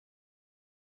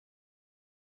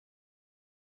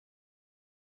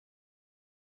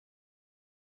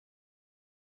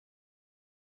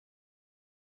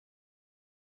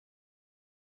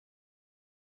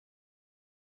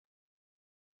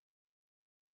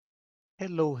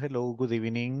Hello, hello, good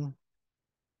evening.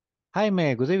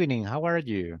 Jaime, good evening. How are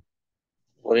you?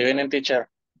 Good evening, teacher.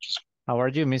 How are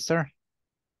you, mister?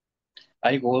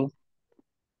 I good.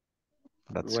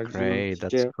 That's What's your great.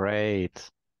 That's teacher?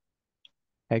 great.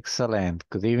 Excellent.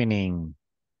 Good evening.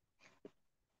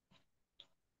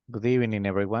 Good evening,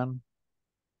 everyone.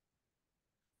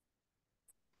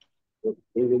 Good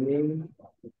evening.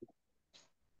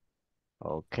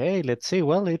 Okay, let's see.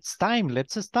 Well, it's time.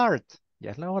 Let's start. Ya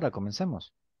es la hora.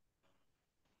 Comencemos.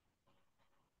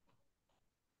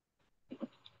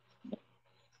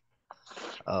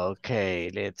 Okay,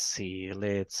 let's see.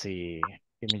 Let's see.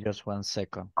 Give me just 1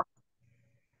 second.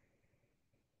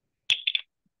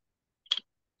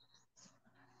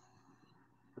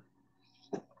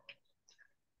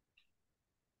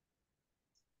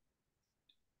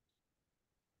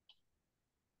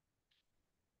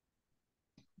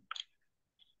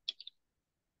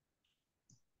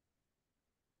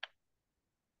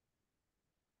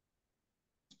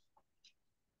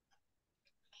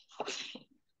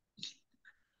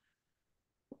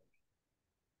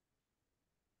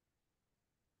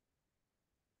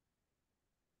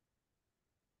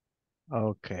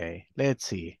 Okay, let's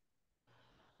see.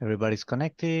 Everybody's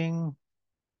connecting.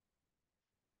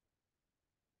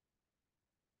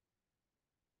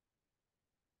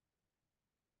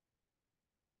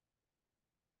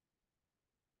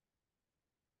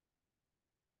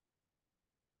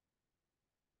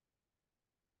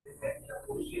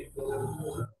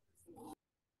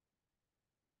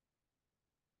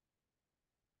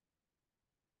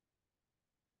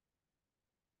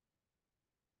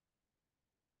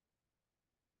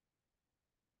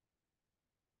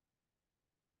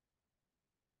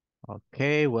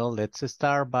 Okay, well, let's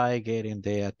start by getting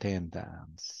the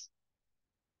attendance.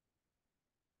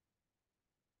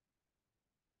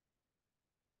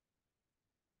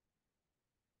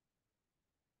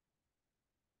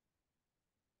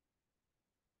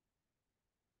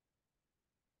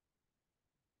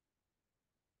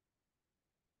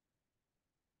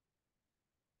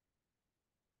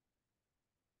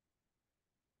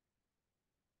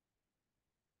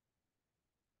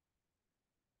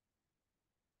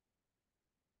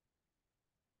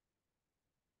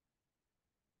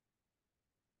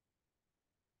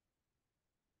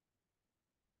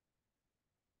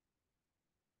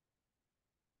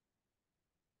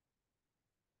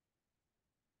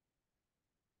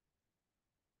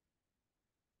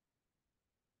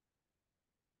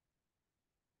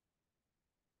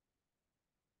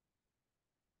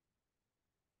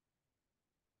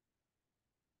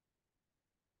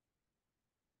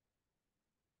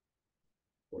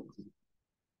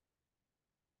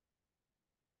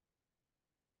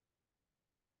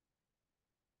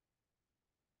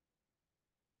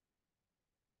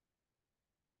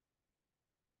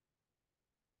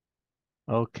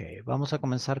 Ok, vamos a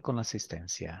comenzar con la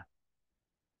asistencia.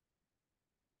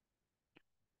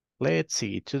 Let's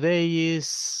see, today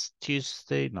is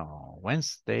Tuesday, no,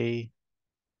 Wednesday,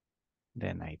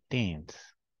 the 19th.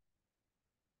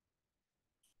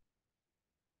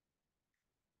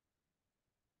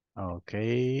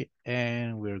 Okay,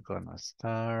 and we're gonna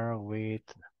start with,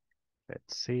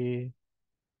 let's see.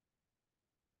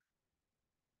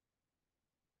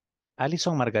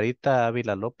 Alison Margarita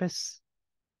Ávila López.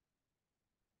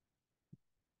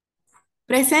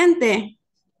 Presente.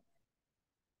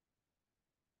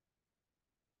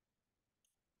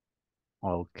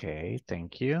 Okay,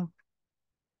 thank you.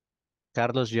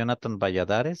 Carlos Jonathan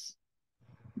Valladares.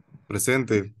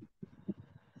 Presente.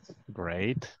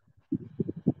 Great.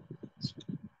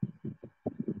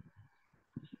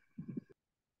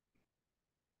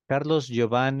 Carlos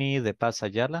Giovanni de Paz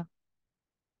Ayala.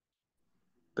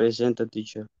 Presente,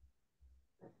 teacher.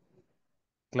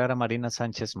 Clara Marina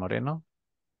Sánchez Moreno.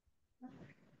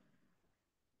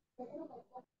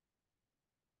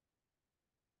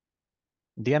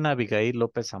 Diana Abigail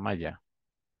López Amaya.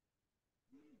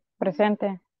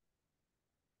 Presente.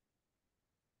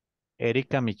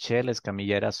 Erika Michelle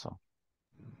Escamilla Erazo.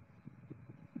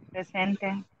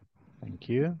 Presente. Thank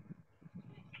you.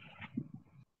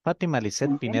 Fátima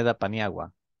Lisset Pineda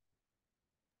Paniagua.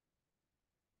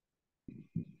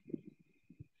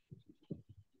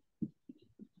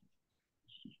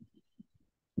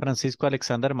 Francisco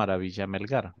Alexander Maravilla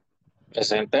Melgar.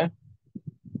 Presente.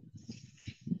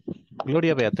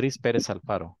 Gloria Beatriz Pérez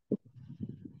Alfaro.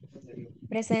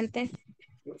 Presente.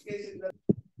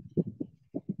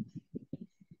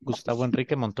 Gustavo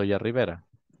Enrique Montoya Rivera.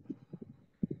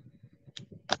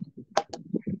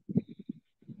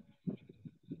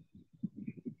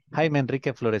 Jaime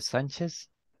Enrique Flores Sánchez.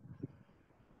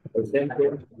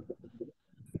 Presente.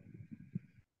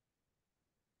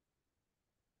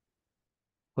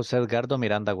 José Edgardo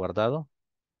Miranda Guardado.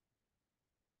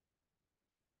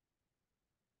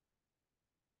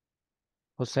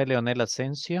 José Leonel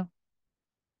Asensio.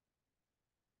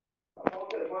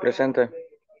 Presente.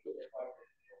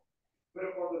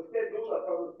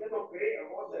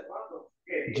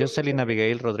 Jocelyn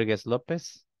Abigail Rodríguez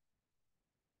López.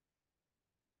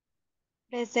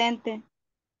 Presente.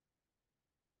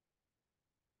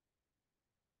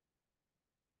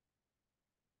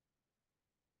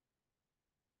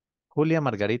 Julia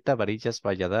Margarita Varillas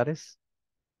Valladares.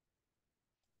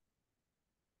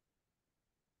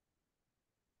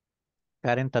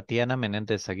 Karen Tatiana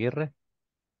Menéndez Aguirre.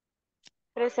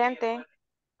 Presente.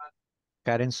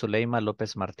 Karen Zuleima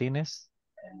López Martínez.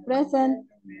 Presente.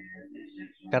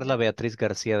 Carla Beatriz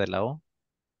García de la O.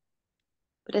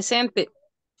 Presente.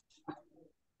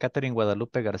 Catherine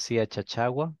Guadalupe García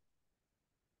Chachagua.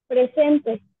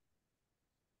 Presente.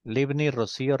 Livni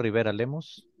Rocío Rivera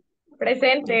Lemos.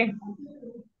 Presente.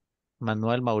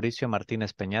 Manuel Mauricio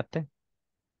Martínez Peñate.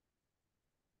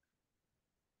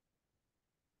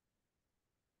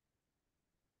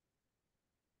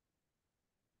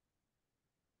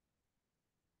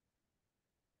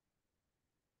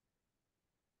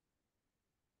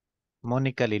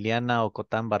 Mónica Liliana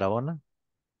Ocotán Barahona.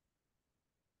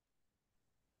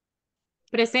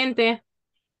 Presente.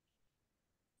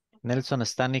 Nelson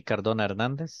Stanley Cardona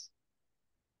Hernández.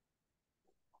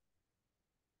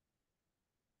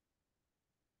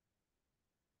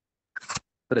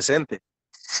 Presente.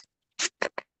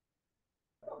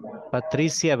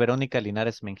 Patricia Verónica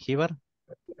Linares Mengíbar.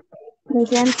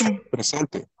 Presente.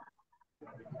 Presente.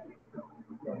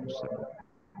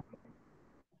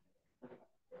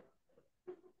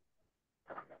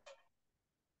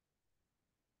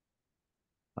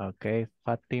 Okay,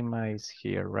 Fatima is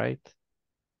here, right?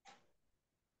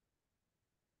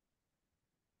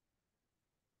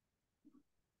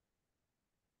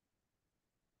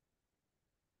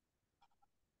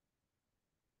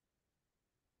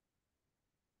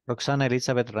 Roxana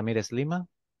Elizabeth Ramírez Lima.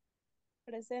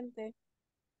 Presente.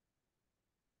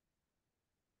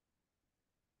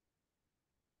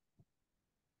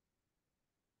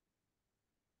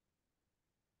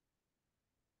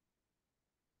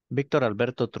 Víctor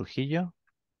Alberto Trujillo.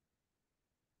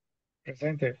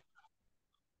 Presente.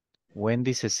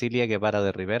 Wendy Cecilia Guevara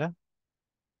de Rivera.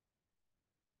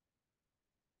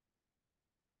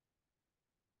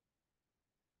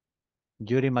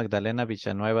 Yuri Magdalena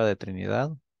Villanueva de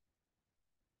Trinidad.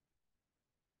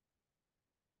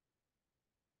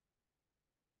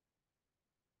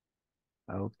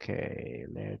 Okay,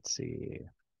 let's see.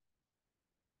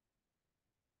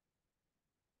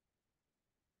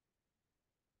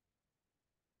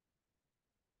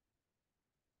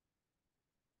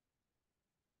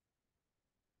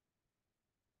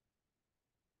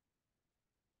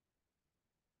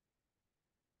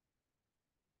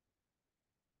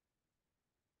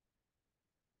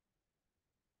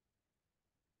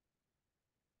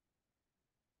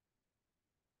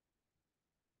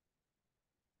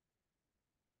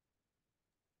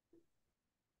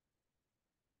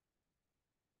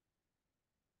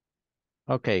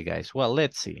 Okay, guys, well,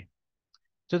 let's see.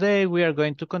 Today we are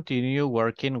going to continue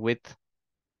working with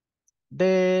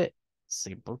the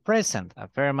simple present,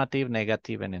 affirmative,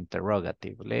 negative, and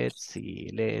interrogative. Let's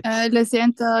see, Lo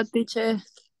siento, teacher.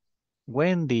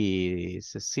 Wendy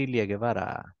Cecilia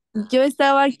Guevara. Yo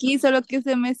estaba aquí, solo que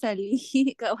se me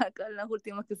salí con los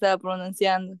últimos que estaba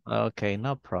pronunciando. Okay,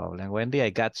 no problem. Wendy,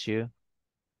 I got you.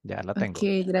 Ya la tengo.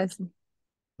 Ok, gracias.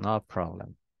 No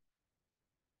problem.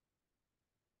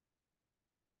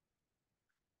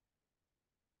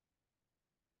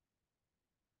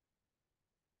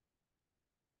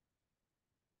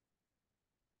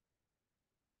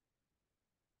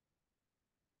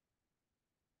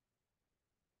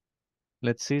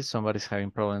 Let's see, somebody's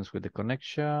having problems with the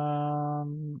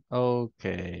connection.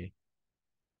 Okay.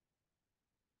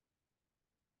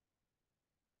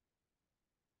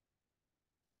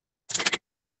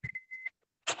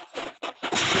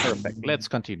 Perfect. Let's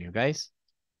continue, guys.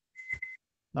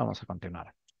 Vamos a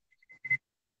continuar.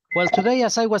 Well, today,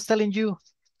 as I was telling you,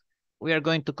 we are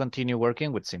going to continue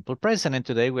working with simple present, and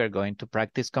today we are going to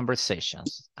practice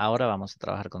conversations. Ahora vamos a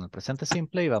trabajar con el presente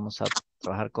simple y vamos a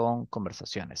trabajar con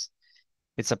conversaciones.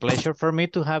 It's a pleasure for me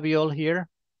to have you all here.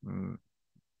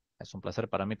 Es un placer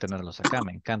para mí tenerlos acá.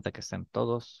 Me encanta que estén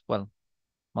todos, well,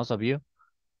 most of you,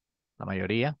 la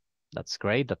mayoría. That's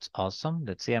great. That's awesome.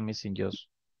 Let's see, I'm missing just.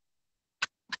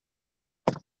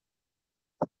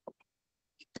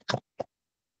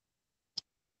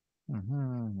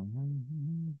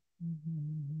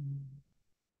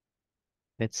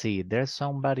 Let's see, there's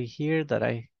somebody here that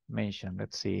I mention?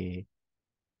 Let's see.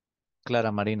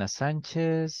 Clara Marina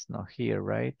Sánchez, not here,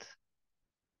 right?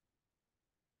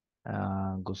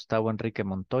 Gustavo Enrique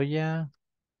Montoya.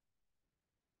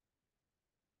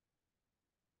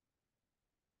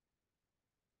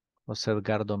 José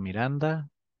Edgardo Miranda.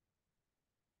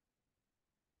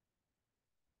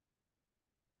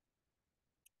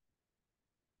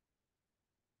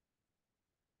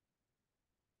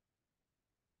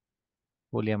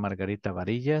 Julia Margarita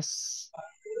Varillas.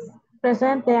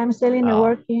 Presente. I'm still in the Ah.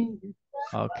 working.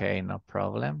 Okay, no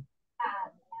problem.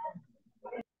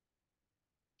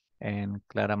 And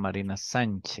Clara Marina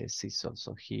Sánchez is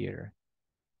also here.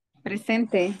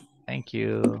 Presente. Thank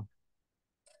you.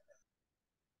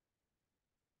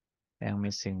 And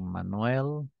missing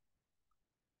Manuel,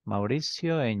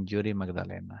 Mauricio, and Yuri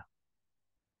Magdalena.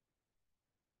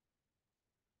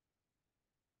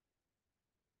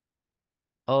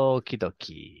 Okie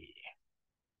dokie.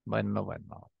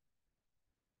 Bueno.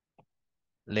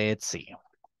 Let's see.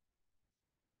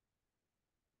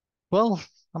 Well,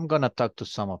 I'm gonna talk to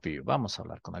some of you. Vamos a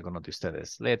hablar con algunos de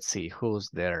ustedes. Let's see who's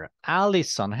there.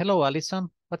 Allison. Hello, Allison.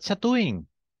 What's you doing?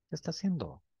 ¿Qué está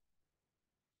haciendo?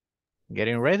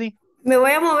 Getting ready? Me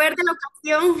voy a mover de la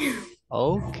ocasión.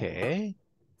 Okay.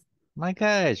 My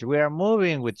gosh, we are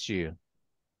moving with you.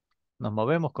 Nos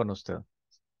movemos con usted.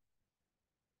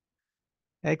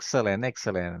 Excellent.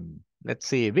 Let's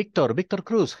see. Victor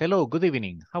Cruz. Hello, good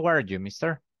evening. How are you,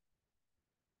 mister?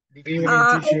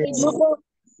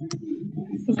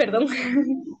 Perdón.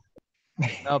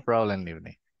 No problem,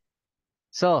 Livni.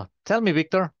 So, tell me,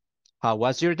 Victor, how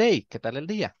was your day? ¿Qué tal el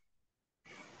día?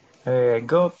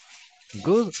 Good.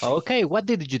 Good. Okay, what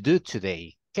did you do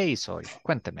today? ¿Qué hizo hoy?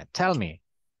 Cuénteme, tell me.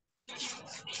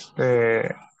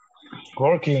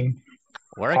 Working.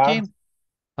 Working?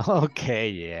 Okay,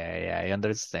 yeah, I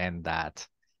understand that.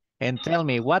 And tell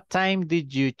me, what time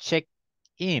did you check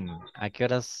in? ¿A qué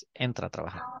horas entra a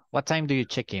trabajar? What time do you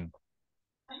check in?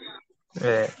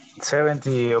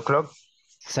 70 o'clock.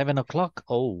 7 o'clock?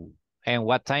 Oh, and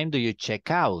what time do you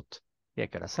check out? ¿Y a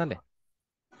qué hora sale?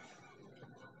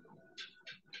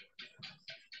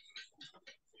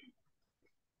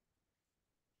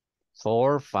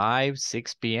 4, 5,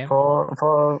 6 p.m.?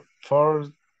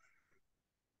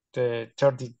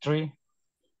 33.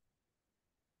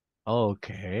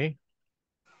 Okay.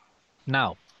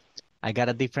 Now, I got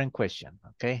a different question,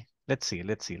 okay? Let's see.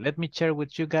 Let me share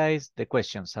with you guys the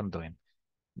questions I'm doing.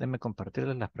 Déjenme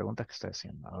compartirles las preguntas que estoy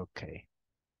haciendo. Okay.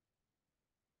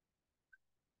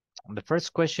 The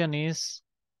first question is,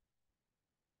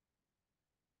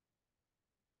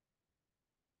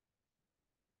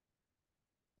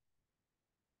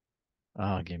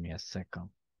 oh, give me a second.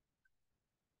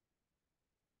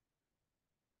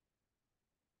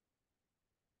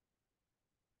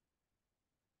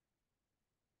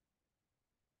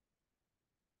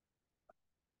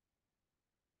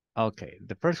 Okay,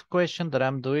 the first question that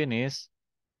I'm doing is,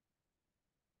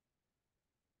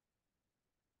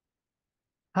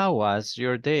 how was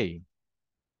your day?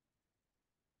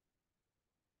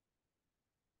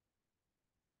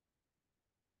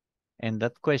 And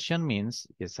that question means,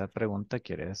 esa pregunta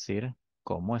quiere decir,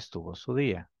 ¿cómo estuvo su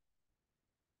día?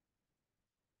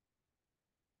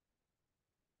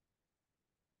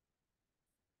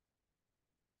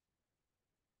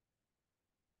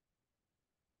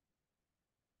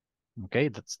 Okay,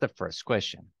 that's the first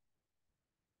question.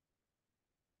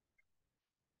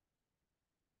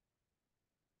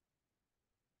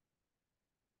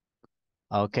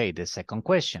 Okay, the second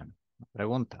question.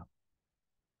 Pregunta.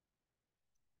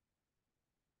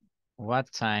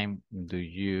 What time do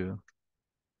you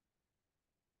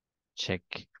check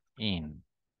in?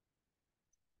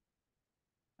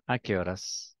 ¿A qué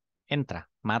horas entra?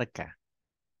 Marca.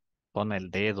 Pone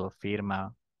el dedo,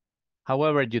 firma.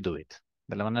 However you do it.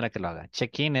 De la manera que lo haga.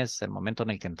 Check-in es el momento en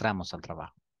el que entramos al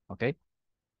trabajo. ¿Ok?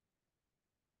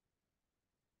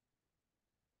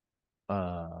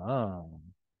 Ah.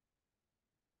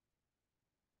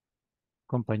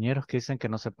 Compañeros que dicen que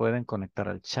no se pueden conectar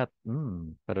al chat.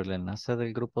 Pero el enlace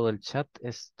del grupo del chat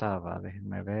estaba.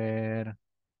 Déjenme ver.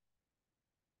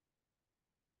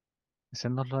 Ese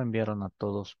nos lo enviaron a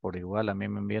todos por igual. A mí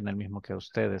me envían el mismo que a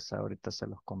ustedes. Ahorita se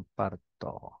los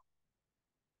comparto.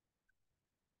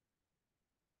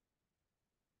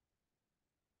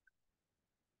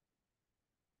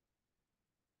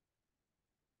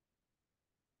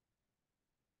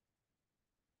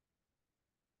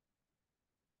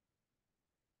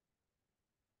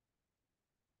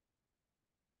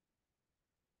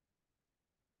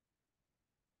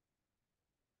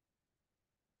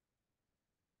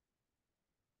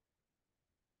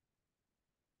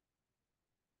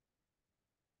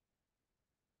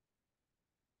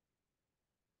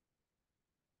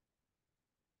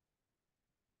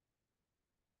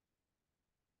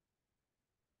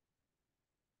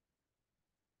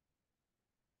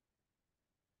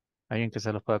 ¿Alguien que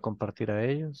se los pueda compartir a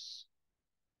ellos?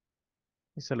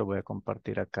 Y se lo voy a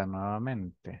compartir acá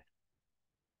nuevamente.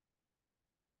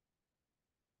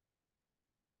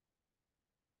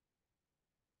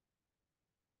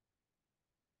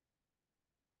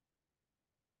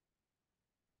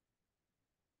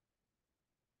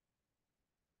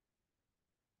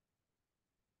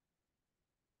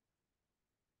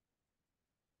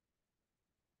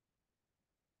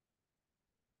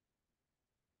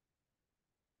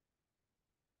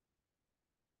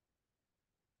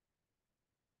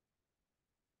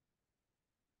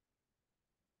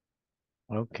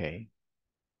 Okay.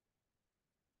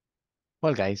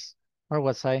 Well, guys, where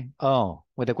was I? Oh,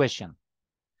 with the question.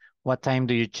 What time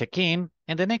do you check in?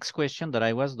 And the next question that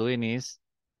I was doing is,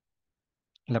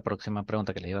 la próxima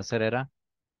pregunta que le iba a hacer era,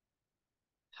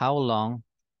 how long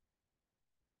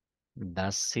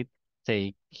does it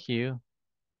take you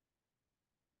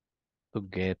to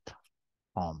get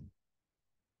home?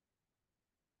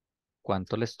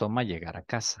 ¿Cuánto les toma llegar a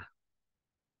casa?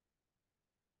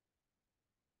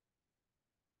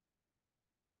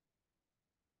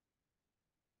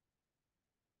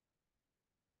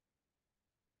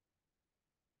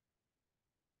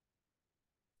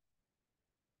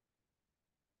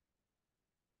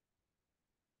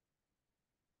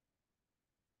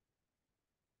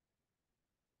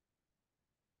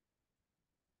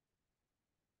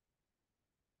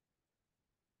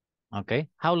 Okay.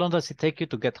 How long does it take you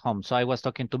to get home? So I was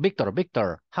talking to Victor.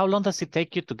 Victor, how long does it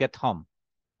take you to get home?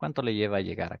 ¿Cuánto le lleva a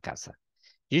llegar a casa?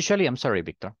 Usually, I'm sorry,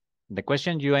 Victor. The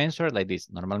question you answer like this.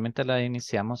 Normalmente la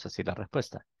iniciamos así la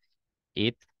respuesta.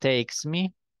 It takes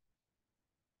me,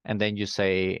 and then you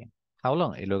say, how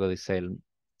long? Y luego dice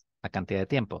la cantidad de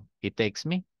tiempo. It takes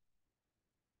me.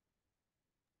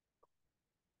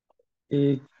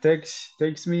 It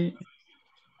takes me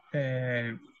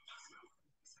uh,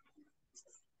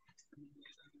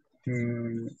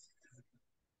 mm,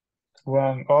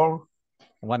 1 hour.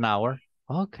 1 hour.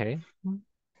 Okay.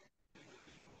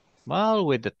 Well,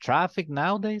 with the traffic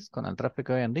nowadays, con el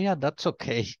tráfico hoy en día, that's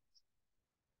okay.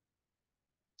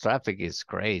 Traffic is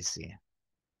crazy.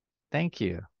 Thank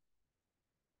you.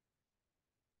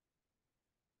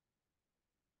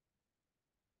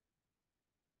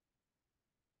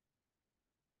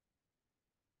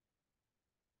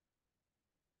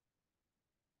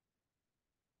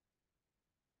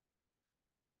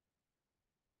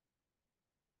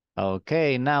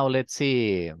 Okay, now let's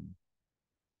see.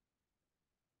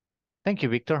 Thank you,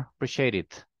 Victor. Appreciate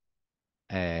it.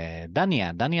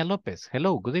 Dania Lopez.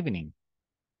 Hello, good evening.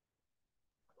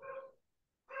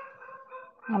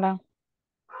 Hola.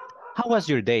 How was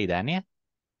your day, Dania?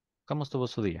 ¿Cómo estuvo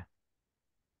su día?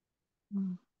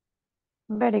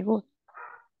 Very good.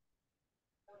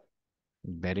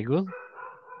 Very good.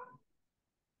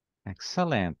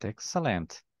 Excellent,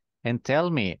 excellent. And tell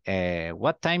me,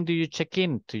 what time do you check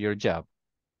in to your job?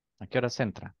 ¿A qué horas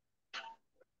entra?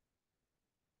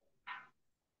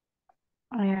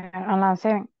 A las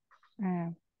 7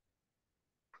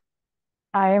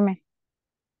 AM.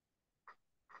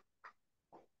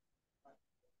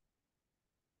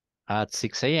 At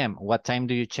 6 a.m. What time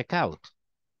do you check out?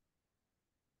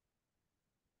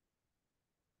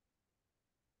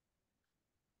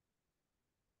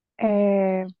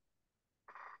 Eh,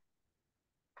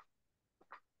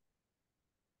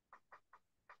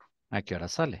 'A qué hora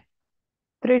sale?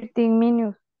 13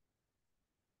 minutes.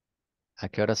 ¿A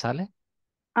qué hora sale?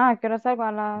 ¿Qué hora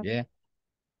salgo? Yeah.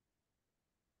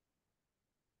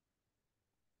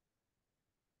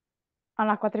 A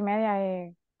las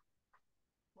 4:30.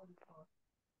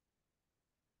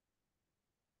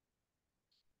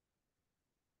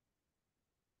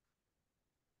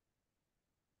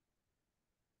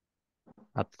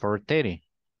 At 4:30.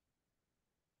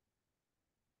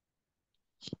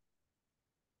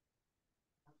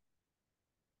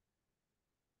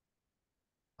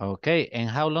 Okay, and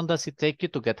how long does it take you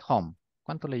to get home?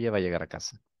 ¿Cuánto le lleva a llegar a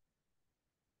casa?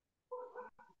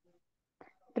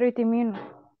 30 minutes.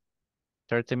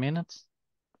 30 minutes?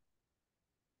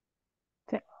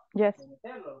 Sí. Yes.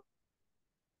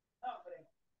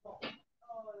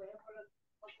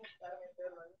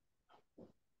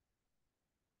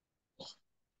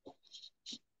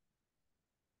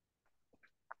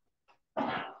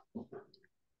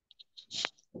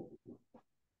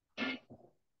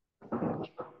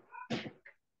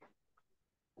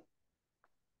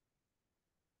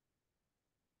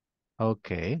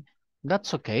 Okay,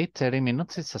 that's okay. 30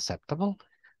 minutes is acceptable.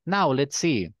 Now, let's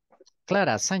see.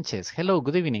 Clara Sanchez. Hello,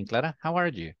 good evening, Clara. How are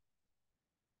you?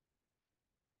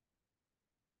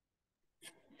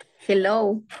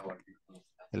 Hello.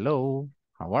 Hello,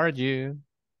 how are you?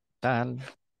 ¿Tal?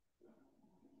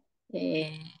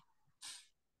 Eh,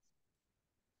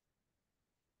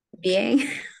 bien.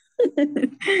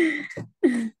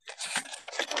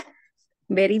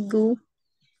 Very good.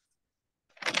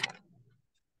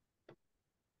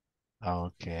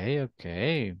 Okay,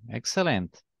 okay.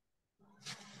 Excellent.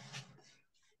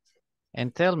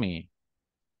 And tell me,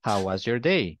 how was your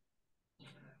day?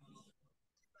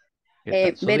 ¿Qué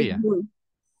tal su Very día? good.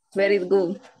 Very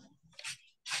good.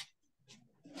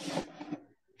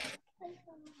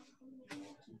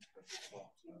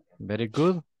 Very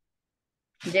good.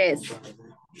 Yes.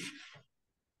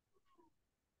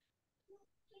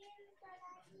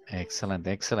 Excellent,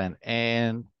 excellent.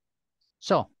 And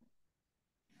so,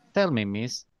 tell me,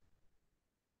 Miss,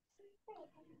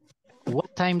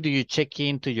 what time do you check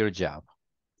into your job?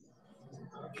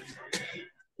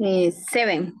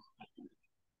 7.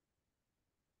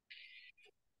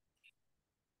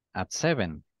 At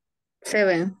 7.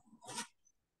 7.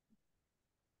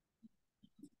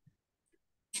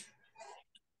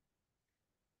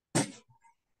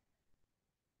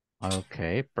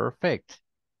 Okay, perfect.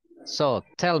 So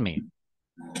tell me,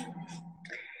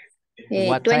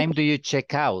 what 20. time do you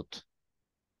check out?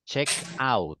 Check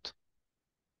out.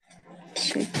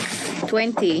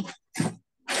 20.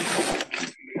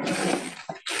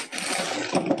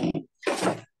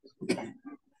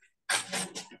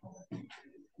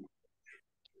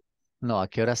 No, ¿a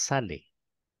qué hora sale?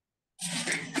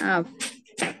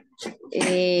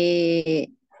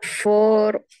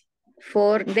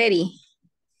 4:30.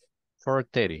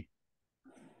 4:30.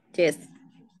 Yes.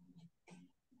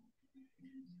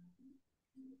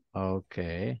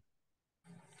 Okay.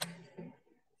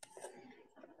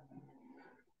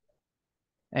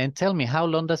 And tell me, how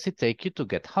long does it take you to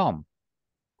get home?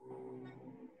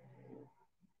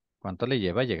 ¿Cuánto le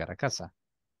lleva a llegar a casa?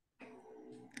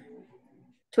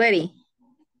 20.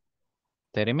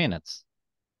 30 minutes.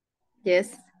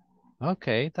 Yes.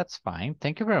 Okay, that's fine.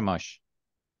 Thank you very much.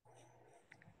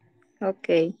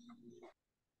 Okay.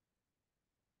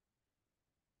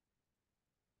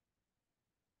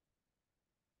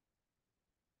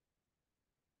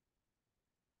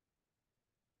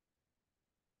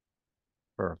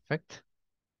 Perfect.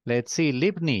 Let's see,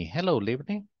 Libni. Hello,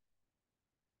 Libni.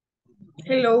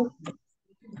 Hello.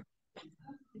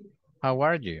 How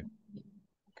are you?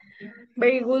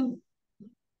 Very good.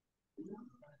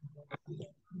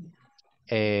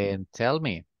 And tell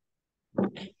me,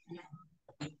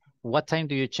 what time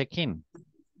do you check in?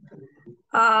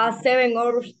 7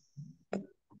 hours.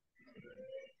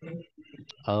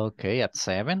 Okay, at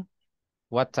 7.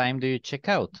 What time do you check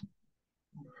out?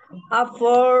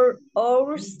 4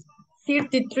 hours,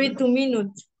 33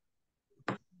 minutes.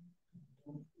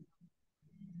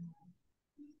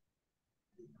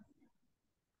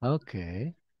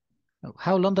 Okay.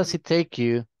 How long does it take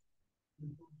you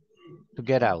to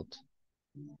get out?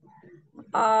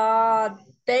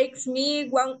 Takes me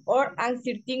 1 hour and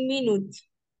 13 minutes.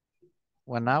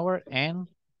 1 hour and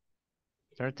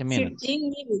 30 minutes. 13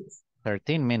 minutes.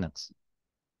 13 minutes.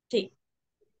 Sí.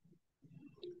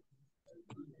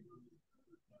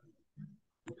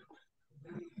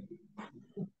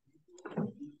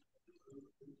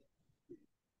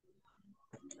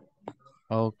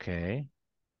 Okay.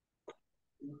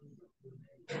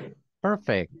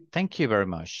 Perfect. Thank you very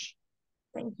much.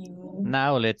 Thank you.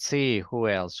 Now let's see who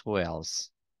else.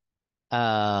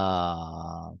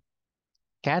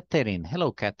 Catherine.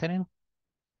 Hello, Catherine.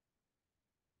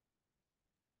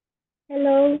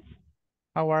 Hello,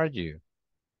 How are you?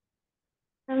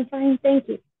 I'm fine, thank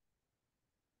you.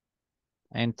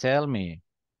 And tell me,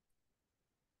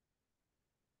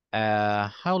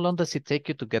 how long does it take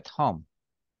you to get home?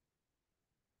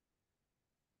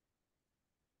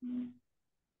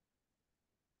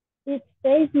 It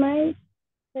takes my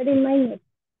 30 minutes.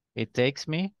 It takes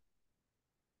me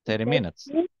 30 minutes.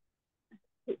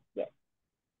 Yes,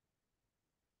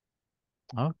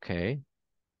 Okay.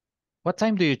 What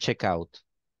time do you check out?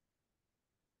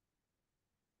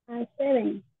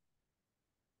 7.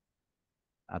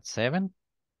 At 7?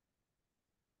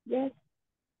 Yes,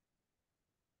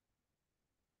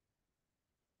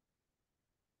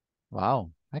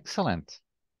 Wow, excellent.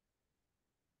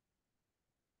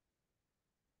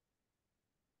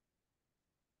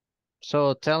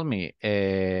 So tell me,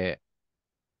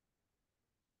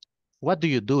 what do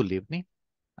you do, Livni?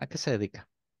 ¿A qué se dedica?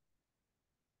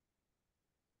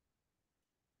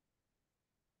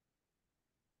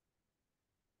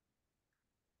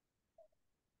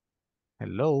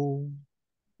 Hello,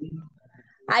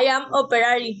 I am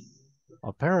operary.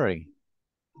 operary.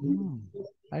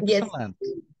 Yes. Excellent.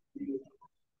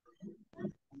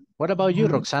 What about you,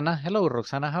 Roxana? Hello,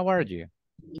 Roxana, how are you?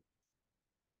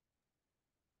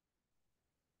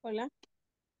 Hola.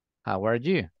 How are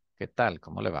you? ¿Qué tal?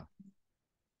 ¿Cómo le va?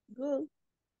 Good.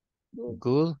 Good.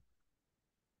 Good.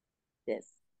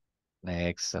 Yes.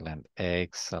 Excellent.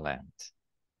 Excellent.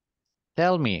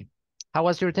 Tell me, how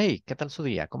was your day? ¿Qué tal su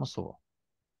día? ¿Cómo estuvo?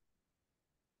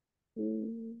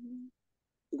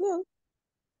 Good.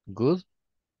 Good.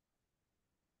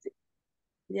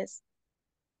 Yes.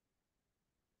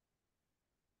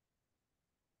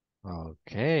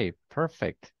 Okay,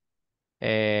 perfect.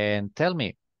 And tell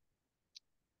me,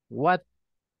 what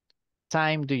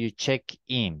time do you check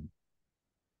in?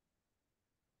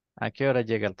 ¿A qué hora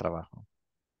llega al trabajo?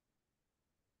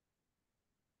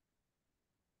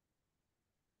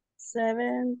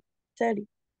 7:30.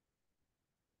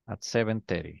 At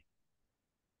 7:30.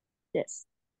 Yes.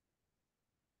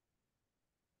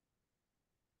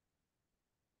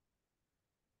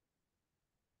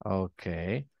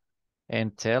 Okay.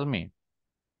 And tell me,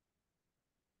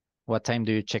 what time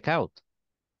do you check out?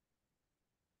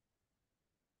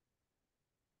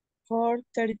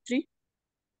 4:33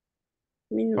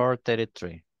 minutes.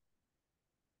 4:33.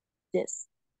 Yes.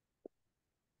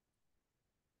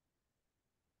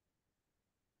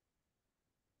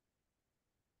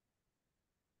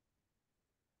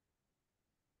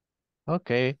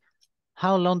 Okay.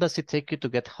 How long does it take you to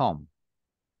get home?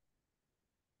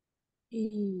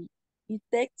 It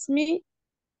takes me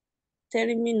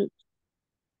 30 minutes.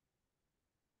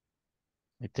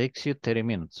 It takes you 30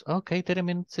 minutes. Okay, 30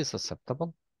 minutes is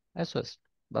acceptable. Eso es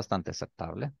bastante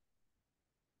aceptable.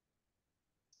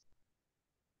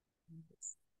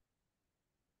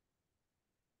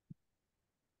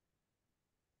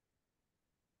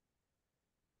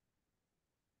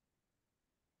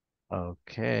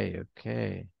 Okay,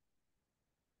 okay.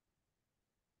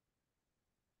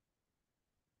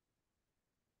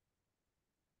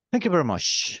 Thank you very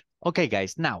much. Okay,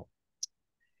 guys, now,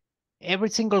 every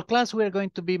single class, we are going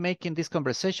to be making this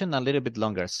conversation a little bit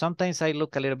longer. Sometimes I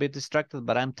look a little bit distracted,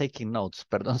 but I'm taking notes.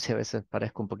 Perdón si a veces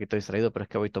parezco un poquito distraído, pero es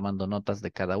que voy tomando notas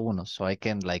de cada uno, so I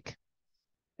can like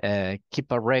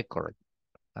keep a record.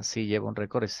 Así llevo un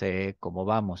récord y sé cómo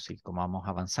vamos y cómo vamos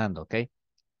avanzando, ¿ok?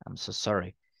 I'm so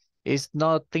sorry. It's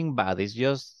nothing bad.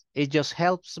 It just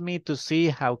helps me to see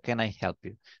how can I help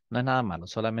you. No es nada malo,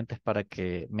 solamente es para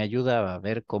que me ayude a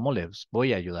ver cómo les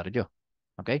voy a ayudar yo,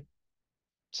 ¿ok?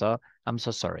 So, I'm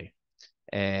so sorry.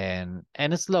 And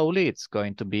slowly it's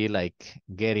going to be like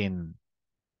getting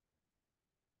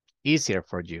easier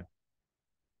for you.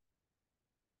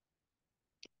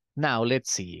 Now, let's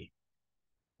see.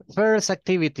 First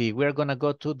activity, we're going to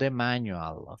go to the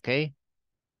manual, okay?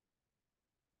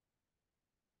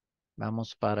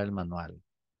 Vamos para el manual.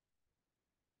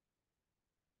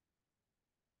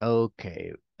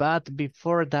 Okay, but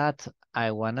before that,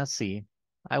 I want to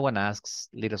ask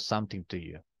little something to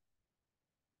you.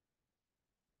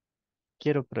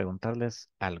 Quiero preguntarles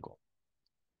algo.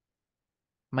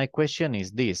 My question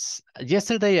is this.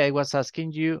 Yesterday, I was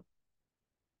asking you,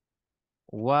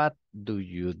 what do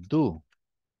you do?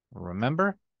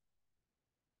 Remember?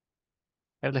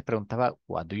 Él les preguntaba,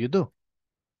 what do you do?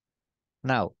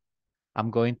 Now, I'm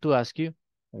going to ask you,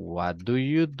 what do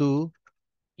you do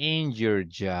in your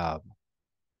job?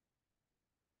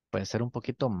 Puede ser un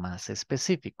poquito más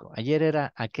específico. Ayer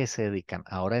era a qué se dedican,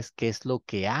 ahora es qué es lo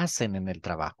que hacen en el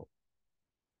trabajo,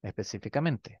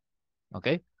 específicamente. ¿Ok?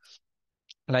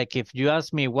 Like if you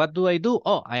ask me, what do I do?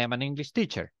 Oh, I am an English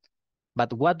teacher.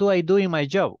 But what do I do in my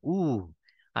job? Ooh,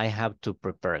 I have to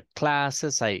prepare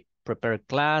classes. I prepare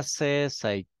classes.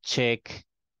 I check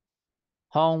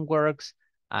homeworks.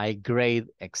 I grade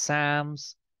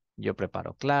exams. Yo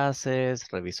preparo clases,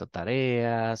 reviso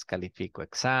tareas, califico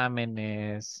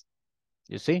exámenes.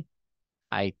 You see?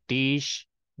 I teach,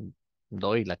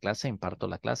 doy la clase, imparto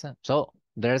la clase. So,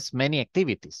 there's many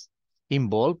activities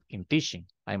involved in teaching.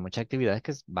 Hay muchas actividades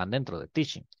que van dentro de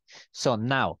teaching. So,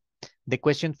 now, the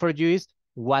question for you is,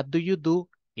 what do you do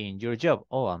in your job?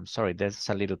 Oh, I'm sorry, there's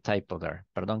a little typo there.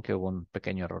 Perdón que hubo un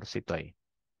pequeño errorcito ahí.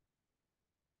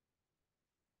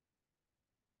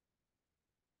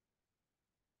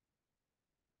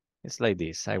 It's like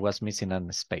this. I was missing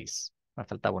a space. Me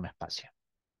faltaba un espacio.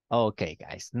 Okay,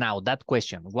 guys. Now, that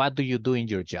question, what do you do in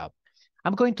your job?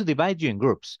 I'm going to divide you in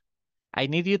groups. I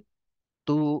need you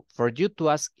for you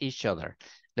to ask each other.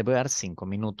 Le voy a dar 5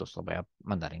 minutos, lo voy a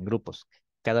mandar en grupos.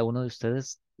 Cada uno de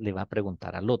ustedes le va a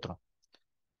preguntar al otro.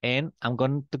 And I'm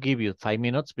going to give you 5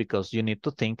 minutes because you need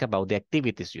to think about the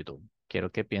activities you do.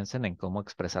 Quiero que piensen en cómo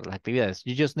expresar las actividades.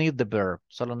 You just need the verb.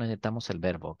 Solo necesitamos el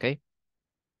verbo, ¿ok?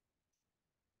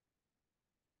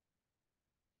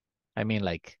 I mean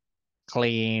like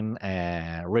clean,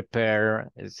 repair.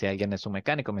 Si alguien es un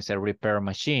mecánico, me dice repair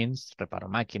machines, reparo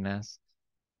máquinas.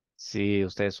 Si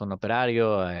usted es un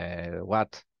operario, what?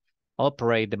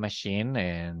 Operate the machine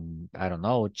and, I don't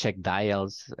know, check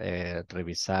dials,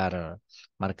 revisar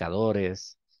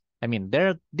marcadores. I mean, there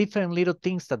are different little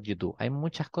things that you do. Hay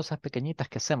muchas cosas pequeñitas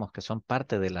que hacemos que son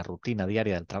parte de la rutina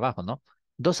diaria del trabajo, ¿no?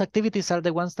 Those activities are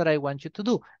the ones that I want you to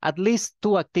do. At least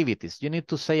 2 activities. You need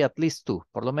to say at least 2,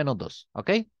 por lo menos 2, ¿ok?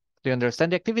 Do you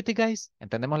understand the activity, guys?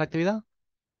 ¿Entendemos la actividad?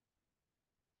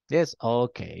 Yes,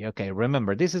 okay, okay.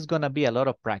 Remember, this is gonna be a lot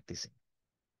of practicing.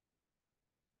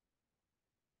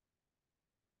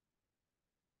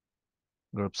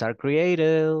 Groups are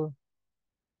created.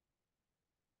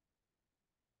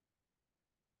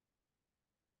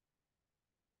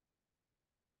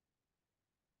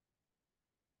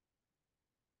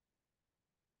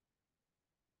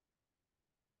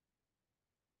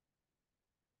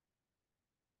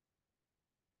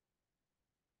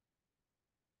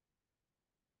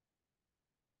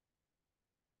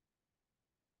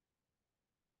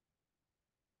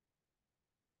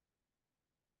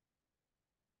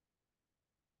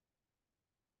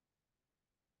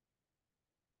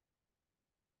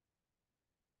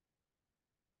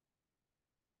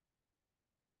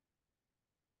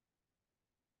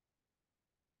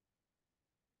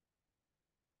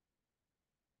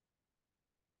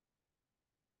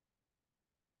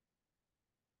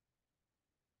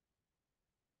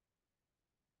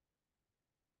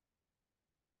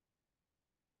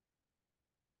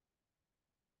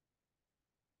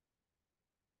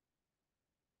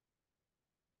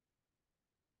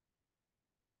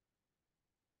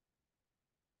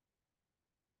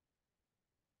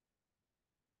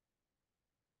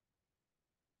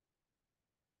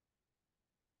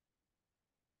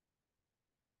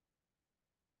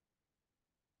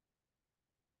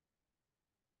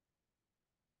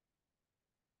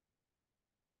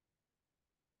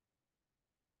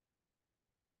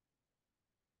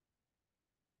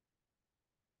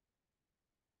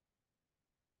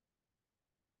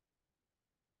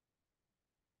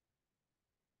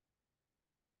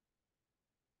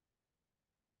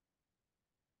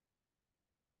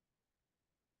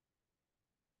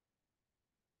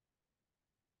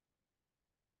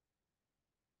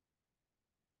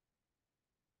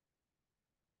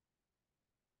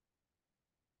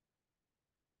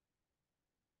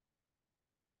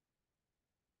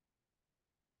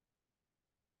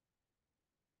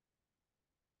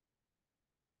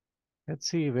 Let's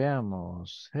see,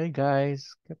 veamos. Hey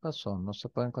guys, ¿qué pasó? ¿No se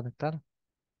pueden conectar?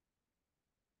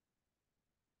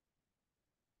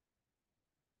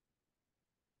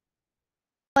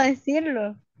 ¿Cómo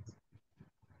decirlo?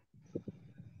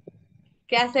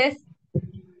 ¿Qué haces?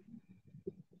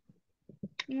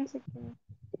 No sé cómo.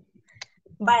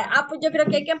 Vaya, pues yo creo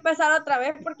que hay que empezar otra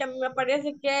vez porque a mí me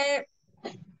parece que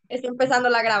está empezando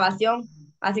la grabación.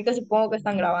 Así que supongo que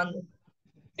están grabando.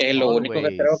 Lo único que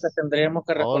creo que Always, tendríamos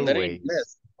que responder en always,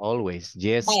 inglés. always.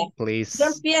 Yes, Vaya, yo please.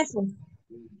 empiezo.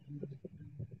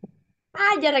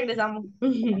 Ah, ya regresamos.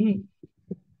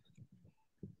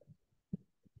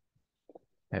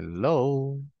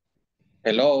 Hello.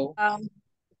 Hello.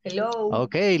 Hello.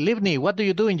 Okay, Livni, what do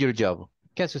you do in your job?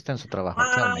 ¿Qué hace usted en su trabajo?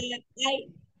 Tell me.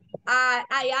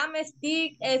 I am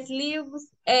stick,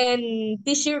 sleeves, and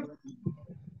t-shirt.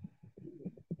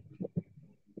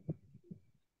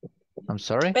 I'm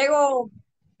sorry? Pego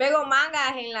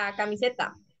mangas en la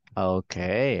camiseta.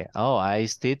 Okay. Oh, I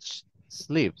stitch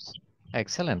sleeves.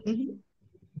 Excellent. Ujú.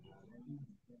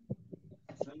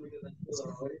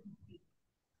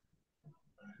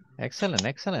 Excellent,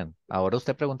 excellent. Ahora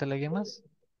usted pregúntele a alguien más.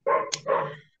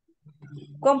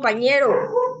 Compañero,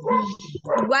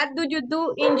 what do you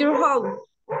do in your house?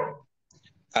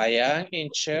 I am in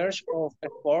charge of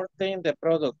exporting the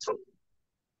product.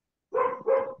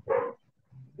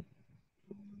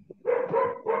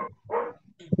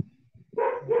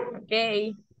 Ok.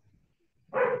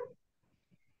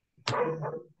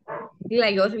 Y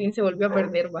la Jocelyn se volvió a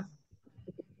perder, va.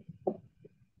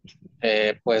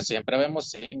 Pues siempre vemos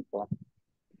 5.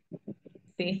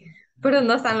 Sí, pero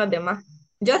no están los demás.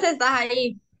 José, ¿estás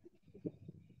ahí?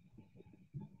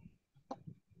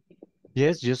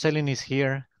 Yes, Jocelyn is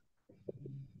here.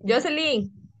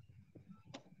 Jocelyn,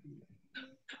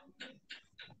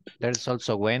 There's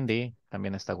also Wendy.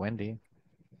 También está Wendy.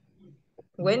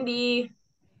 Wendy.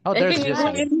 Oh, Es que there's ningún...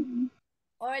 Jocelyn.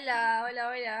 Hola, hola,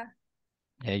 hola.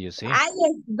 Yeah, you see. Ay,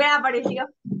 ve, apareció.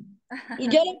 Y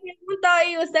yo le pregunto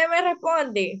y usted me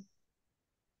responde.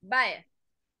 Vaya.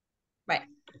 Vale.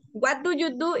 What do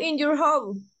you do in your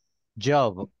home?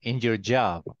 Job, in your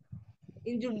job.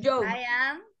 In your job. I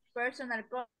am personal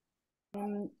pro.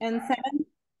 And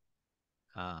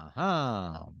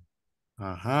Ajá.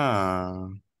 Ajá.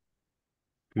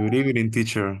 Good evening,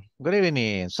 teacher. Good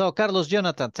evening. So, Carlos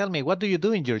Jonathan, tell me, what do you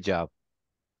do in your job?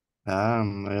 I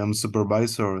am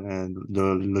supervisor and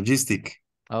the logistic.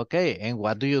 Okay, and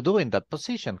what do you do in that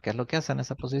position? ¿Qué es lo que hace en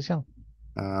esa posición?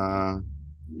 Uh,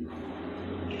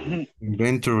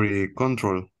 inventory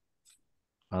control.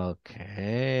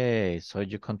 Okay, so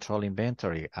you control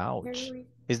inventory. Ouch.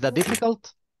 Is that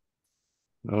difficult?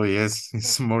 Oh yes,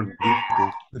 it's more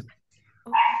difficult.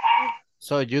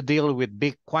 So you deal with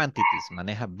big quantities,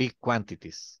 maneja big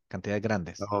quantities, cantidades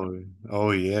grandes.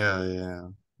 Oh yeah.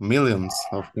 Millions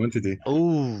of quantity.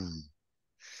 Oh,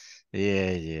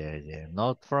 yeah.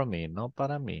 Not for me, not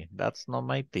para mí. That's not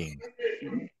my thing.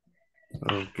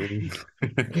 Okay.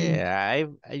 Yeah,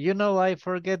 I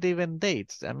forget even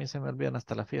dates. A mí se me olvidan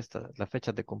hasta las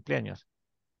fechas de cumpleaños.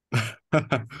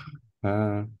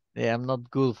 Ah, Yeah, I'm not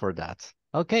good for that.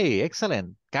 Okay,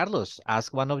 excellent. Carlos,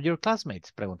 ask one of your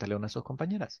classmates. Pregúntale a una de sus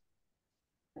compañeras.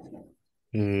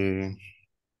 eh,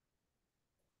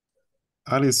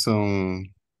 Alison,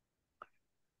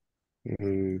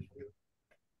 eh,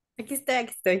 Aquí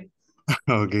estoy.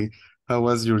 okay. How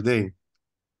was your day?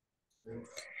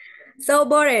 So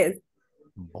bored.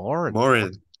 Bored.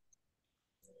 Bored.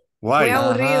 Muy Why?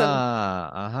 aburrido.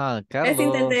 Ajá, Eso Carlos.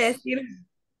 intenté decir.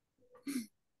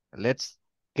 Let's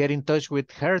get in touch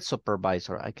with her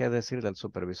supervisor. Hay que decirle al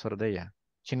supervisor de ella.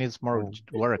 She needs more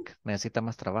work. Necesita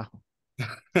más trabajo.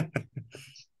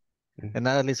 And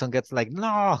Alison gets like,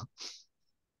 no.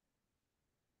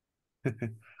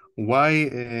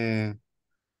 Why?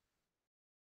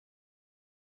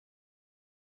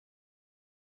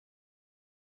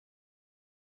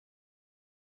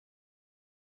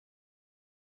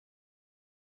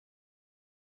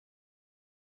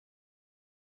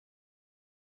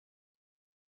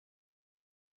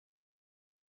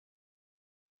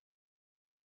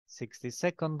 60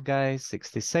 seconds, guys.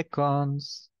 60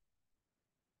 seconds.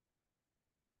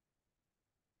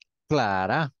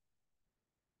 Clara,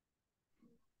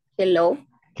 Hello.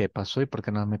 ¿qué pasó y por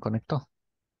qué no me conectó?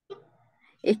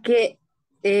 Es que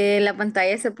la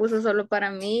pantalla se puso solo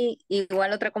para mí.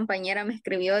 Igual otra compañera me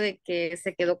escribió de que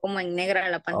se quedó como en negra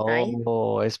la pantalla.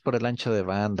 Oh, es por el ancho de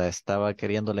banda. Estaba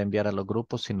queriéndole enviar a los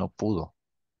grupos y no pudo.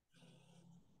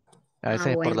 A Ah, veces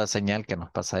es por bueno. la señal que nos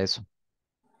pasa eso.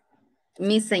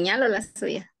 ¿Mi señal o la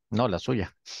suya? No, la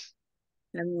suya.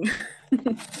 La mía.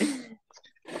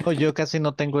 No, yo casi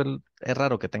no tengo es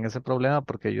raro que tenga ese problema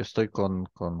porque yo estoy con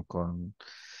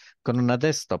una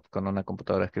desktop, con una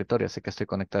computadora de escritorio, así que estoy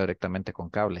conectado directamente con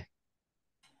cable.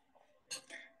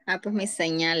 Ah, pues mi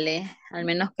señal al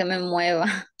menos que me mueva.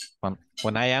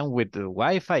 When I am with the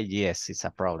Wi-Fi, yes, it's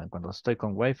a problem. Cuando estoy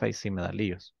con Wi-Fi, sí me da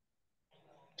líos.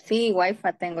 Sí,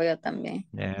 wifi tengo yo también.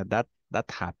 Yeah, that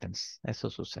happens. Eso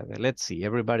sucede. Let's see,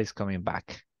 everybody's coming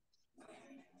back.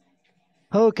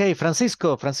 Okay,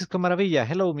 Francisco Maravilla.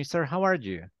 Hello, mister, how are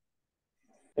you?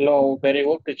 Hello, very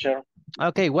good, teacher.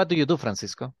 Okay, what do you do,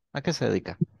 Francisco? ¿A qué se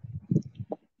dedica?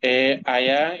 I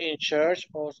am in charge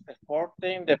of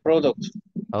exporting the product.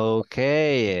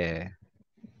 Okay,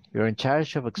 you're in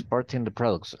charge of exporting the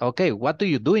products. Okay, what do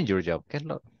you do in your job? ¿Qué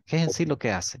es en sí lo que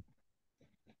hace?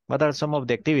 What are some of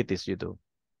the activities you do?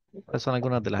 ¿Cuáles son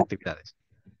algunas de las actividades?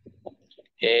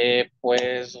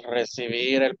 Pues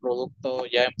recibir el producto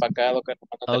ya empacado que nos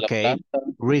mandan de la Okay,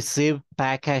 planta. receive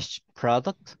packaged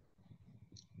product.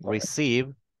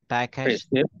 Receive packaged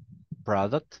Receive,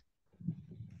 product.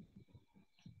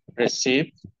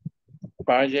 receive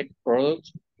project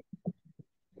product.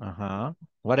 Ajá.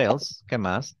 What else? ¿Qué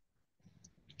más?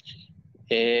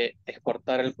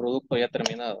 Exportar el producto ya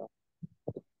terminado.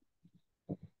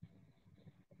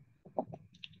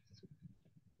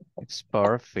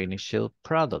 Export finished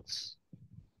products.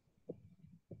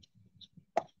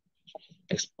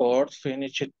 Export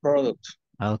finished product.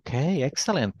 Okay,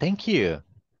 excellent. Thank you.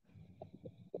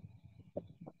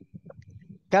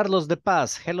 Carlos de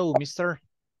Paz. Hello, mister.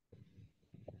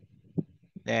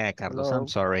 Yeah, Carlos, I'm Hello.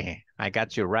 sorry. I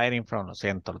got you right in front. Lo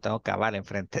siento, lo tengo cabal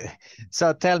enfrente.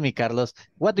 So tell me, Carlos,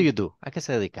 what do you do? ¿A qué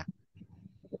se dedica?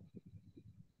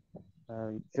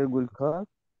 She will cook.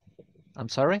 I'm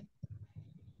sorry?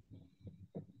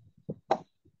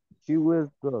 She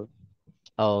will cook.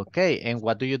 Okay, and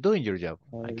what do you do in your job?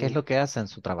 ¿Qué es lo que hace en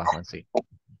su trabajo en sí?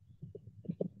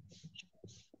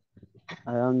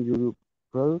 I am your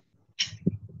product.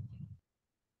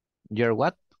 Your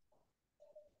what?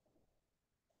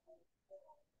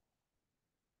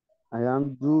 I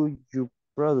am do your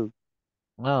product.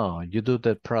 Oh, you do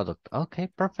the product. Okay,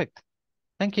 perfect.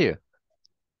 Thank you.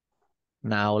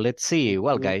 Now let's see.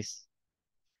 Well, guys,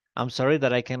 I'm sorry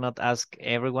that I cannot ask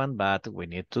everyone, but we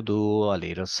need to do a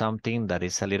little something that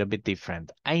is a little bit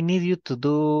different. I need you to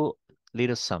do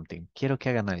little something. Quiero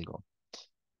que hagan algo.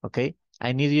 Okay?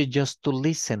 I need you just to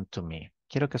listen to me.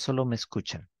 Quiero que solo me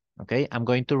escuchen. Okay? I'm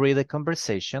going to read a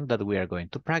conversation that we are going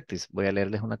to practice. Voy a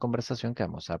leerles una conversación que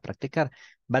vamos a practicar.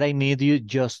 But I need you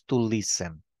just to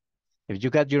listen. If you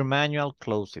got your manual,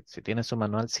 close it. Si tiene su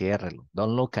manual, ciérrelo.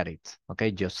 Don't look at it.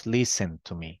 Okay? Just listen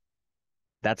to me.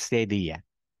 That's the idea.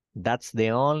 That's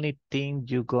the only thing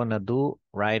you're gonna do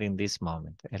right in this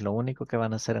moment. Es lo único que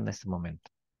van a hacer en este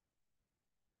momento.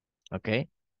 Okay?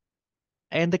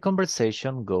 And the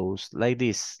conversation goes like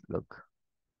this. Look.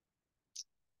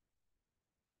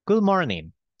 Good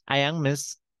morning. I am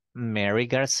Miss Mary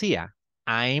Garcia.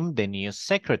 I'm the new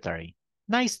secretary.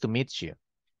 Nice to meet you.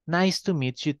 Nice to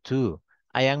meet you too.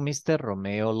 I am Mr.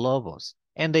 Romeo Lobos,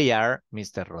 and they are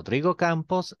Mr. Rodrigo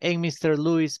Campos and Mr.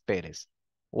 Luis Perez.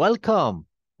 Welcome.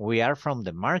 We are from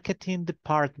the marketing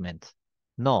department.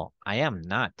 No, I am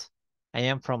not. I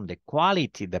am from the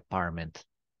quality department.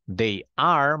 They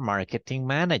are marketing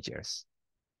managers.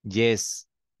 Yes,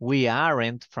 we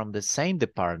aren't from the same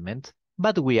department,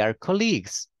 but we are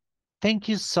colleagues. Thank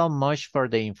you so much for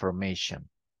the information.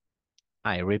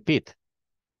 I repeat,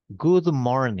 good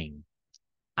morning.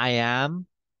 I am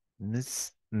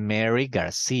Miss Mary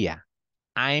Garcia.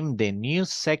 I'm the new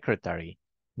secretary.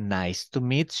 Nice to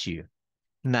meet you.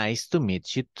 Nice to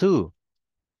meet you too.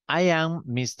 I am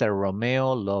Mr.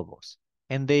 Romeo Lobos,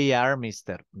 and they are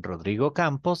Mr. Rodrigo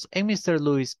Campos and Mr.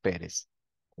 Luis Perez.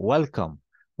 Welcome.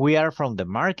 We are from the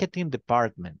marketing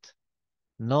department.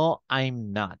 No,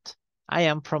 I'm not. I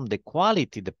am from the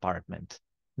quality department.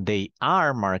 They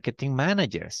are marketing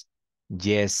managers.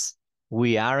 Yes,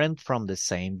 we aren't from the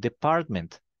same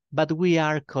department, but we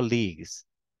are colleagues.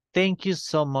 Thank you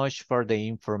so much for the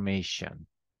information.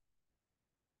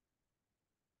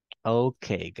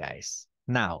 Okay, guys.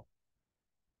 Now,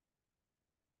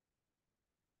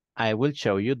 I will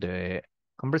show you the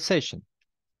conversation.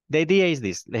 The idea is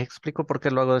this. Les explico por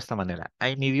qué lo hago de esta manera.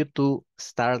 I need you to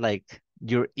start like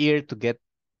your ear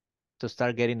to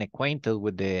start getting acquainted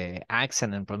with the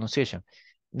accent and pronunciation.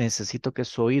 Necesito que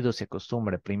su oído se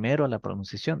acostumbre primero a la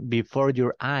pronunciación before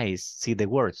your eyes see the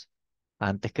words.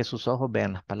 Antes que sus ojos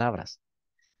vean las palabras.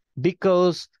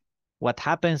 Because what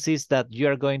happens is that you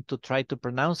are going to try to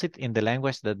pronounce it in the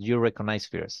language that you recognize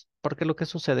first. Porque lo que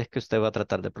sucede es que usted va a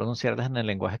tratar de pronunciarlas en el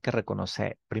lenguaje que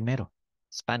reconoce primero,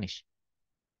 Spanish.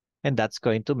 And that's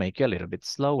going to make you a little bit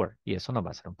slower. Y eso nos va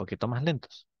a hacer un poquito más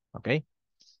lentos. Okay?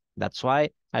 That's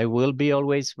why I will be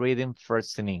always reading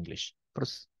first in English.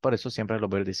 Por eso siempre lo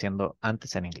voy diciendo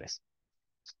antes en inglés.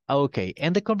 Okay,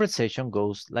 and the conversation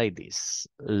goes like this.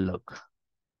 Look.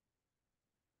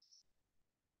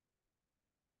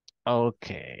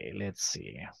 Okay, let's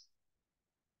see.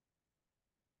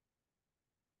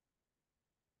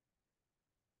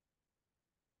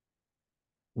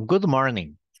 Good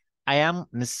morning. I am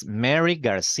Miss Mary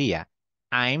Garcia.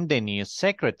 I'm the new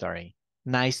secretary.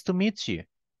 Nice to meet you.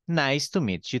 Nice to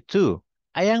meet you too.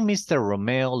 I am Mr.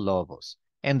 Romeo Lobos,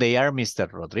 and they are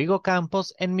Mr. Rodrigo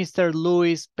Campos and Mr.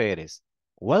 Luis Perez.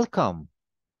 Welcome.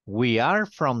 We are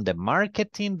from the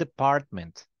marketing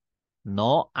department.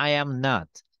 No, I am not.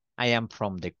 I am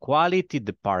from the quality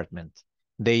department.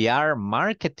 They are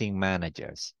marketing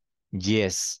managers.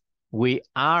 Yes, we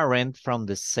aren't from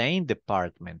the same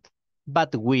department,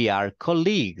 but we are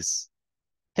colleagues.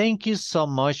 Thank you so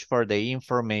much for the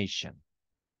information.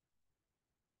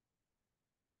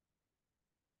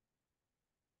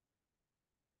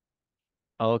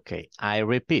 Okay, I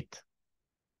repeat.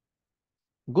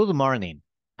 Good morning.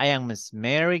 I am Ms.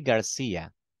 Mary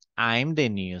Garcia. I'm the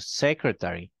new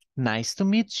secretary. Nice to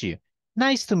meet you.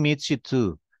 Nice to meet you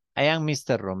too. I am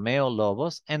Mr. Romeo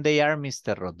Lobos, and they are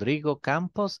Mr. Rodrigo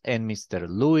Campos and Mr.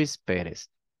 Luis Perez.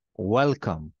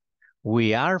 Welcome.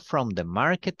 We are from the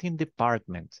marketing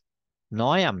department. No,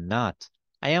 I am not.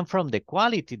 I am from the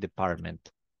quality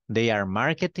department. They are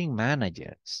marketing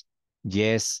managers.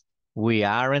 Yes, we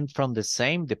aren't from the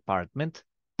same department,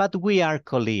 but we are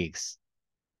colleagues.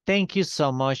 Thank you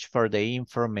so much for the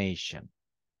information.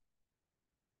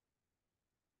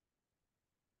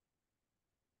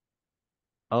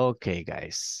 Okay,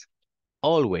 guys.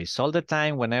 Always, all the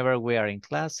time, whenever we are in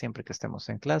class, siempre que estemos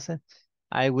en clase,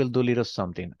 I will do little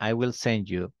something. I will send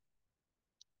you,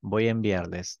 voy a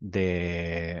enviarles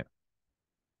the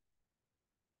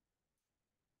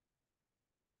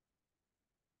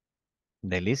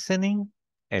listening,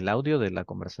 el audio de la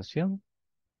conversación,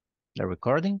 the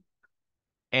recording,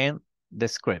 and the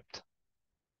script,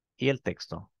 y el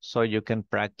texto, so you can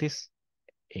practice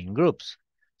in groups.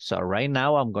 So right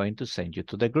now, I'm going to send you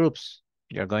to the groups.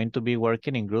 You're going to be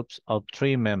working in groups of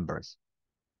 3 members.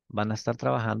 Van a estar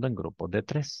trabajando en grupos de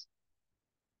 3.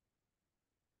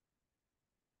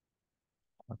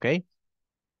 Okay?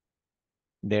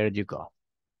 There you go.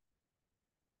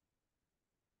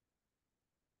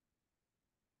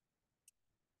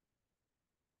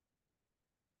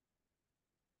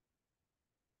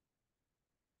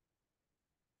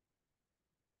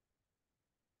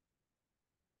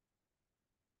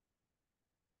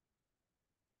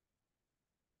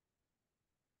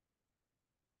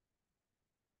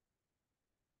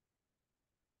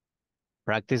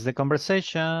 Practice the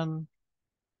conversation.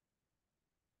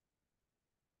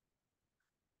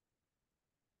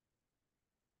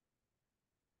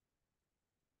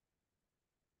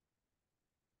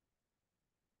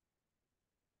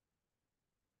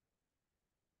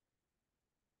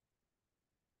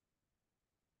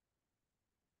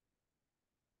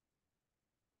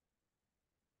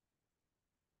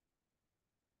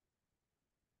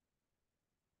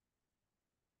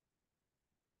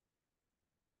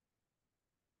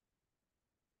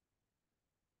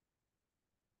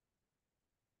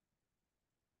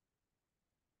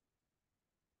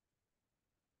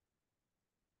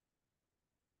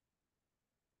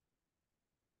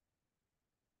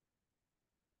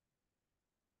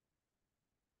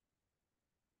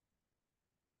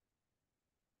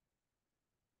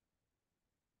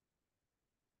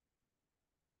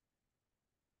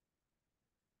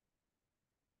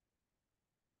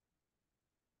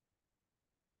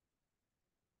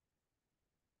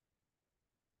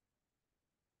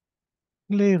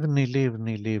 Livni.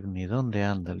 ¿Dónde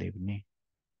anda Livni?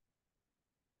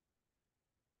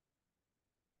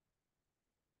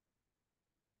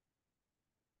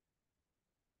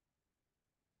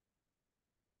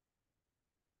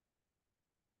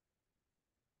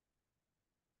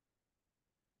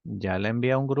 Ya le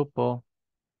envié a un grupo.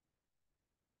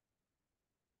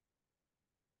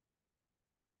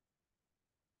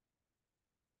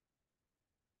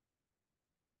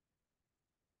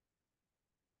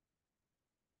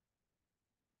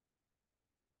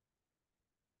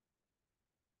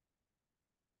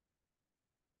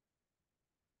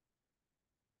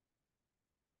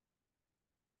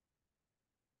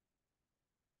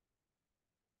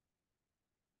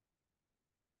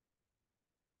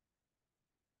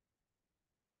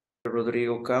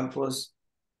 Rodrigo Campos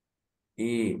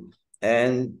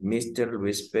and Mr.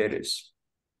 Luis Perez.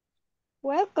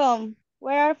 Welcome.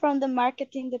 We are from the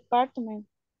marketing department.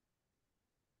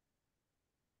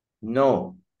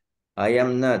 No, I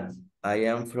am not. I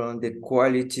am from the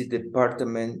quality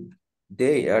department.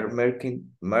 They are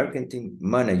marketing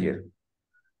manager.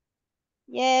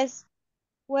 Yes,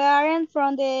 we aren't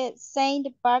from the same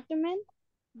department,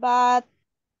 but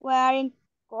we are in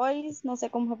colleagues, no sé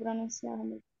cómo se pronuncia.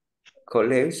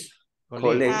 Colleagues.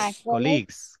 Colleagues.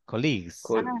 Colleagues. Colleagues.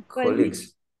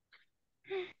 Colleagues.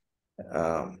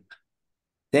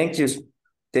 Thank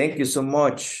you so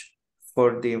much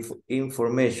for the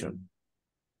information.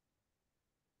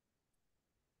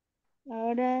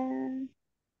 Ahora,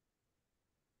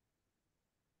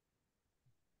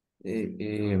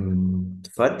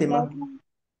 Fátima,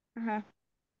 ajá.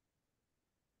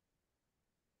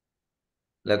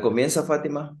 ¿la comienza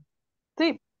Fátima?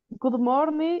 Sí. Good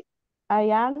morning. I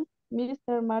am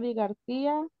Mr. Mari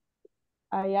Garcia.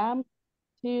 I am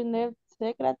Senior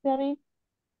Secretary.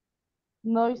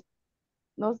 Nice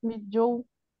to meet you.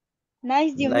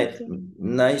 Nice to meet you.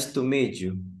 Nice to meet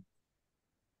you.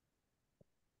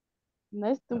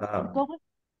 Nice to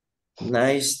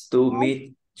Nice to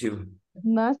meet you.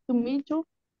 Nice to meet you.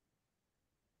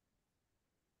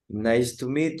 Nice to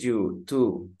meet you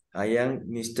too. I am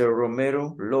Mr.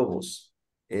 Romero Lobos,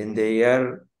 and they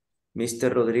are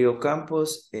Mr. Rodrigo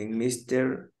Campos and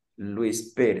Mr.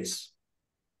 Luis Perez.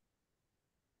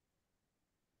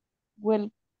 Well,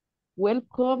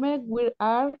 welcome. We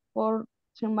are for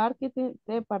the marketing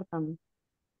department.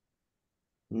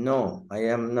 No, I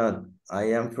am not.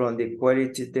 I am from the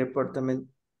quality department.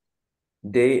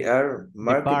 They are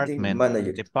marketing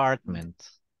manager. Department.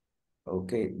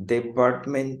 Okay,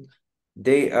 department.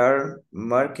 They are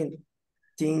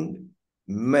marketing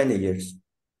managers.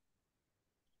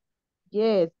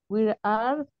 Yes, we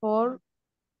are for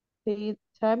the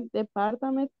same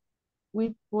department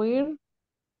with our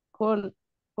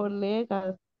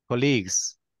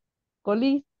colleagues.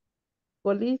 Colleagues.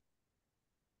 Colleagues.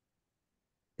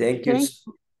 Thank you.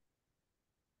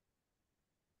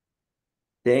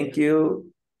 Thank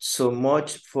you so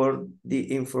much for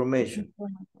the information.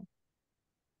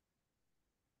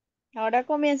 Ahora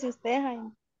comience usted,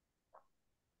 Jaime.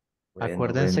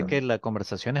 Acuérdense que la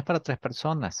conversación es para 3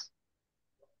 personas.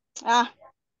 Ah.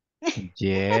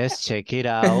 Yes, check it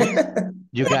out.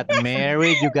 You got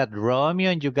Mary, you got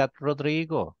Romeo, and you got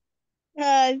Rodrigo.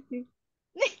 Ah, sí.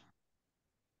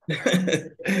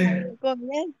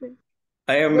 Comience.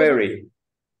 I am Mary.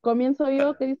 Comienzo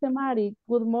yo, que dice Mari.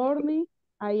 Good morning.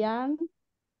 I am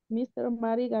Mr.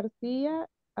 Mari Garcia.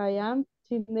 I am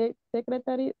Chief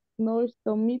Secretary. Nice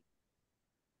to meet.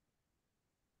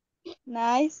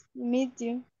 Nice to meet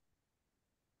you.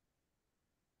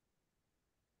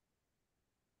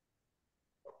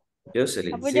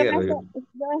 Jocelyn, Pues yo sígalo.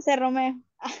 voy a hacer Romeo.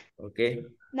 Ok.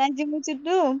 Nice to meet you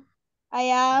too. I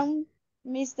am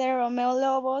Mr. Romeo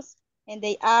Lobos, and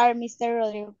they are Mr.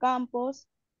 Rodrigo Campos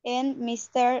and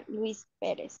Mr. Luis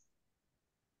Perez.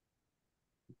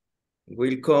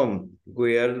 Welcome.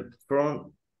 We are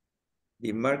from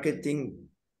the marketing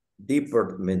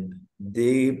department.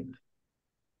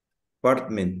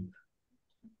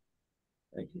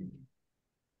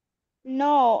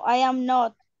 No, I am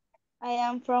not. I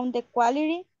am from the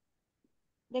quality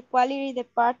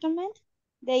department.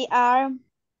 They are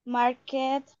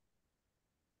market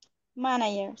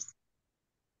managers.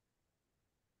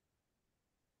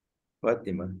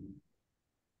 Fátima.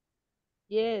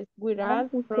 Yes, we Ah, are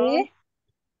 ¿usted? from.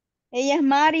 Ella es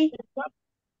Mari.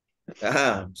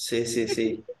 Ah, sí, sí,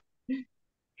 sí.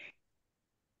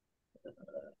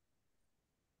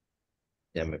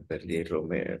 Ya me perdí,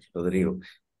 Rodrigo.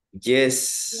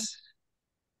 Yes.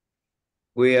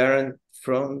 We aren't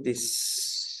from the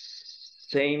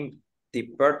same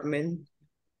department,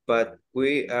 but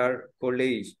we are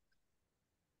colleagues.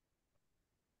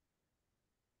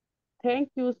 Thank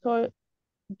you so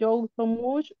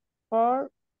much for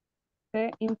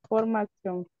the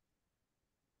information.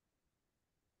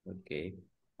 Okay.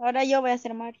 Ahora yo voy a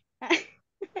ser Mari.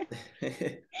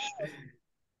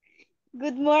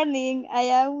 Good morning. I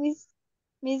am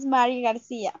Miss Mari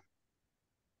Garcia.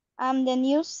 I'm the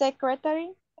new secretary.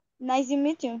 Nice to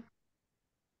meet you.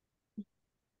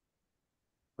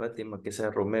 Fátima, que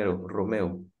sea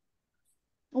Romeo.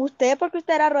 Usted, porque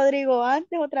usted era Rodrigo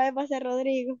antes, otra vez va a ser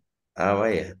Rodrigo. Ah,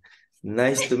 vaya.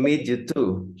 Nice to meet you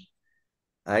too.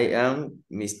 I am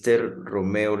Mr.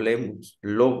 Romeo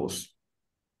Lobos.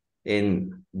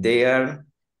 And they are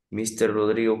Mr.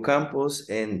 Rodrigo Campos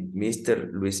and Mr.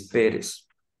 Luis Perez.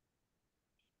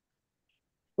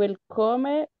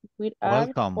 Welcome. We are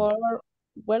Welcome. for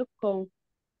welcome.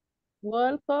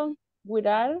 Welcome. We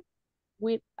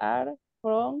are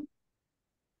from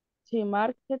the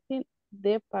marketing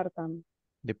department.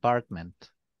 Department.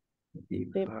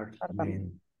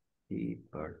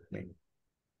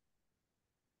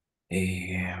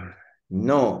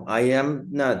 No, I am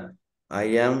not. I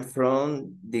am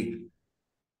from the...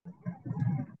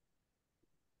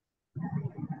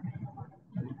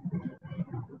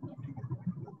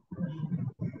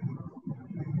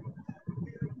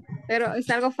 Pero es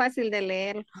algo fácil de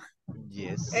leer.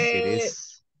 Yes, it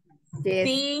is. Yes.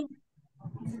 Sí.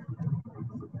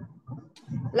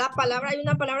 Hay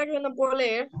una palabra que yo no puedo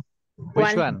leer.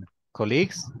 Which one?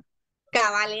 Colleagues?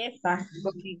 Cabaleza.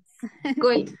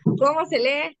 ¿Cómo se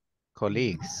lee?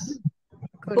 Colleagues.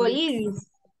 Colleagues.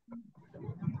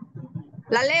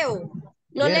 La leo.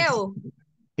 Lo Yes. leo.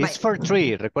 It's for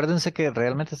 3. Recuérdense que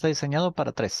realmente está diseñado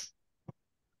para 3.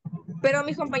 Pero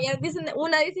mis compañeras dicen,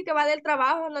 una dice que va del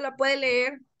trabajo, no la puede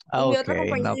leer. Y mi otra Okay,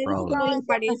 compañera no dice que problem. no le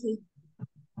parece.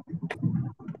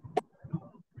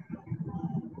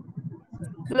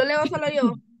 Lo leo solo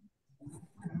yo.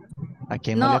 ¿A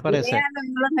quién no le aparece? Léalo y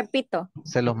no lo repito.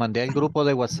 Se los mandé al grupo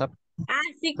de WhatsApp. Ah,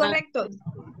 sí, correcto.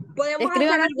 Podemos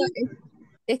Escriban hacer algo, así.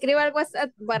 escriba al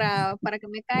WhatsApp para que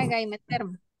me caiga y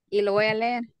meterme. Y lo voy a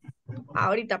leer.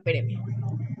 Ahorita, espéreme.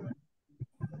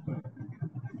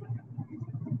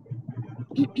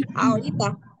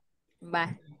 Ahorita.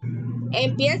 Va.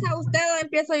 ¿Empieza usted o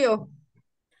empiezo yo?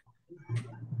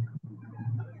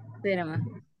 Espérame.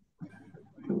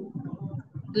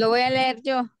 Lo voy a leer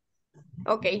yo.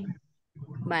 Ok.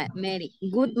 Va, Mary.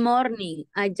 Good morning.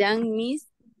 I am Miss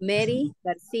Mary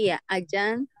Garcia. I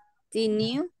am the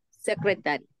new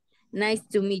secretary. Nice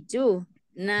to meet you.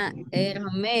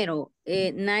 Romero.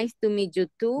 Nice to meet you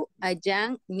too. I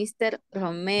am Mr.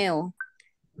 Romeo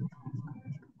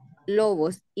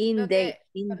Lobos.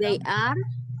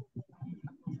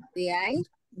 They are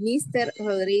Mr.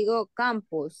 Rodrigo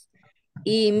Campos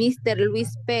y Mr.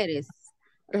 Luis Pérez.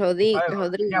 Rodrigo.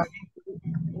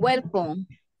 Welcome.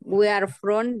 We are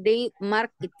from the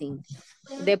marketing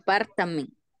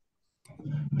department.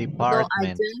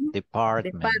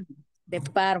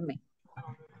 Department.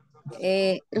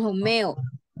 Romeo.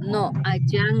 No, I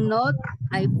am not.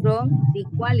 I'm from the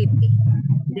quality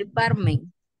department.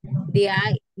 The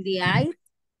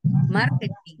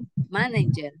marketing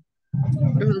manager.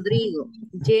 Rodrigo.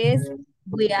 Yes,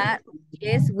 we are.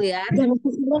 En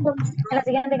la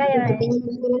siguiente calle.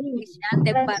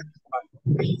 Department.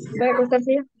 Voy a acostar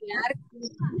sí.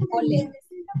 Colegas.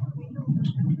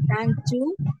 Thank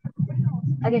you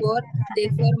Aquí. for the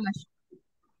information.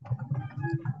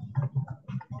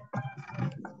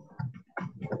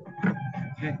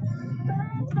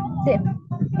 Sí.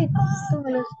 Sí,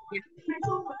 súbelos.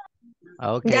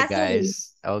 Okay, Ya sí.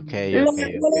 guys. Okay, Lo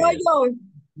okay, lo okay. yo.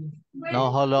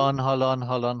 No, hold on.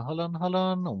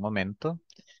 Un momento.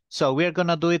 So we're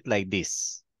gonna do it like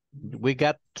this. We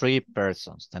got 3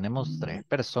 persons. Tenemos 3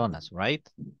 personas, right?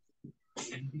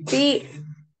 Sí.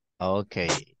 Okay.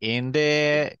 In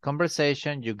the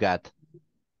conversation, you got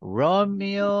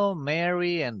Romeo,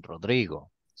 Mary, and Rodrigo.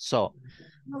 So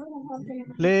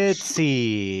let's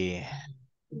see.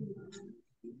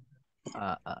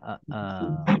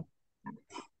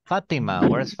 Fátima,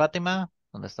 where's Fátima?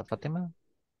 ¿Dónde está Fátima?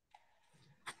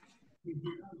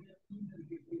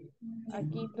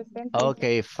 Aquí presente.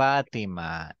 Okay,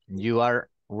 Fátima, you are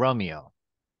Romeo.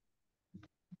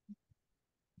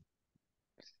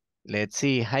 Let's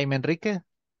see, Jaime Enrique.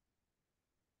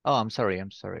 Oh, I'm sorry.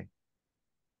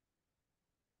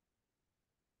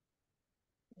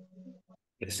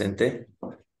 Presente.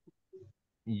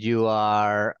 You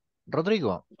are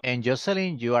Rodrigo. And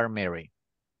Jocelyn, you are Mary.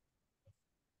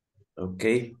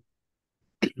 Okay.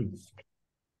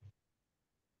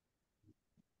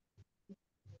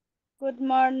 Good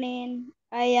morning.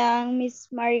 I am Miss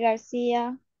Mary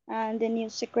Garcia and the new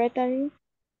secretary.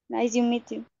 Nice to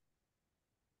meet you.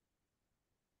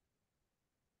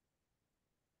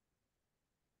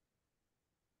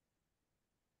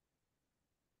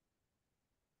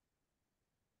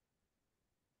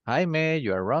 Jaime,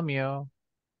 you are Romeo.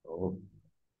 Oh,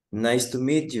 nice to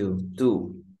meet you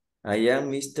too. I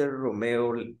am Mr.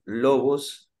 Romeo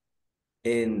Lobos,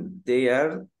 and they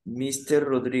are Mr.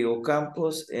 Rodrigo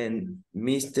Campos and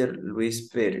Mr. Luis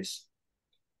Perez.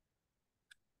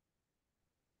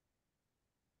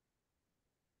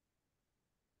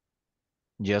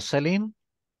 Jocelyn.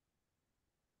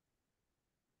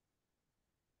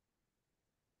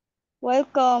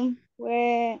 Welcome.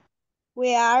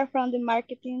 We are from the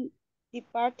marketing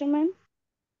department.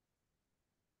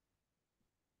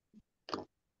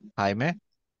 Jaime.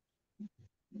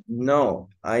 No,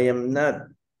 I am not.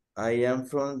 I am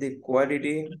from the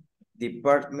quality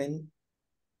department.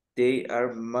 They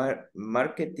are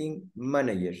marketing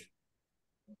managers.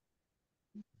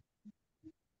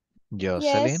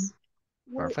 Jocelyn. Yes.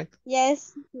 Perfect.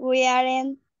 Yes, we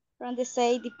aren't from the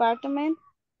same department,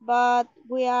 but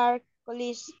we are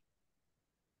colleagues.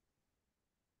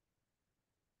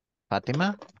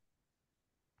 Fátima.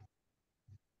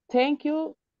 Thank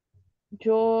you.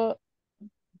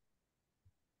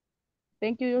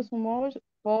 Thank you so much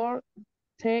for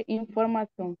the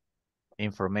information.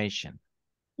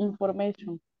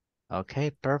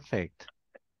 Okay, perfect.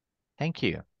 Thank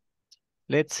you.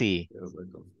 Let's see.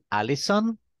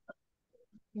 Allison.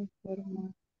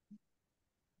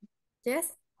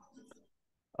 Yes.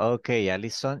 Okay,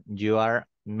 Allison, you are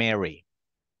Mary.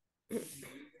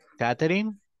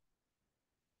 Catherine.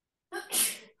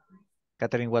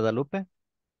 Catherine Guadalupe.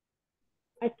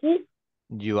 Aquí.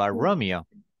 You are Romeo.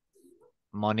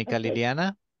 Mónica Okay.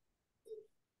 Liliana.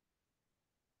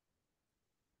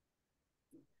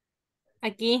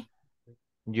 Aquí.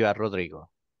 You are Rodrigo.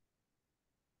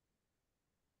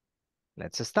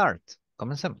 Let's start.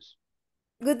 Comencemos.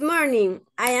 Good morning.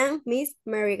 I am Miss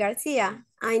Mary Garcia.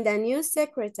 I'm the new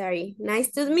secretary.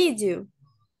 Nice to meet you.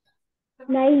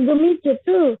 Nice to meet you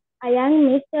too. I am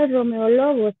Mr. Romeo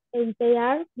Lobos, and they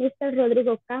are Mr.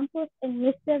 Rodrigo Campos and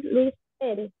Mr. Luis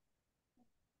Perez.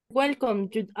 Welcome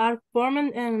to our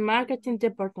Performance and Marketing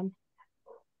Department.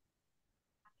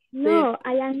 No,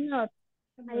 I am not.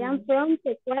 I am from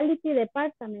the quality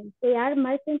department. They are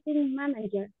marketing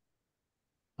manager.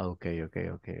 Okay.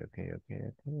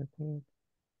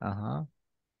 Uh-huh.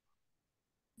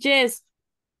 Yes.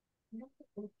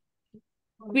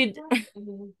 With,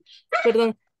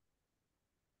 perdón.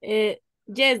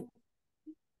 Yes.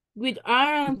 With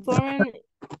our foreign.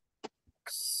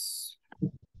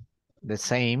 The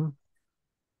same.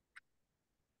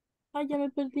 Ay, ya me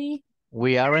perdí.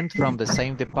 We aren't from the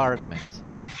same department.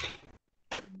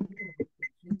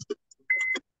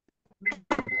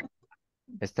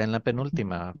 Está en la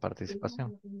penúltima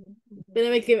participación.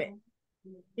 Espérame que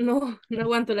no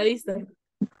aguanto la vista.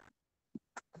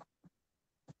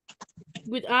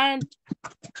 With our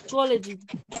college.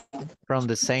 From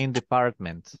the same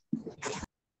department.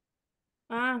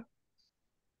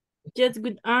 Just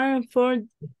with our for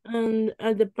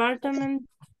a department.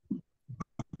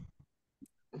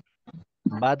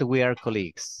 But we are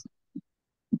colleagues.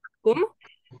 ¿Cómo?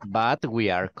 But we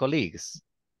are colleagues.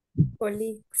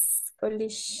 Colleagues.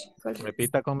 Colleagues.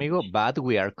 Repita conmigo, but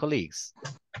we are colleagues.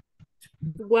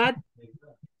 What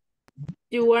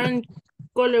you want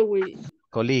color with?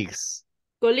 Colleagues.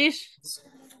 Colleagues.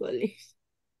 Colleagues.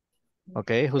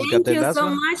 Okay, who's got Thank the you last so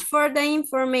one? much for the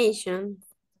information.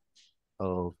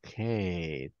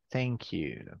 Okay, thank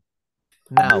you.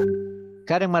 Now,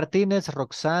 Karen Martinez,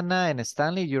 Roxana, and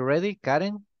Stanley, you ready,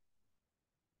 Karen?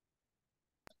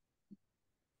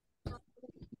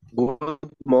 Good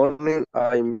morning,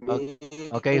 I'm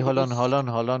Okay, hold on.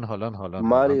 Mari Hold on.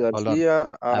 García.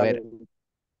 A ver,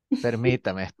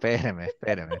 permítame, espéreme.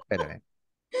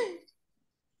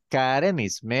 Karen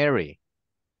is Mary.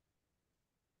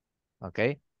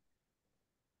 Okay.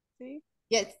 Sí.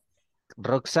 Yes.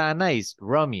 Roxana is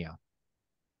Romeo.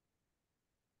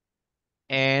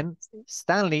 And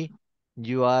Stanley,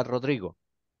 you are Rodrigo.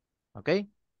 Okay.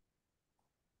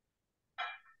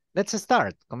 Let's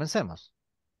start. Comencemos.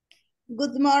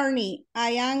 Good morning.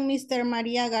 I am Mr.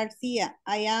 Maria Garcia.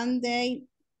 I am the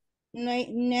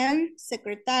NEL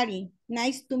secretary.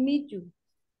 Nice to meet you.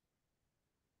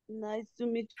 Nice to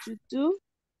meet you too.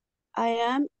 I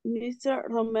am Mr.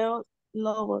 Romeo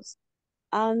Lobos,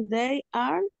 and they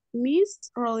are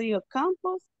Miss Rodrigo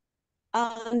Campos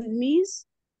and Miss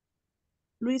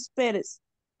Luis Perez.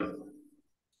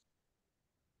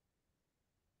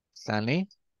 Stanley.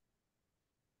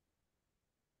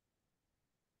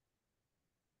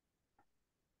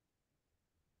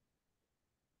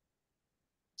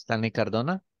 Stanley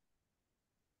Cardona.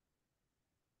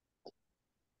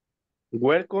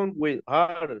 Welcome with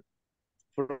her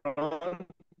from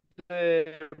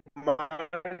the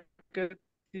marketing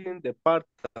department.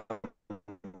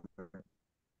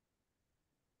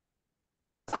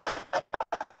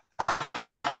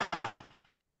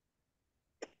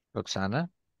 Roxana.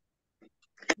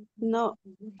 No,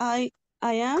 I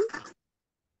am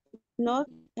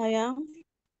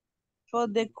for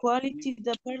the quality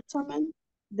department.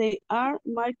 They are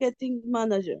marketing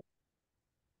manager.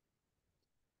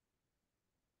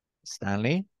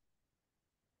 Stanley.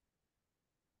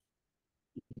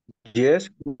 Yes,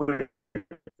 we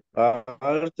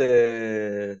are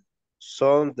the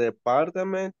some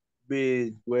department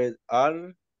with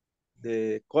are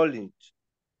the college.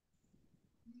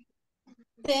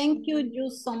 Thank you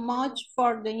so much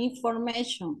for the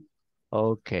information.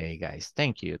 Okay, guys.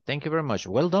 Thank you. Thank you very much.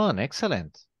 Well done.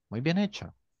 Excellent. Muy bien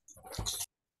hecho.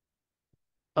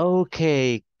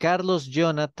 Okay. Carlos,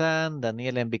 Jonathan,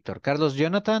 Daniel, and Víctor. Carlos,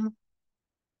 Jonathan.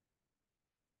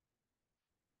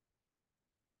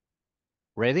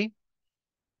 Ready?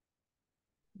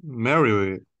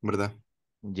 Mary, ¿verdad?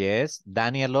 Yes.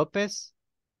 Daniel López.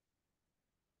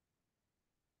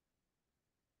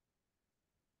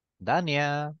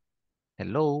 Dania.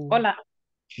 Hello. Hola.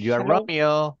 You are Hello.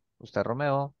 Romeo. Usted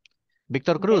Romeo.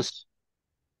 Víctor Cruz.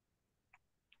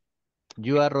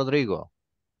 You are Rodrigo.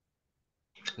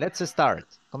 Let's start.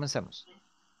 Comencemos.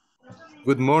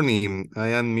 Good morning. I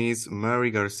am Miss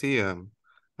Mary Garcia.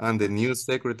 I'm the new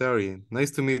secretary.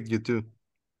 Nice to meet you too.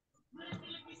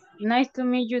 Nice to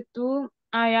meet you too.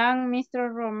 I am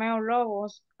Mr. Romeo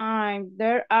Lobos.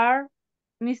 There are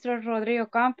Mr. Rodrigo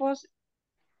Campos.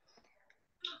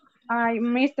 I'm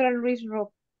Mr. Luis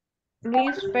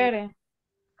Perez.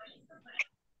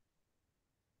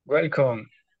 Welcome.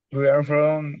 We are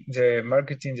from the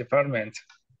marketing department.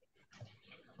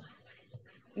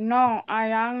 No, I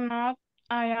am not.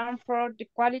 I am from the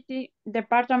quality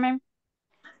department.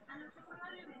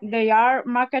 They are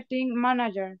marketing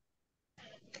manager.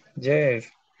 Yes,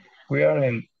 we are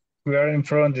in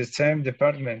from the same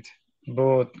department,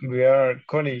 but we are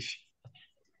colleagues.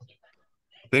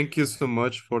 Thank you so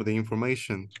much for the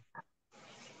information.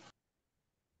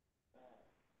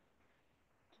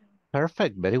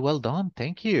 Perfect. Very well done.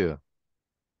 Thank you.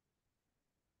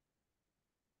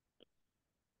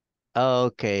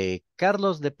 Okay.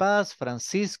 Carlos de Paz,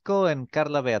 Francisco, and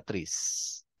Carla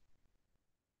Beatriz.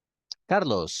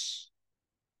 Carlos.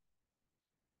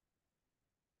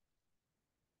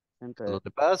 Carlos de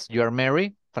Paz, you are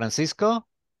Mary. Francisco.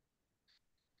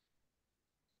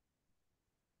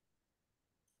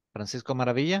 Francisco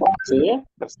Maravilla. Sí.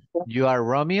 You are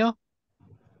Romeo.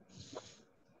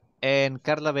 And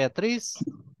Carla Beatriz,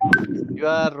 you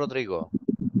are Rodrigo.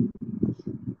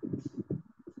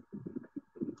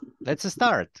 Let's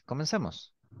start.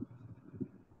 Comencemos.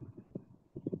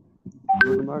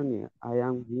 Good morning.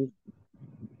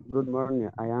 Good morning.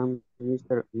 I am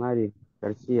Mr. Mari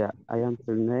Garcia. I am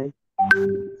the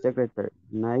secretary.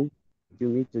 Nice to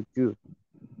meet you too.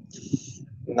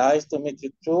 Nice to meet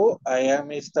you too. I am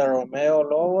Mr. Romeo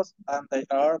Lobos, and they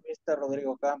are Mr.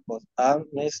 Rodrigo Campos and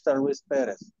Mr. Luis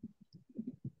Perez.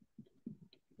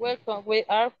 Welcome. We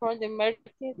are from the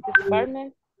marketing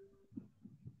department.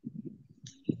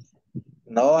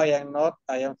 No, I am not.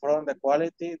 I am from the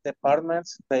quality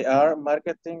departments. They are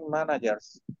marketing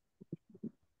managers.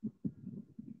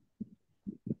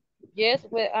 Yes,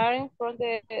 we are from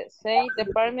the same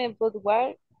department, but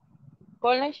where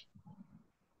college?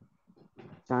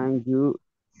 Thank you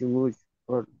so much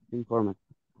for information.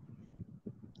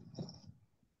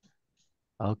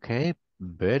 Okay,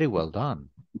 very well done.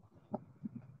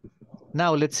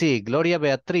 Now let's see, Gloria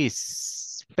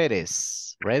Beatriz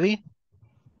Perez, ready?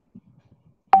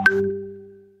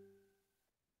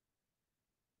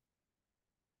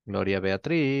 Gloria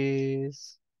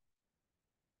Beatriz.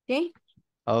 Okay.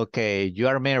 Okay, you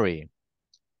are Mary.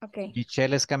 Okay.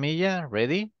 Michelle Escamilla,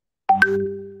 ready?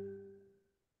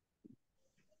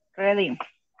 Ready.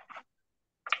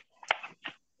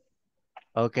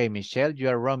 Okay, Michelle, you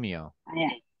are Romeo.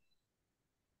 Yeah.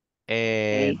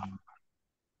 And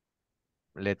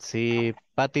let's see,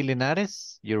 Patty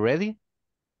Linares, you ready?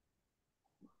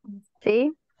 Sí.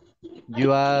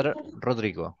 You are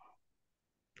Rodrigo.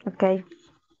 Okay.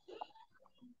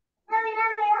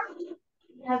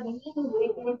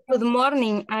 Good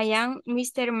morning. I am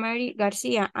Mr. Mary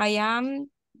Garcia. I am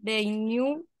the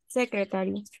new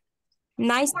secretary.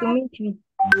 Nice to meet you.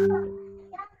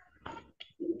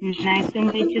 Nice to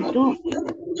meet you too.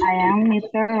 I am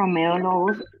Mr. Romeo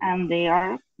Lobos and they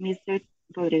are Mr.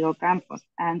 Rodrigo Campos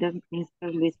and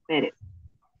Mr. Luis Perez.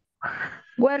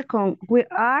 Welcome. We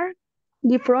are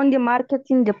from the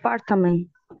marketing department.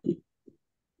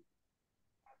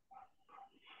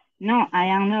 No, I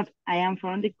am not. I am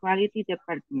from the quality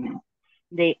department.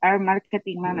 They are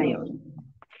marketing managers.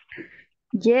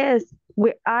 Yes,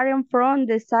 we are from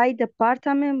the site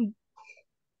department,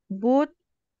 but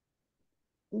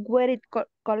where it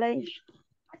college.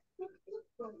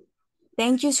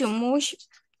 Thank you so much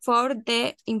for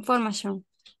the information.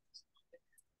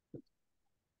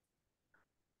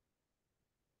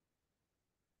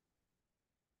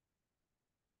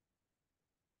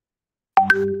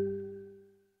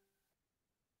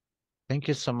 Thank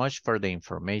you so much for the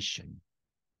information.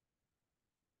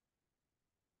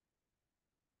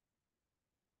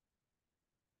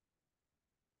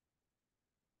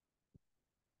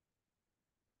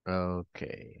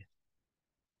 Okay.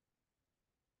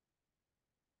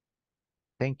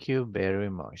 Thank you very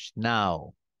much.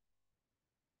 Now,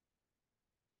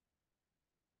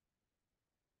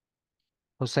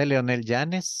 José Leonel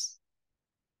Llanes,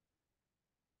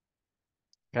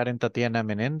 Karen Tatiana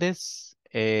Menéndez,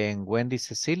 and Wendy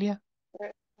Cecilia.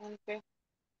 Okay.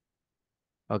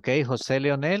 Okay, José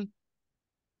Leonel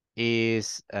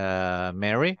is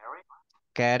Mary.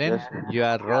 Karen, Yes. you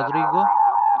are Rodrigo.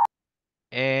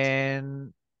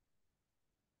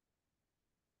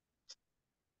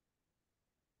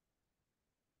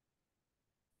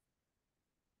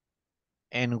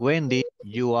 And Wendy,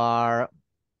 you are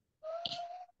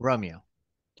Romeo.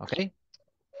 Okay?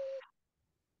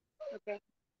 Okay.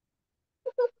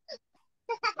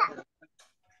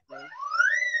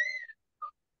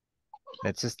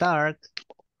 Let's start.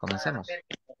 Comencemos.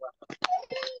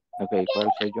 Okay, ¿cuál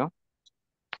soy yo?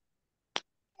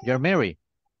 You're Mary.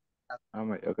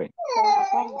 Okay.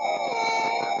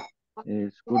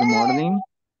 It's good morning.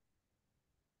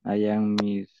 I am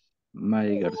Miss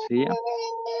Mary Garcia.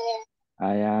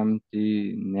 I am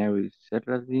the new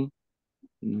secretary.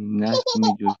 Nice to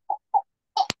meet you.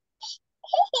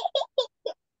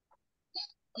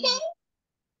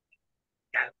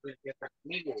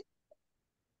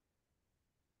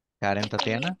 Karen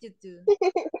Tatiana.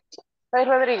 Soy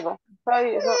Rodrigo.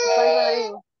 Soy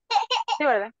Rodrigo. Sí,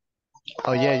 ¿verdad?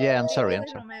 Oh, yeah, I'm sorry.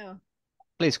 Soy Romeo.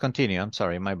 Please continue. I'm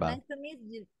sorry, my bad. Nice to meet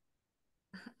you.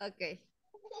 Okay.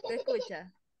 ¿Te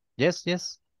escucha? Yes.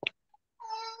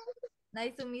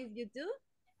 Nice to meet you too.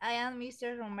 I am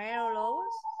Mr. Romero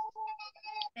Lobos.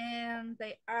 And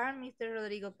they are Mr.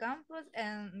 Rodrigo Campos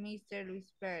and Mr. Luis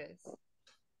Perez.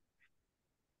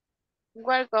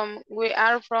 Welcome. We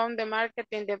are from the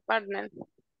marketing department.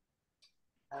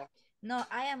 No,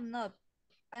 I am not.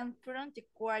 I'm from the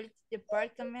quality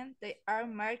department. They are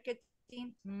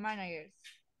marketing managers.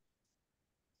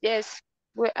 Yes,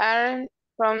 we are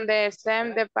from the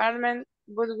same department,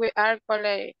 but we are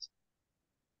colleagues.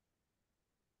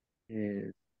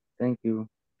 Yes, thank you.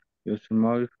 You so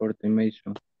much for the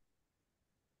information.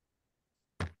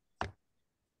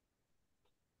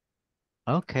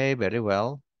 Okay, very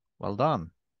well. Well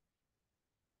done.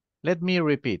 Let me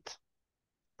repeat.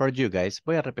 For you guys,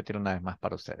 voy a repetir una vez más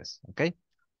para ustedes, okay?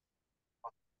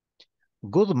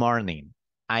 Good morning.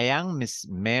 I am Miss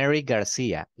Mary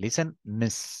Garcia. Listen,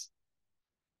 Miss.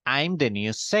 I'm the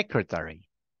new secretary.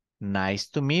 Nice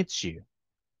to meet you.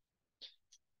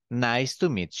 Nice to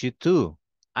meet you too.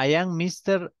 I am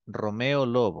Mr. Romeo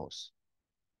Lobos.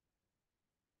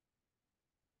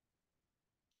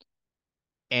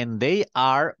 And they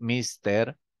are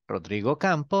Mr. Rodrigo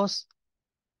Campos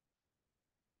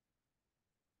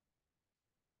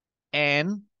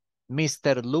and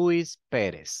Mr. Luis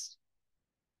Perez.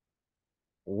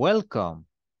 Welcome.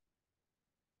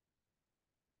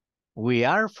 We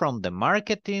are from the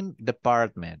marketing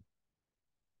department.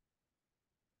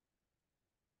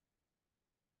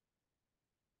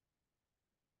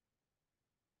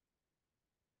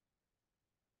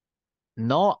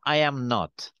 No, I am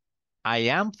not. I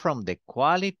am from the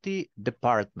quality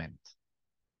department.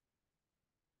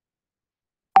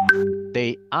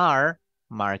 They are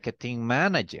marketing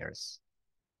managers.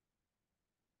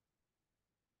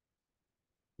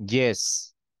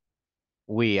 Yes,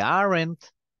 we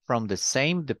aren't from the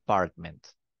same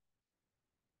department.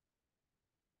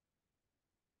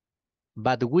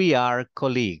 But we are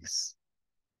colleagues.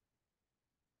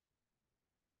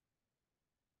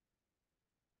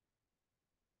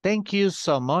 Thank you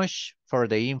so much for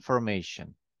the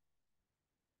information.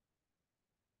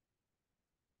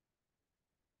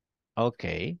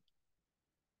 Okay.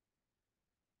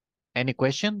 Any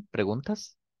question?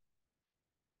 ¿Preguntas?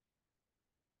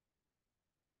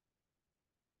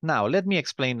 Now, let me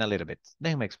explain a little bit.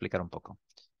 Déjenme explicar un poco.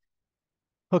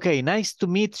 Okay, nice to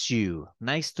meet you.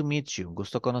 Nice to meet you.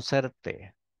 Gusto conocerte.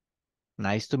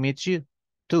 Nice to meet you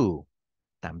too.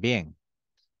 También.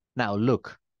 Now,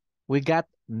 look. We got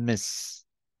Miss.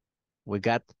 We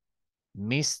got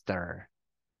Mr.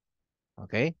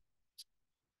 Okay?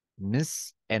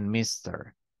 Miss and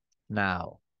Mr.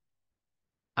 Now,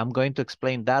 I'm going to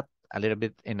explain that a little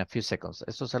bit in a few seconds.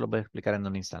 Eso se lo voy a explicar en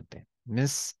un instante.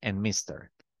 Miss and Mr.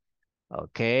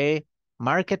 Okay.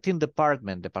 Marketing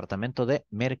department, departamento de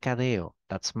mercadeo.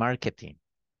 That's marketing.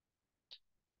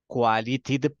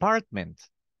 Quality department.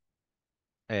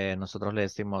 Nosotros le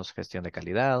decimos gestión de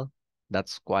calidad.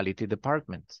 That's quality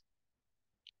department.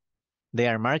 They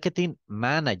are marketing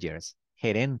managers,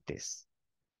 gerentes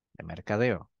de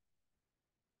mercadeo.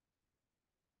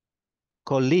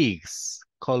 Colleagues,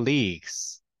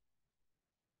 colleagues.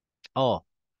 Oh,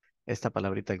 esta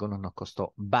palabrita a algunos nos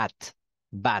costó. But,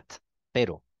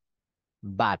 pero,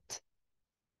 but.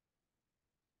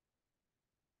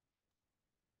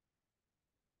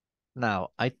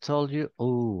 Now, I told you,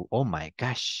 oh my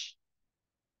gosh.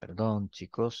 Perdón,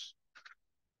 chicos.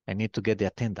 I need to get the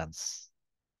attendance.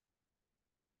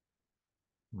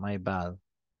 My bad.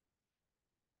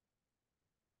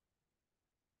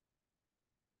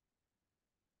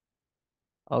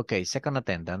 Okay, second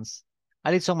attendance.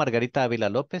 Alison Margarita Ávila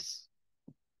López.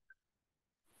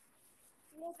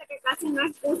 Fíjate que casi no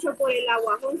escucho por el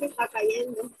aguajón que está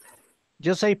cayendo.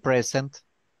 Yo soy present.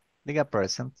 Diga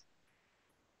present.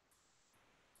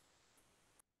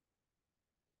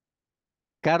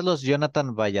 Carlos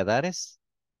Jonathan Valladares.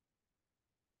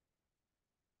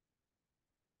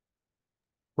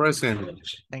 Present.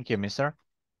 Thank you, mister.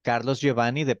 Carlos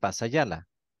Giovanni de Paz Ayala.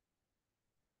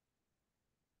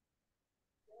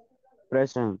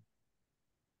 Present.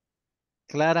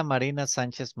 Clara Marina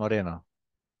Sánchez Moreno.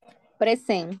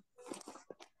 Present.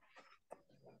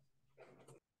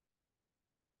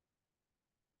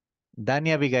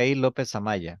 Dania Abigail López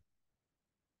Amaya.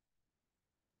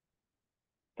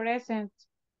 Present.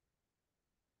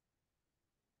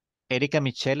 Erika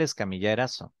Michelle Escamilla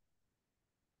Erazo.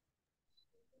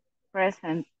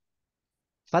 Present.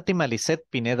 Fátima Lisset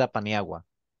Pineda Paniagua.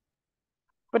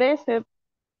 Present.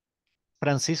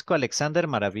 Francisco Alexander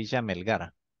Maravilla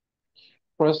Melgar.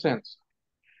 Present.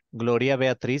 Gloria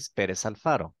Beatriz Pérez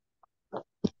Alfaro.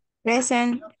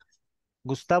 Present.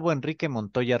 Gustavo Enrique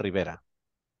Montoya Rivera.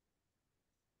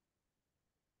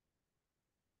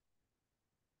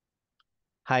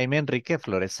 Jaime Enrique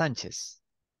Flores Sánchez.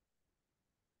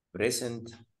 Present.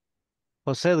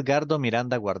 José Edgardo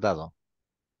Miranda Guardado.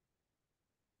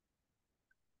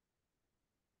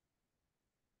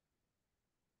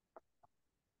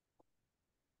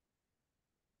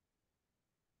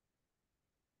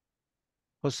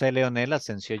 José Leonel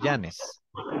Asensio Llanes.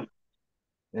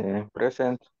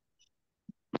 Present.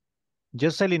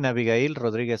 Jocelyn Abigail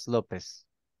Rodríguez López.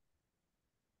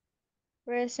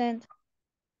 Present.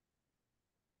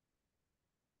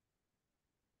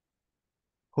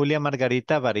 Julia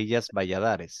Margarita Varillas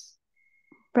Valladares.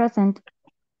 Present.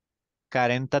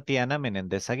 Karen Tatiana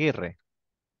Menéndez Aguirre.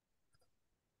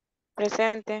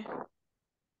 Presente.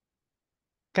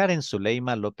 Karen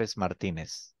Zuleima López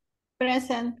Martínez.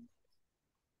 Present.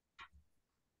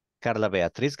 Carla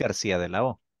Beatriz García de la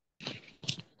O.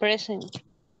 Present.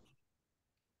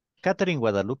 Catherine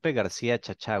Guadalupe García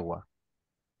Chachagua.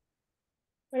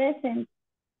 Present.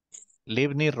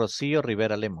 Livni Rocío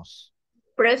Rivera Lemos.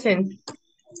 Present.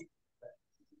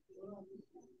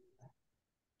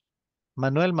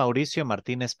 Manuel Mauricio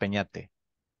Martínez Peñate.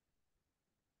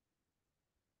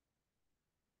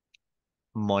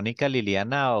 Mónica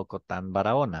Liliana Ocotán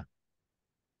Barahona.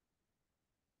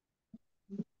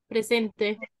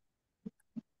 Presente.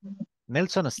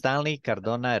 Nelson Stanley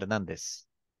Cardona Hernández.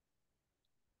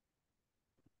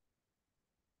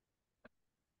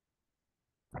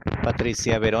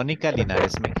 Patricia Verónica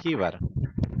Linares Mengíbar.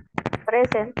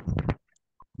 Present.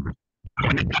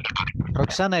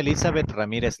 Roxana Elizabeth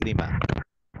Ramírez Lima.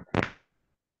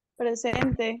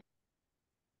 Presente.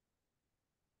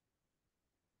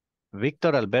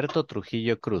 Víctor Alberto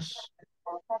Trujillo Cruz.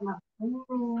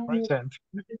 Present.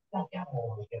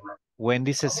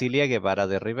 Wendy Cecilia Guevara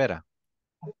de Rivera.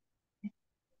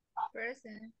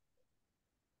 Present.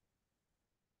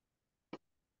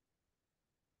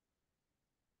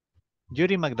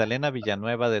 Yuri Magdalena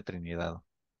Villanueva de Trinidad.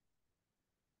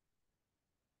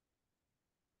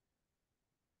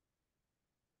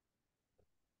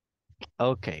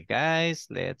 Okay, guys,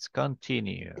 let's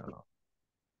continue.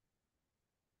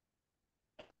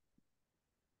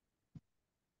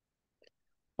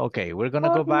 Okay, we're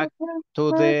gonna go back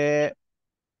to the...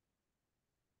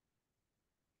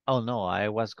 Oh, no, I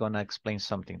was gonna explain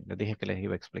something. Les dije que les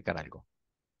iba a explicar algo.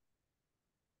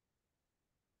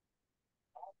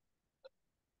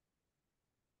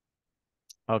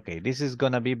 Okay, this is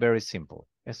gonna be very simple.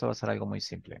 Esto va a ser algo muy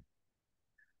simple.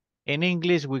 In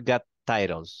English, we got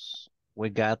titles.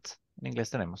 En inglés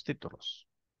tenemos títulos.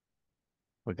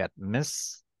 We got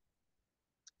Miss.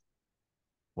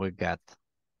 We got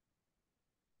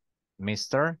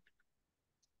Mr.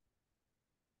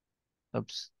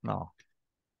 Oops, no.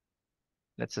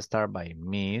 Let's start by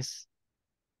Miss.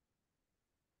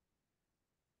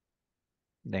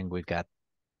 Then we got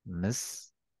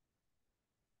Miss.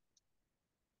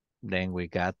 Then we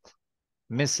got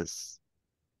Mrs.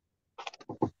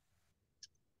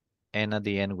 And at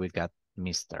the end, we got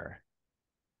Mr.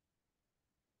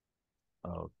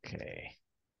 Okay.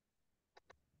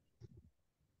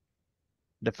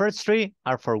 The first three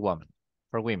are for women.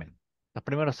 Los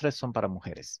primeros tres son para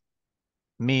mujeres.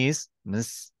 Miss,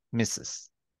 Miss, Mrs.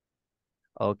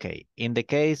 Okay, in the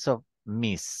case of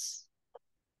Miss,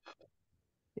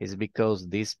 it's because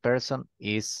this person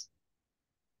is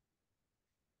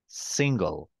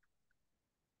single.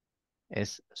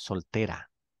 Es soltera.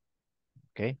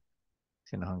 Okay.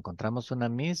 Si nos encontramos una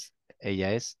Miss,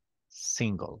 ella es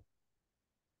single.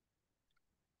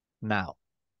 Now,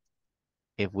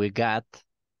 if we got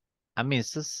a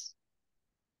Mrs.,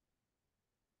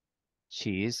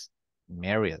 she is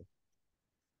married.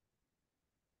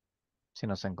 Si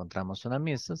nos encontramos una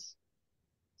Mrs.,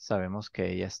 sabemos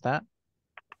que ella está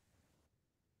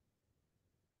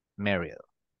married.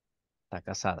 Está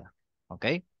casada.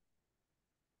 Okay?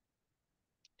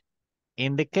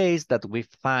 In the case that we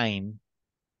find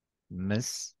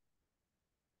Miss,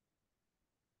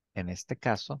 en este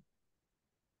caso,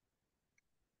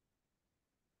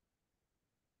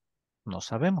 no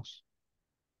sabemos.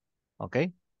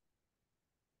 ¿Ok?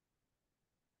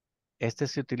 Este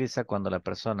se utiliza cuando la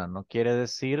persona no quiere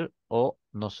decir o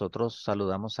nosotros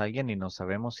saludamos a alguien y no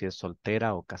sabemos si es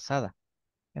soltera o casada.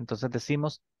 Entonces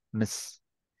decimos Miss.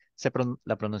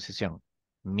 La pronunciación.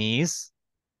 Miss,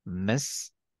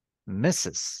 Miss,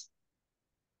 Mrs.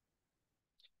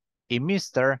 Y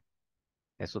Mr.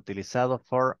 es utilizado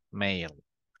for male.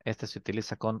 Este se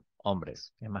utiliza con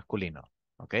hombres, es masculino.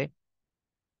 ¿Ok?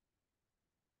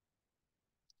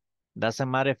 Doesn't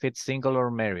matter if it's single or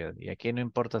married. Y aquí no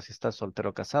importa si está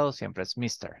soltero o casado, siempre es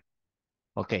Mr.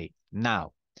 Okay,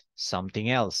 now, something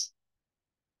else.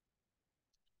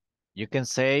 You can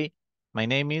say, my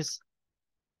name is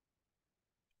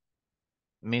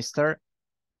Mr.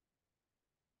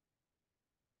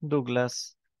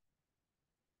 Douglas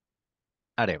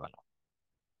Arevalo.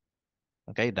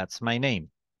 Okay, that's my name.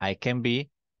 I can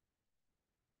be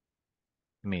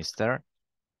Mr.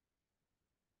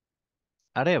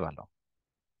 Arevalo.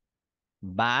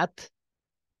 But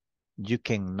you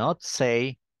cannot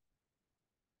say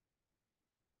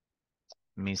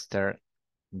Mr.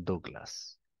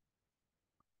 Douglas.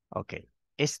 Ok,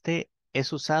 ¿este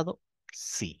es usado?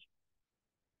 Sí,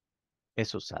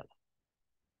 es usado.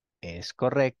 ¿Es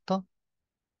correcto?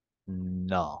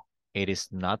 No, it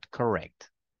is not correct.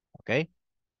 Ok.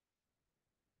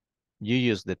 You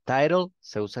use the title,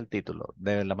 se usa el título.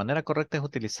 De la manera correcta es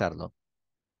utilizarlo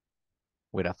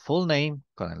with a full name,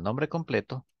 con el nombre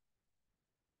completo,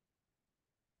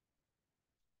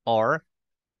 or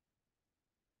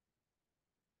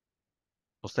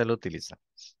usted lo utiliza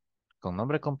con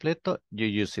nombre completo. You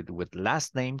use it with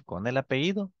last name, con el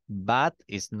apellido, but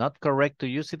it's not correct to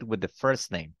use it with the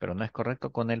first name, pero no es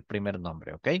correcto con el primer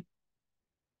nombre, ¿ok?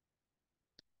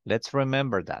 Let's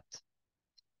remember that.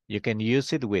 You can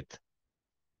use it with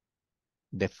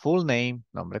the full name,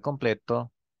 nombre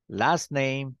completo, last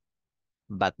name,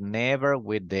 but never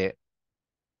with the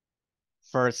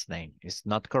first name. It's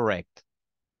not correct.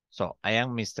 So, I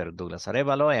am Mr. Douglas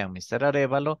Arevalo, I am Mr.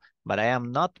 Arevalo, but I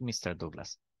am not Mr.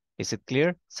 Douglas. Is it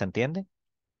clear? ¿Se entiende?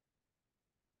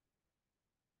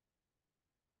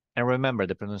 And remember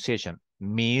the pronunciation.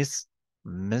 Miss,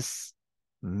 Miss,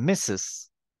 Mrs.,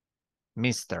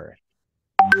 Mr.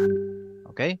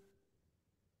 Okay?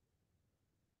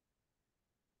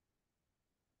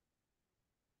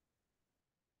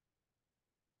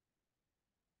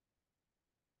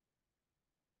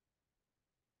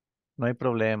 No hay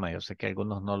problema, yo sé que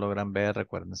algunos no logran ver,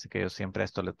 recuérdense que yo siempre a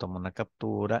esto le tomo una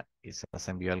captura y se las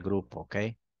envío al grupo, ¿ok?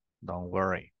 Don't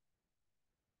worry.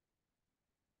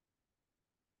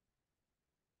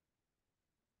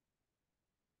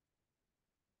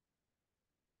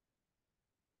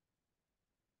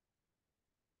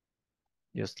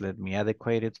 Just let me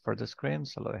adequate it for the screen,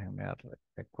 solo déjenme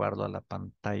adecuarlo a la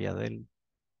pantalla del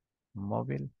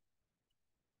móvil.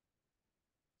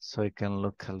 So it can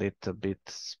look a little bit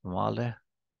smaller.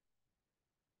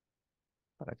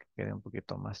 Para que quede un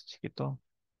poquito más chiquito.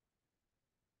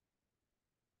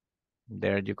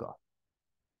 There you go.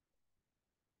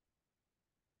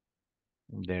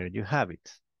 There you have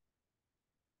it.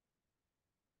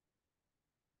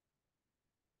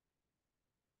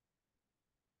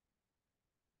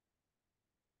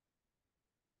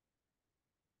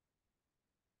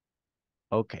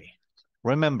 Okay.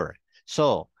 Remember,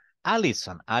 so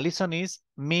Allison. Allison is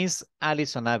Miss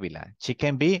Allison Avila. She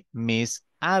can be Miss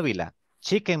Avila.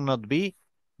 She cannot be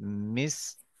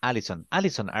Miss Allison.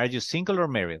 Allison, are you single or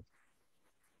married?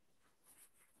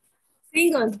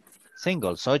 Single.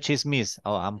 Single. So she's Miss.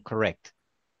 Oh, I'm correct.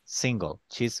 Single.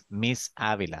 She's Miss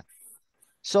Avila.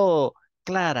 So,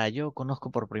 Clara, yo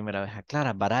conozco por primera vez a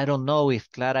Clara, but I don't know if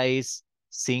Clara is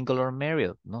single or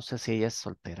married. No sé si ella es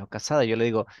soltera o casada. Yo le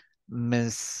digo,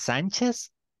 Miss Sánchez.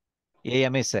 Y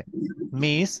ella me dice,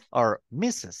 Miss or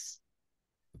Mrs.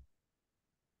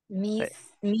 No.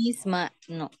 Miss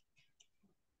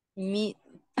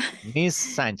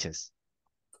Sánchez.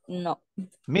 No.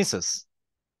 Mrs.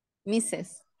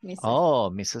 Mrs.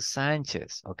 Oh, Mrs.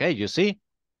 Sánchez. Okay, you see,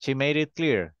 she made it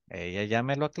clear. Ella ya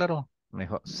me lo aclaró. Me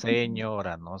dijo,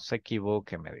 señora, no se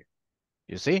equivoque, me dijo.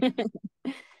 You see?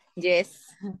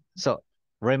 Yes. So,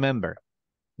 remember,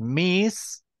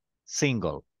 Miss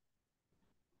single.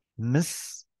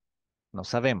 Miss, no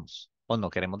sabemos o no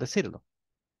queremos decirlo.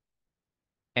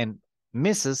 And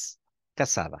Mrs.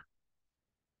 casada.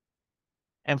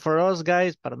 And for us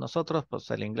guys, para nosotros, pues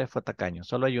el inglés fue tacaño.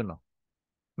 Solo hay uno.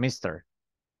 Mr.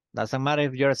 Doesn't matter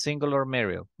if you're single or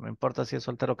married. No importa si es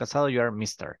soltero o casado, you are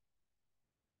Mr.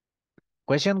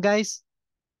 Question, guys?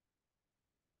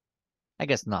 I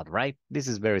guess not, right? This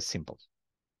is very simple.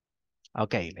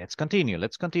 Okay, let's continue,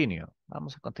 let's continue.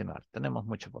 Vamos a continuar. Tenemos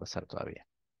mucho por hacer todavía.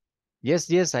 Yes,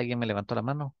 yes, alguien me levantó la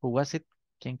mano. Who was it?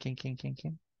 ¿Quién?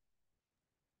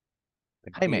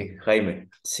 Jaime. Jaime,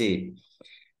 sí.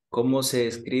 ¿Cómo se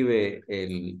escribe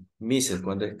el Mrs.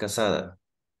 cuando es casada?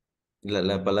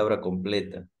 La palabra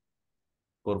completa,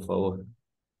 por favor.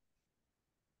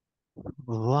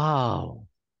 Wow.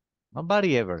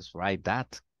 Nobody ever write that.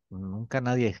 Nunca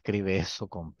nadie escribe eso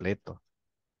completo.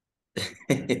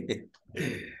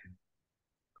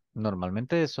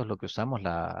 Normalmente eso es lo que usamos,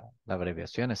 la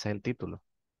abreviación, ese es el título.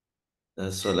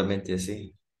 Solamente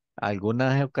así.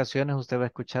 Algunas ocasiones usted va a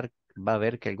escuchar, va a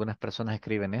ver que algunas personas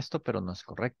escriben esto, pero no es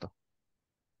correcto.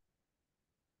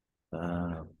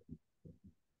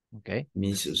 Okay.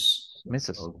 Mrs.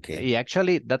 Okay. Y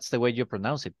actually, that's the way you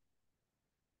pronounce it.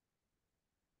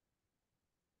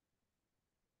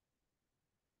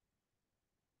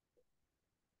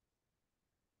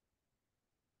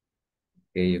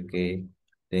 Okay.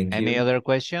 Thank Any you. other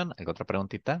question? ¿Alguna otra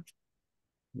preguntita?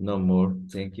 No more.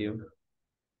 Thank you.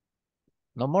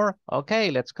 No more?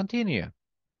 Okay, let's continue.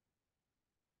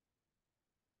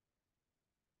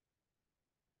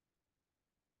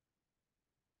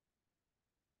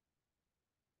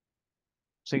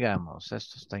 Sigamos,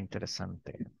 esto está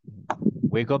interesante.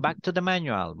 We go back to the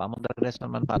manual. Vamos de regreso al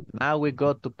manual. Now we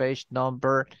go to page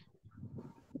number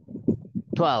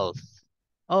 12.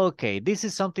 Okay, this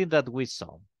is something that we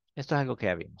saw. Esto es algo que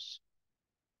ya vimos.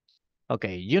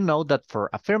 Okay, you know that for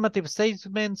affirmative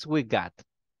statements we got,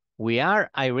 we are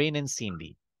Irene and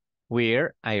Cindy.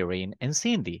 We're Irene and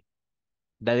Cindy.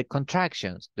 The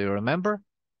contractions, do you remember?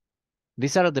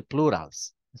 These are the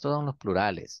plurals. Estos son los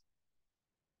plurales.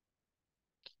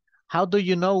 How do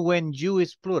you know when you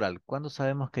is plural? ¿Cuándo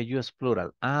sabemos que you es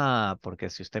plural? Ah,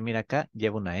 porque si usted mira acá,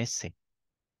 lleva una S.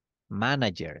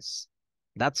 Managers.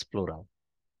 That's plural.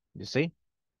 You see?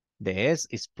 The S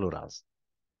is plurals.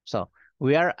 So,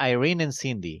 we are Irene and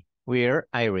Cindy. We're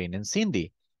Irene and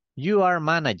Cindy. You are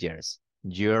managers.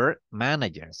 You're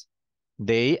managers.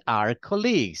 They are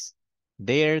colleagues.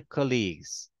 They're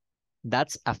colleagues.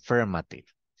 That's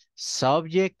affirmative.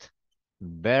 Subject,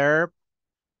 verb,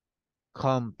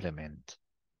 complement.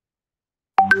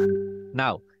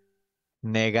 Now,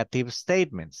 negative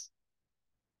statements.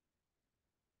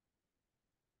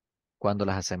 Cuando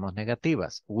las hacemos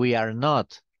negativas. We are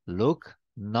not. Look,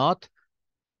 not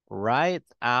right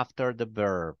after the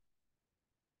verb.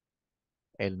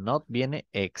 El not viene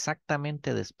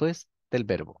exactamente después del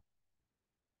verbo.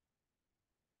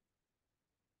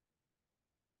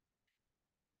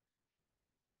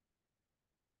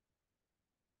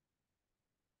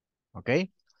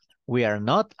 Okay? We are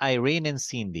not Irene and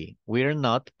Cindy. We're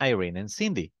not Irene and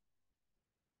Cindy.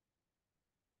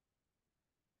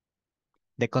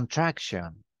 The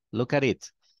contraction. Look at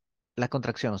it. La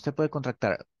contracción. Usted puede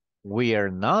contractar we are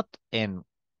not and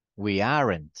we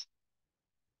aren't.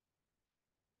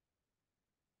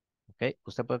 Okay?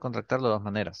 Usted puede contractarlo de dos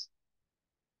maneras.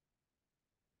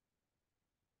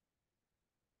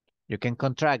 You can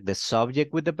contract the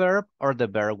subject with the verb or the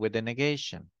verb with the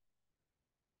negation.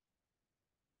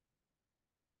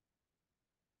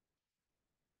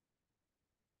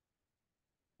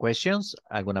 Questions?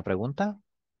 ¿Alguna pregunta?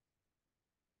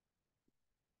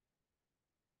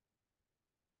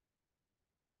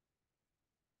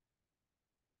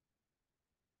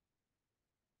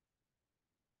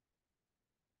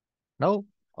 No?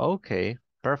 Okay,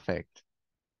 perfect.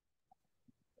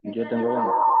 Yo tengo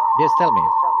una. Yes, tell me.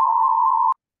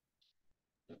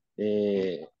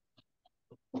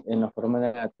 En la forma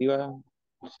negativa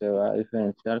se va a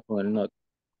diferenciar con el not.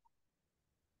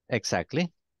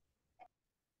 Exactly.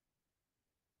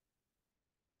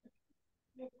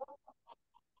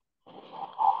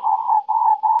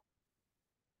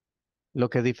 Lo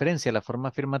que diferencia la forma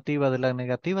afirmativa de la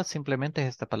negativa simplemente es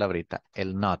esta palabrita,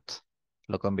 el not.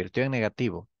 Lo convirtió en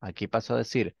negativo. Aquí pasó a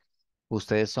decir,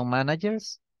 ¿ustedes son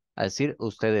managers? A decir,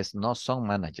 ustedes no son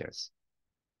managers.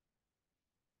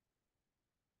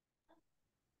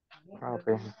 Ah,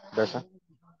 ok, gracias.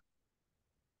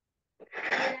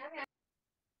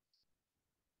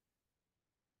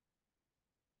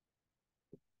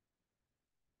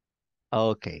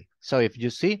 Okay, so if you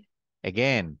see,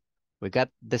 again, we got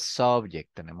the subject,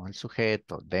 tenemos el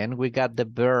sujeto, then we got the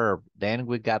verb, then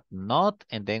we got not,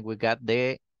 and then we got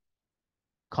the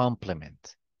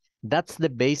complement. That's the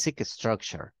basic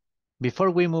structure. Before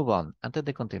we move on, antes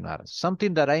de continuar,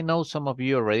 something that I know some of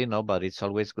you already know, but it's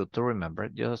always good to remember.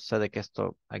 Yo sé de que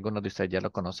esto, algunos de ustedes ya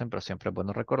lo conocen, pero siempre es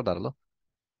bueno recordarlo.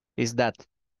 Is that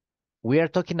we are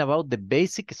talking about the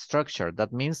basic structure.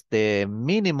 That means the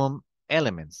minimum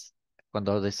elements.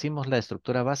 Cuando decimos la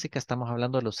estructura básica, estamos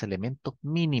hablando de los elementos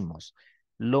mínimos.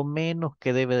 Lo menos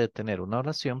que debe de tener una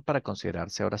oración para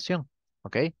considerarse oración.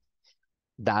 ¿Ok?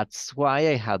 That's why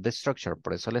I had the structure.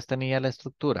 Por eso les tenía la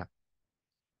estructura.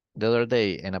 The other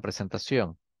day en la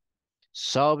presentación.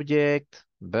 Subject,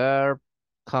 verb,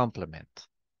 complement.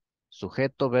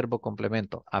 Sujeto, verbo,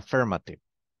 complemento. Affirmative.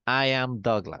 I am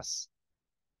Douglas.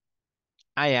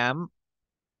 I am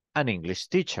an English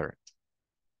teacher.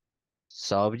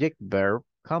 Subject, verb,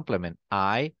 complement.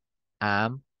 I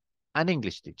am an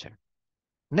English teacher.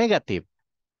 Negative.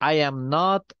 I am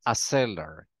not a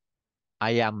seller.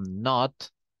 I am not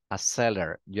a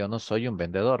seller. Yo no soy un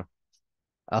vendedor.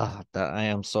 I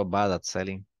am so bad at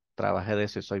selling. Trabajé de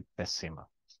eso y soy pésimo.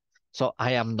 So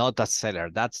I am not a seller.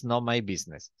 That's not my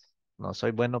business. No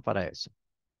soy bueno para eso.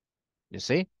 You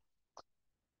see?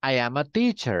 I am a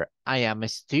teacher. I am a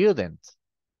student.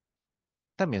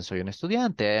 También soy un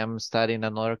estudiante. I am studying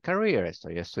another career.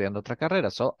 Estoy estudiando otra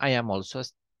carrera. So I am also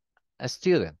a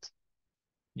student.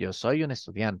 Yo soy un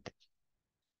estudiante.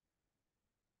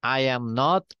 I am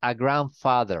not a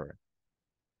grandfather.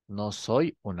 No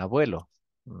soy un abuelo.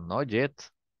 Not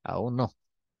yet. Aún no.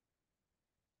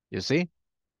 You see?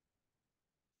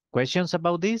 Questions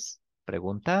about this?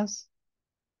 ¿Preguntas?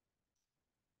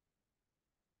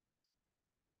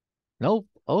 No?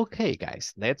 Okay,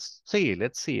 guys. Let's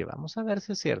see. Vamos a ver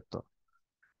si es cierto.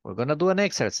 We're going to do an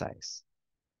exercise.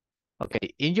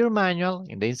 Okay, in your manual,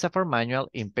 in the ISSSS manual,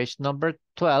 in page number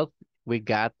 12, we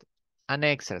got an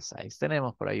exercise.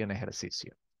 Tenemos por ahí un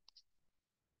ejercicio.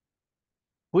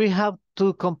 We have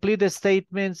to complete the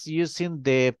statements using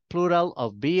the plural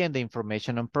of be and the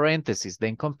information on parentheses.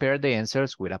 Then compare the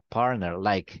answers with a partner,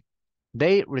 like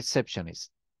they receptionists.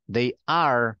 They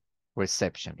are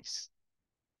receptionists.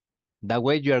 That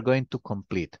way you are going to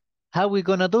complete. How we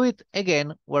gonna do it?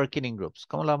 Again, working in groups.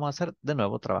 ¿Cómo lo vamos a hacer? De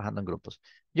nuevo, trabajando en grupos.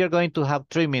 You're going to have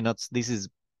 3 minutes. This is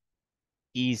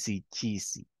easy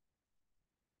cheesy.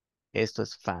 Esto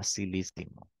es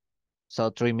facilísimo.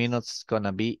 So 3 minutes is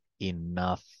gonna be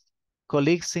enough.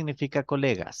 Colleagues significa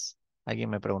colegas. Alguien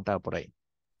me preguntaba por ahí.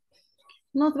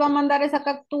 Nos va a mandar esa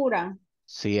captura.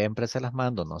 Siempre se las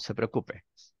mando, no se preocupe.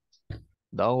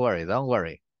 Don't worry, don't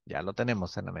worry. Ya lo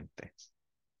tenemos en la mente.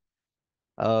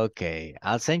 Okay,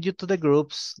 I'll send you to the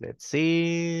groups. Let's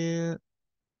see.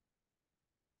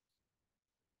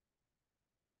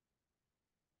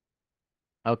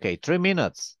 Okay, 3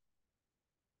 minutes.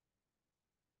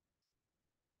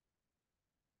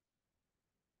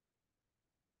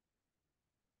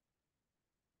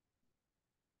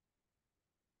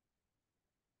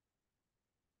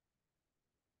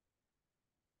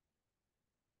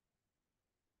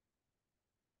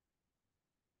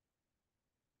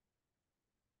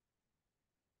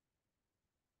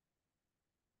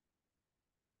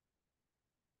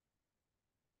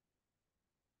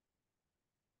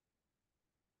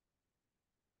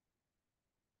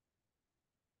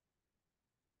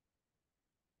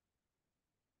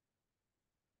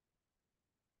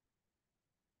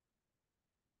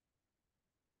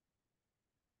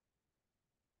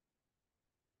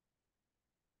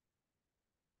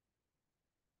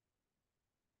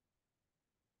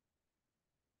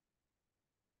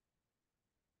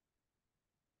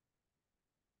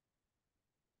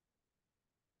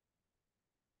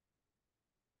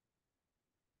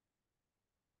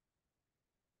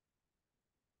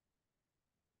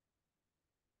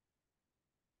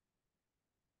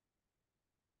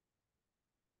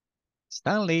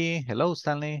 Stanley, hello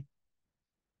Stanley.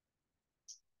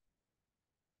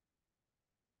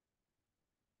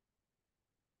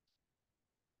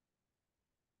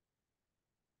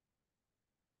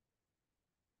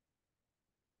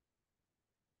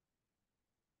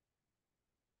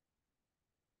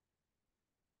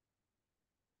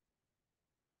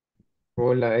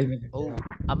 Hola, ahí me Oh,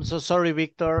 I'm so sorry,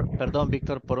 Víctor. Perdón,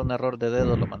 Víctor, por un error de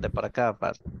dedo lo mandé para acá.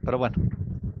 Pero bueno,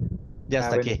 ya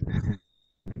está bueno. aquí.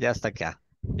 Ya está acá.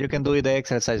 You can do the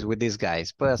exercise with these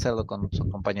guys. Puede hacerlo con sus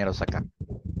compañeros acá.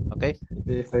 ¿Ok?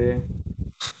 Sí, está bien.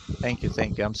 Thank you,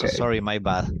 thank you. I'm so Okay. sorry, my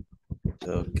bad.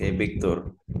 Okay,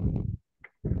 Víctor.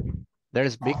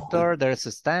 There's Victor, there's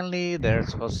Stanley,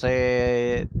 there's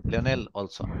Jose Leonel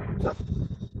also.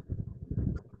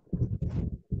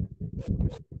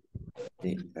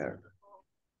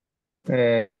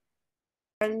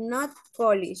 Are not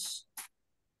college.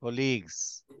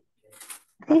 Colleagues.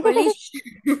 College.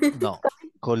 No,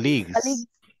 colleagues.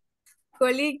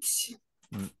 Colleagues.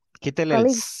 Quítele el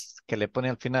s que le pone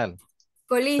al final.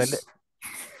 College.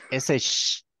 Ese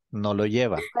sh no lo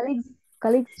lleva.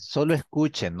 Solo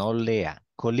escuche, no lea.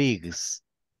 Colleagues.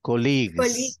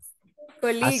 Colleagues.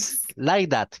 Colleagues. Like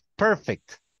that.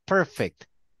 Perfect. Perfect.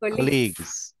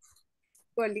 Colleagues.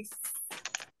 Colleagues.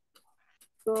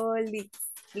 Colleagues.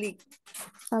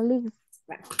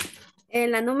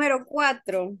 En la número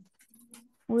 4.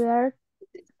 We are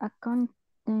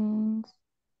accountants.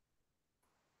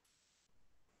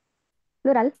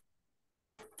 Plural.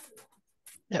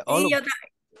 Yeah, Sí,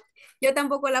 yo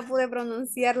tampoco la pude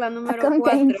pronunciar, la número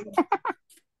 4.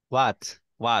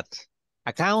 What?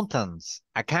 Accountants.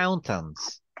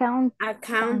 Accountants.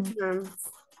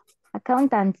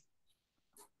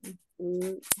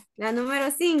 La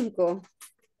número 5.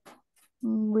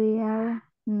 We are...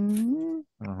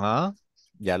 Ajá.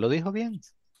 Ya lo dijo bien.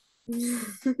 We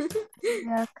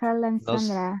are Carla and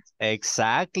Sandra.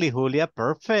 Exactly, Julia.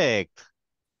 Perfect.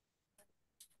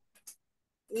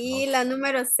 Y la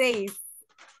número 6.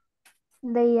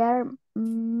 They are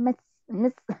Miss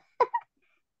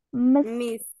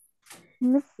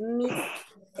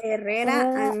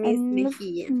Herrera and Miss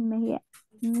Mejía.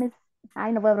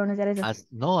 Ay, no puedo pronunciar eso.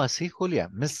 No, así, Julia.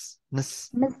 Miss.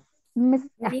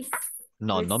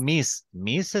 No, Miss.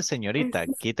 Miss es señorita.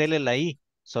 Quítele la I.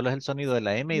 Solo es el sonido de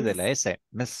la M y de la S.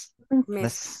 Miss.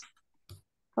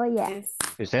 Oh, yeah.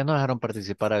 Y ustedes no dejaron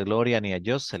participar a Gloria ni a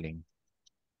Jocelyn.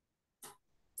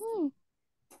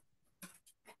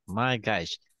 My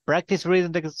gosh. Practice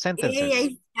reading the sentences.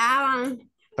 Ahí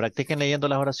estaban. Practiquen leyendo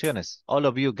las oraciones. All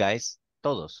of you guys.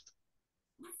 Todos.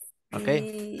 Ok.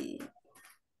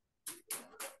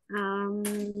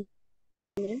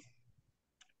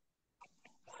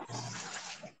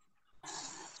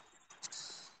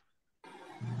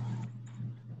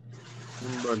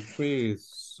 Number 3,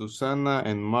 Susana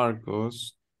and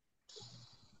Marcos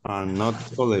are not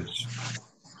Colleagues.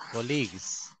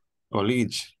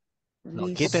 college. No,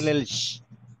 quítale el sh.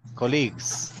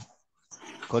 Colleagues.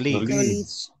 Colleagues.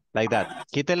 Colleagues. Like that.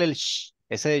 Quítale el sh.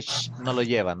 Ese sh no lo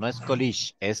lleva. No es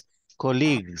college. Es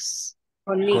colleagues.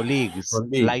 Colleagues.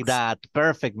 Like Colleagues. that.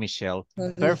 Perfect, Michelle.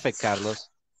 Perfect, Carlos.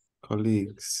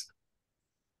 Colleagues.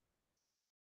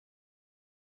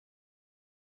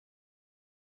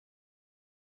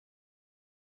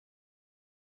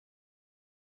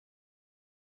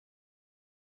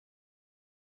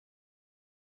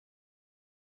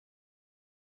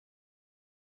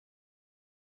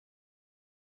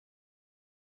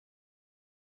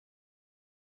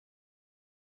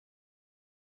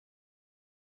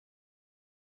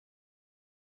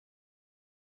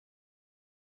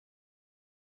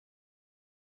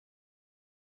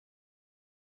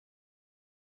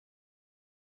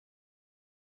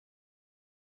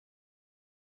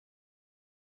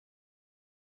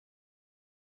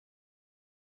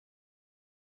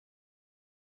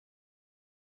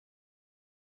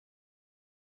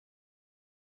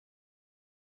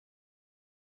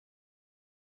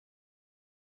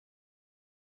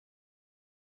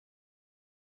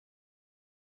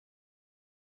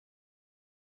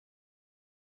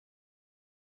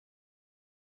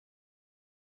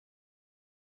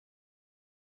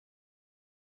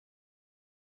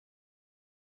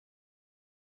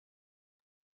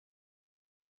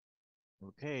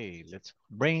 Okay, let's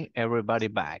bring everybody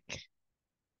back.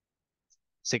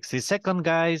 60 seconds,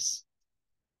 guys.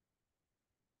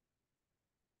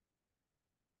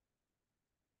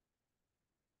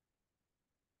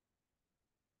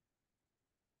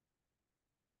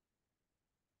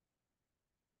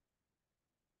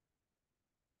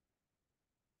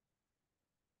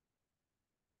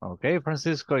 Okay,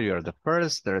 Francisco, you're the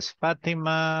first. There's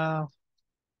Fatima.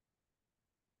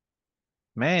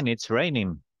 Man, it's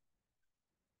raining.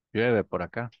 Llueve por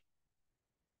acá.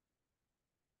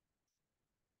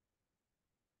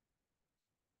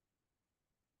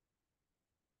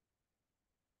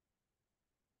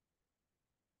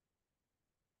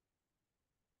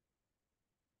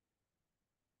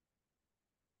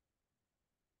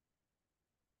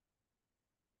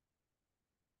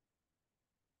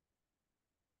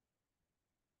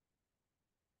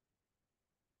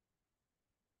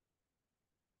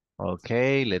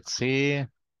 Okay, let's see.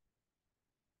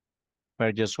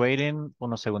 We're just waiting.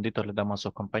 Unos segunditos le damos a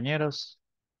sus compañeros.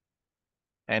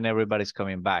 And everybody's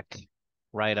coming back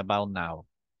right about now.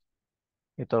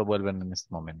 Y todos vuelven en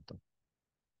este momento.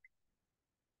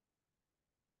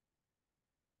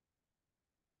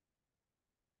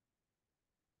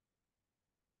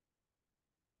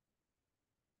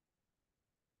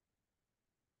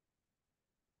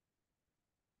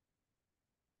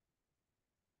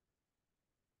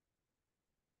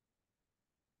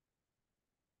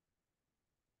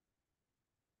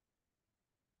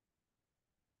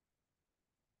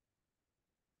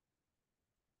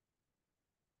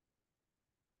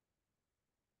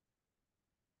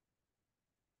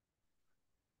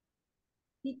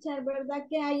 Teacher, ¿verdad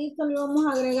que ahí solo vamos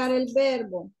a agregar el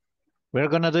verbo? We're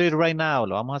gonna do it right now.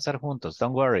 Lo vamos a hacer juntos.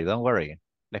 Don't worry, don't worry.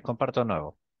 Les comparto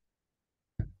nuevo.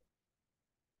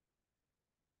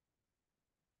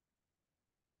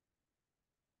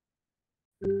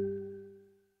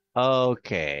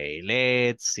 Okay,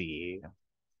 let's see.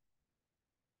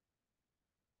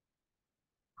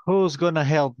 Who's gonna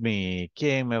help me?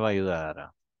 ¿Quién me va a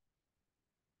ayudar?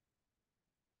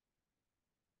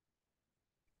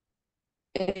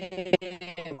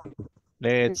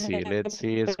 Let's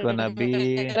see. It's gonna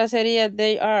be... Esa sería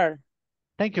they are.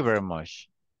 Thank you very much.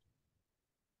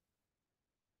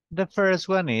 The first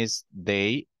one is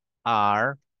they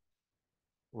are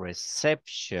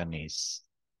receptionists.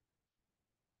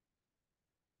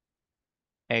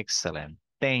 Excellent.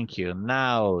 Thank you.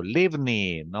 Now,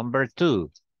 Livni, number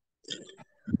 2.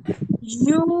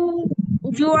 You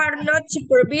are not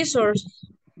supervisors.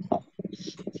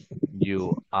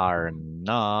 You are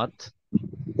not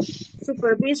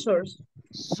Supervisors.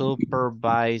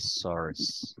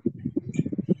 supervisors.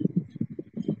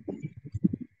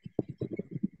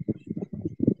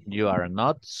 You are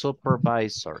not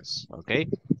supervisors, okay?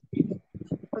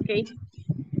 Okay.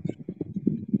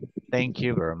 Thank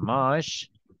you very much.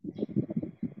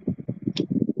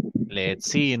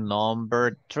 Let's see,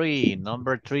 number 3.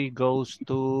 Number 3 goes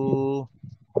to...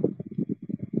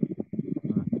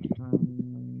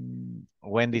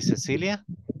 Wendy Cecilia.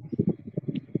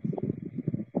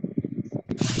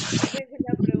 Tengo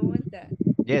una pregunta.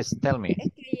 Yes, tell me.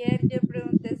 Es que ayer yo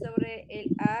pregunté sobre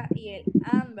el a y el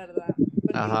an, ¿verdad?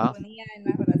 porque se Ajá. ponía en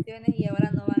las oraciones y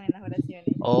ahora no van en las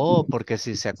oraciones. Oh, porque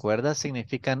si se acuerda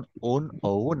significan un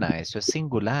o una. Eso es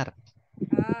singular.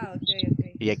 Ah, ok, ok.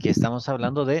 Y aquí estamos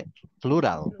hablando de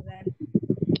plural. Plural.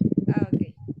 Ah, ok.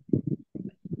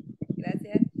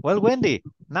 Gracias. Well, Wendy,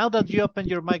 now that you open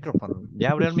your microphone,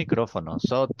 ya abrió el micrófono.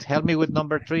 So help me with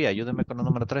number 3. Ayúdeme con el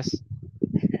número 3.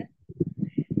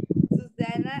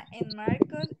 Susana and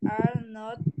Marcos are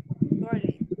not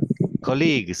colleagues.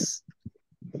 Colleagues.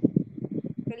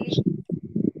 Colleagues.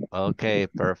 Okay,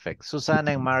 perfect.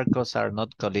 Susana and Marcos are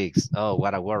not colleagues. Oh,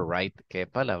 what a word, right? Qué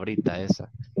palabrita esa.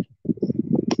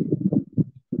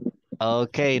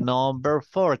 Okay, number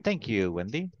 4. Thank you,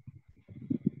 Wendy.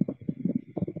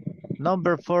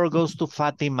 Number 4 goes to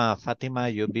Fatima. Fatima,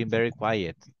 you've been very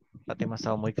quiet. Fatima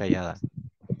estaba muy callada.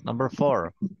 Number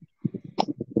 4.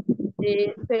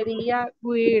 Sería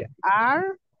we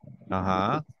are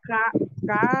Ajá.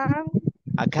 car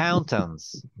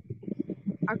Accountants.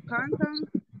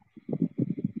 accountants.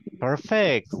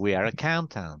 Perfect. We are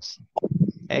accountants.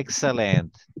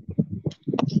 Excellent.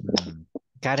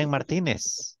 Karen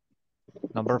Martinez.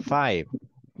 Number 5.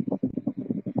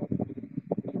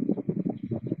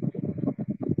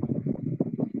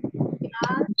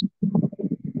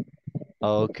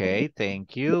 Okay,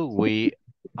 thank you. We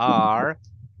are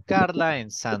Carla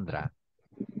and Sandra.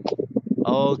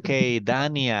 Okay,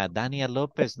 Dania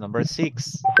Lopez, number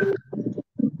 6.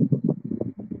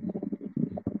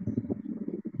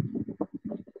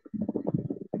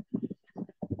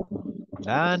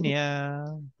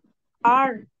 Dania.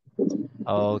 Are.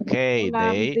 Okay,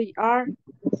 They are.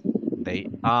 they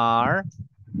are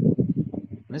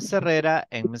Miss Herrera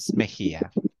and Miss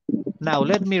Mejia. Now,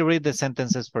 let me read the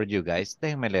sentences for you guys.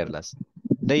 Déjenme leerlas.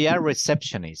 They are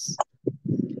receptionists.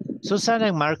 Susana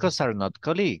and Marcos are not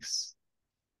colleagues.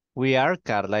 We are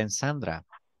Carla and Sandra.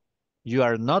 You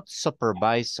are not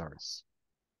supervisors.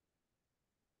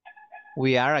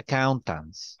 We are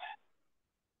accountants.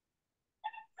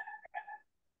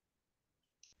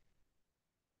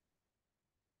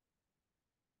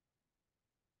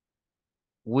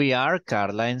 We are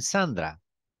Carla and Sandra.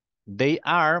 They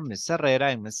are Miss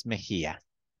Herrera and Miss Mejia.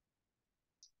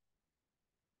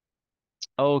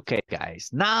 Okay, guys.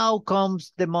 Now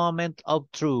comes the moment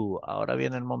of truth. Ahora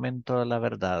viene el momento de la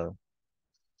verdad.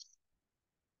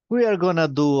 We are gonna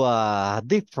do a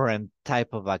different type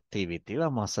of activity.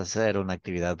 Vamos a hacer una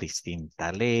actividad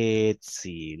distinta. Let's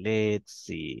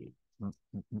see.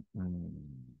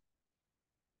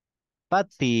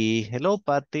 Patty, hello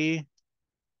Patty.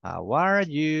 How are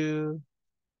you?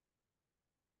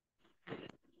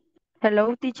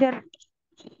 Hello, teacher.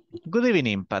 Good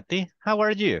evening, Patty. How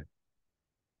are you?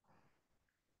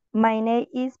 My name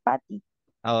is Patty.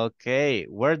 Okay,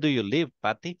 where do you live,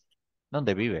 Patty?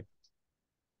 ¿Dónde vive?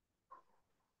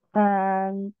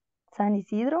 San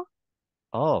Isidro.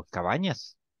 Oh,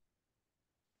 Cabañas.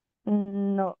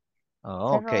 No,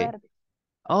 Oh, Cerro okay. Verde.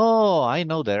 Oh, I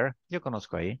know there. Yo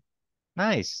conozco ahí.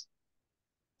 Nice.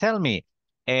 Tell me,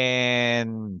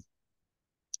 and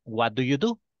what do you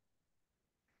do?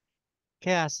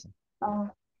 ¿Qué hace?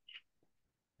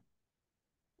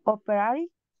 Operary.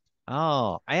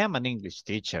 Oh, I am an English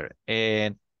teacher,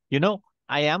 and you know,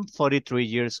 I am 43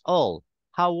 years old.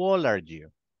 How old are you?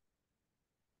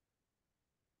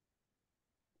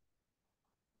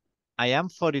 I am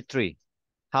 43.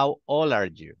 How old are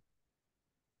you?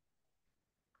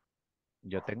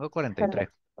 Yo tengo 43.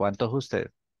 ¿Cuántos es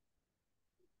usted?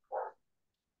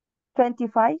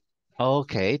 25.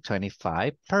 Okay,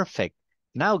 25. Perfect.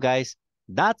 Now, guys,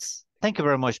 thank you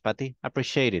very much, Patty.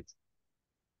 Appreciate it.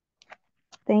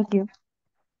 Thank you.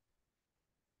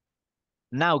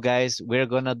 Now, guys, we're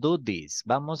gonna do this.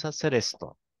 Vamos a hacer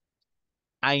esto.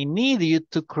 I need you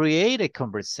to create a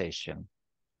conversation.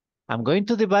 I'm going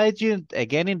to divide you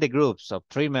again in the groups of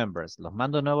 3 members. Los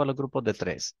mando nuevo a los grupos de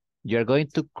 3. You're going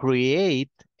to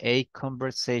create a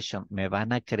conversation. Me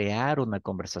van a crear una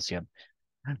conversación.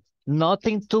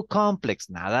 Nothing too complex,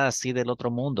 nada así del otro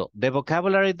mundo. The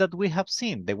vocabulary that we have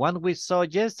seen, the one we saw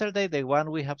yesterday, the one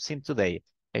we have seen today.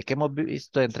 El que hemos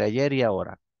visto entre ayer y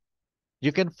ahora.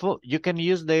 You can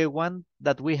use the one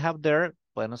that we have there.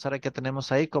 Pueden usar el que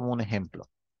tenemos ahí como un ejemplo.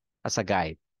 As a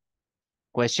guide.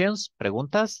 Questions?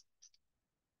 ¿Preguntas?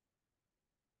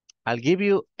 I'll give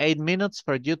you 8 minutes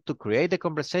for you to create the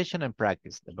conversation and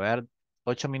practice. Les voy a dar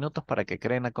 8 minutos para que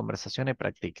creen la conversación y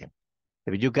practiquen.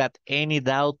 If you got any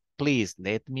doubt, please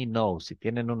let me know. Si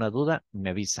tienen una duda,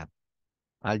 me avisan.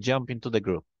 I'll jump into the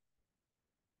group.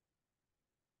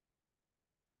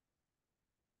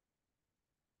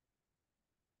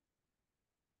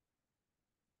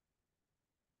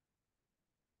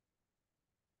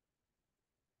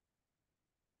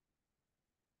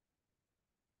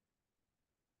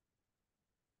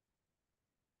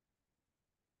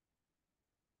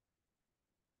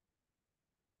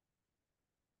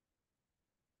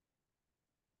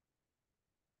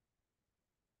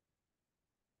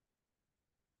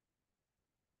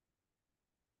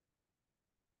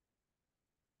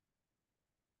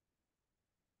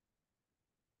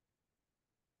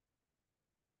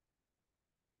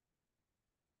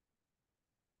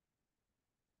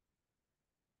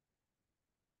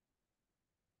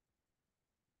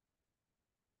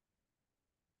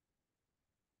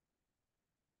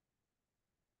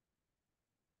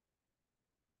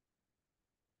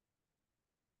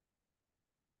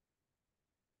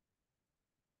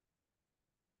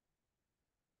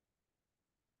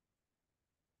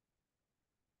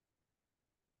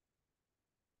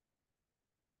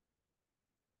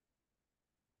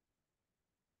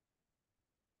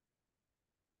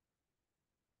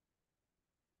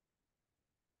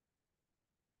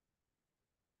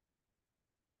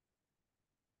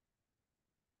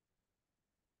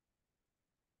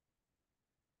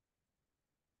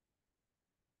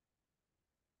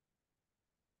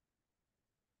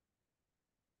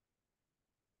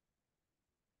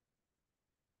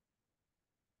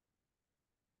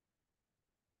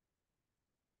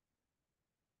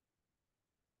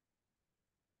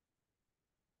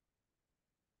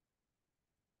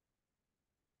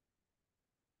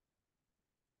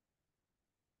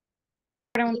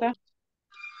 Pregunta.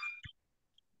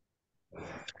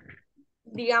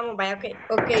 Digamos, vaya,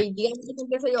 ok, digamos que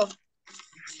empiezo yo.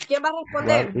 ¿Quién va a What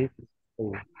responder? is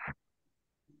school?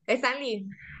 Stanley.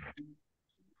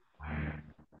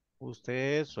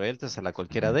 Usted suéltesela a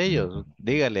cualquiera de ellos.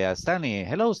 Dígale a Stanley.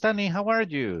 Hello, Stanley, how are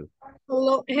you?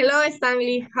 Hello,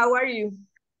 Stanley. How are you?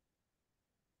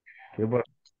 ¿Qué va-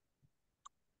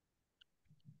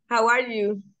 How are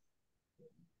you?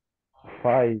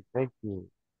 Fine, thank you.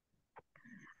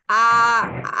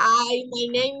 My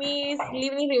name is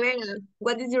Livni Rivera.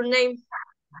 What is your name?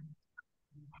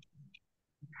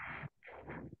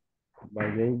 My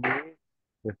name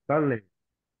is Stanley.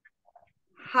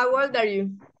 How old are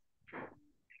you?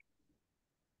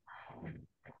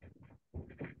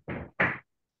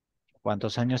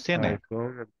 ¿Cuántos años I tiene?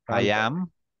 from I Tampa.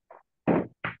 am.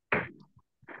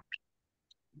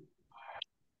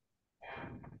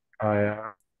 I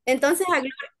am Entonces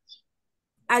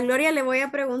a Gloria le voy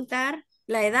a preguntar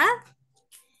la edad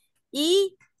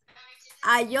y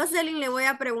a Jocelyn le voy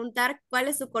a preguntar cuál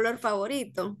es su color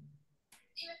favorito.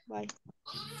 Bye.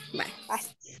 Bye.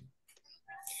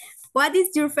 What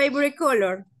is your favorite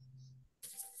color?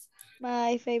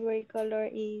 My favorite color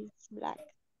is black.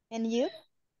 And you?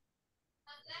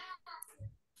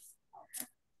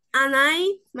 And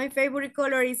my favorite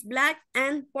color is black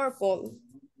and purple.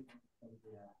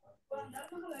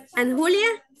 And Julia?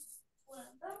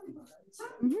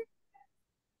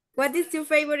 What is your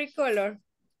favorite color?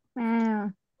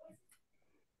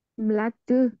 Black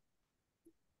too.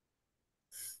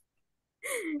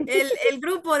 El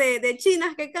grupo de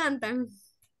chinas que cantan.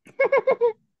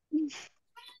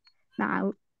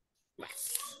 No.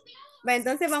 Va,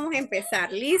 entonces vamos a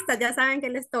empezar. Listas, ya saben que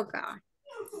les toca.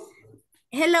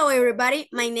 Hello everybody,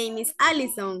 my name is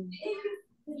Allison.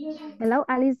 Hello,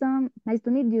 Alison. Nice to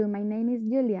meet you. My name is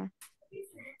Julia.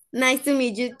 Nice to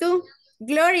meet you too.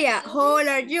 Gloria, how old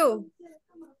are you?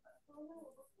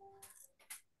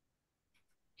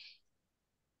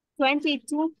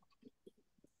 22.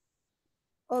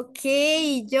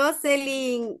 Okay,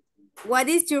 Jocelyn, what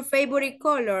is your favorite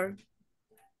color?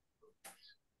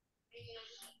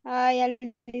 Hi,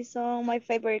 Alison. My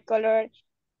favorite color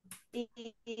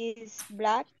is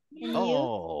black. And you?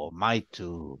 Oh, my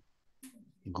too.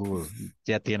 Good.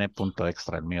 Ya tiene punto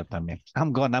extra el mío también.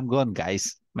 I'm gone,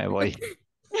 guys. Me voy.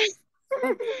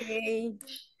 Okay.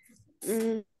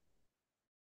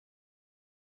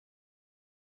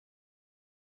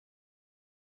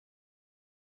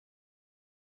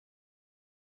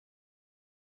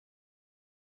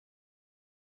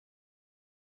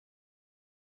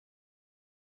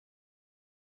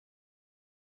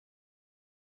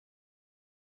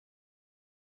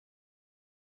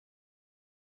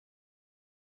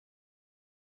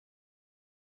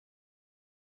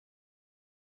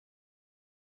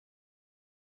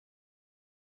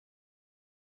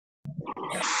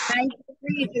 Nice to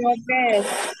meet you, okay.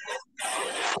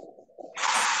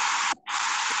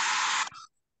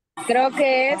 Creo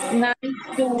que es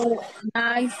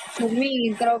nice to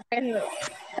meet, creo que es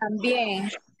también.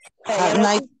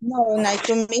 Nice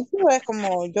to meet you es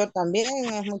como yo también,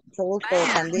 es mucho gusto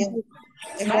también.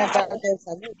 Es como parte del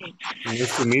saludo.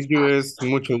 Nice to meet you es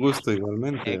mucho gusto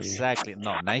igualmente. Exactly.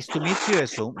 No, nice to meet you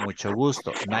es un mucho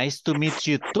gusto. Nice to meet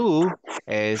you too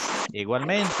es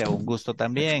igualmente un gusto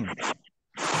también.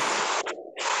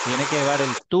 Tiene que llevar el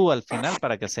tú al final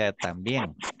para que sea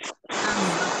también.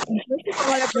 Entonces,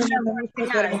 ¿cómo le Yo no ponemos tengo al que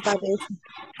final? preguntar de eso.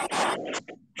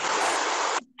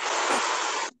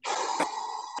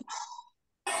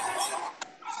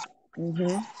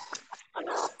 Ujú.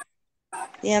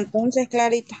 Y entonces,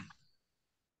 Clarita.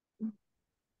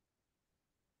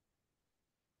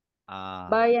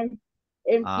 Vayan,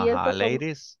 Ajá,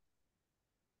 ladies.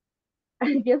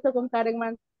 empiezo con Karen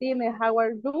Martínez. How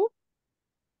are you?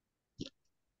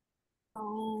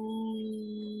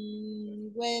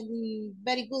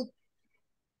 Very good.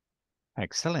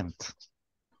 Excellent.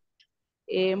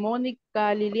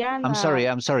 Mónica Liliana. I'm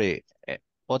sorry.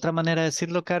 Otra manera de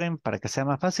decirlo, Karen, para que sea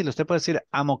más fácil, usted puede decir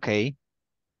I'm okay.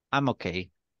 I'm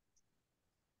okay.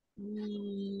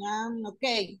 I'm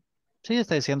okay. Sí,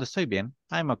 está diciendo estoy bien.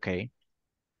 I'm okay.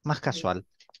 Más casual.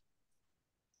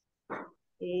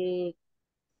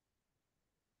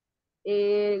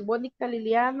 Mónica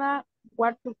Liliana.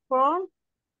 Where you from?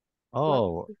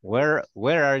 Oh, where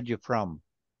are you from?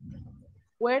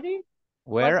 Where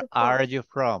Where are you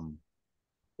from?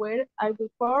 Where are you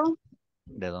from?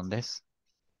 ¿De dónde es?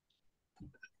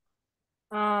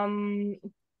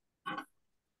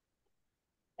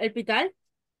 ¿El Pital?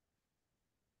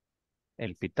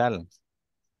 El Pital.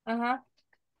 Ajá.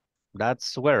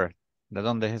 That's where. ¿De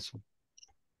dónde es eso?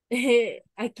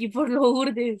 Aquí por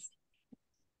Lourdes.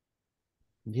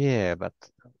 Yeah, but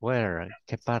where?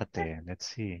 ¿Qué parte? Let's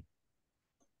see.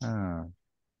 Ah,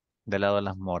 del lado de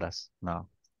las moras. No.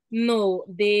 No,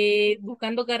 de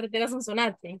buscando carreteras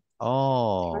Sonsonate.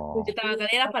 Oh, De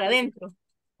Tabacalera para adentro.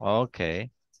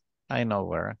 okay. I know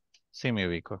where. Sí me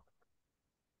ubico.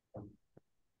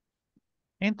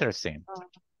 Interesting.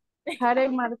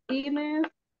 Karen Martínez,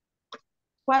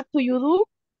 what do you do?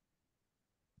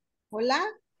 Hola.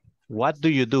 What do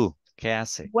you do? ¿Qué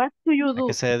hace? What do you ¿A qué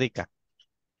do? se dedica?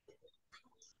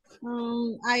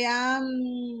 I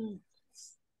am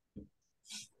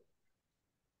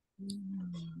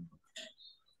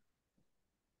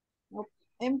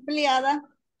empleada.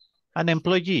 An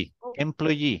employee.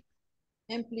 Employee.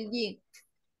 Employee.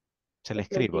 Se le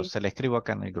escribo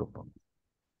acá en el grupo.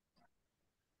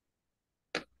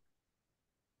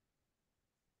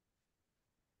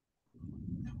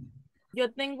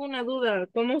 Yo tengo una duda.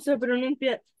 ¿Cómo se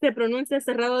pronuncia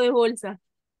cerrado de bolsa?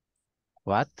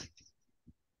 What?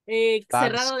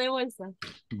 Cerrado de bolsa.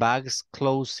 Bags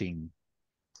closing.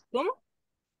 ¿Cómo?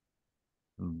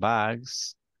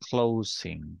 Bags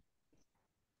closing.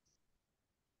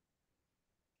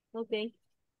 Ok.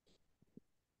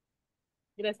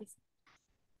 Gracias.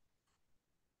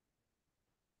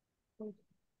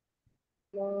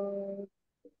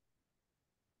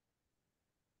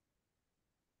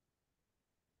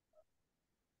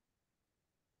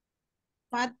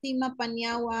 Fátima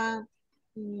Paniagua.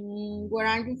 Where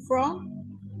are you from?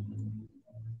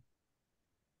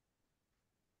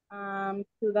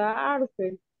 Ciudad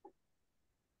Arce.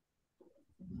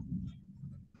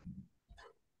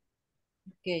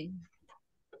 Ok.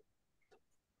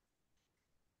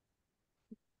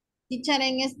 Teacher,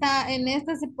 en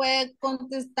esta se puede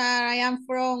contestar I am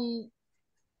from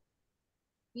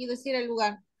y decir el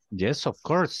lugar. Yes, of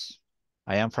course.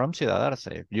 I am from Ciudad Arce.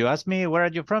 If you ask me where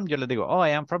are you from, yo le digo, oh, I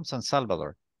am from San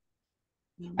Salvador.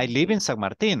 I live in San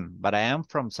Martín, but I am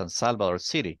from San Salvador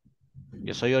City.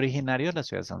 Yo soy originario de la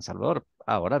ciudad de San Salvador.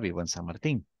 Ahora vivo en San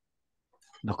Martín.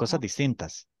 Dos cosas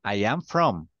distintas. I am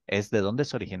from es de dónde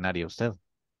es originario usted.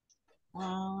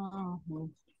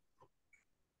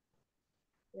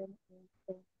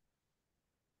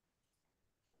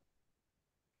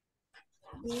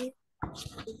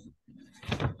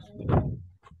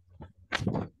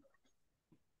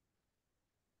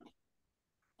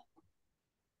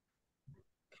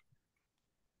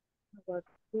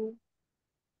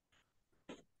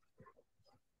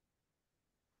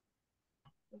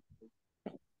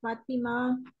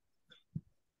 Fátima,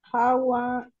 how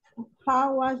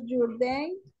was your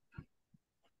day?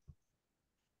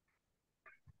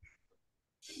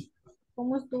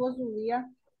 ¿Cómo estuvo su día?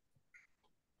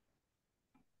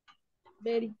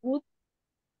 Very good.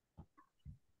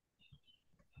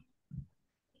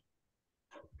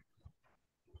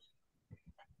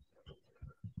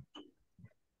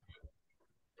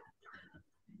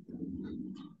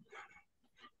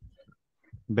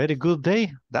 Very good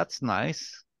day. That's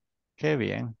nice. Qué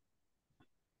bien.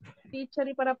 Teacher,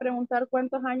 y para preguntar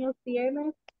cuántos años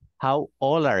tienes. How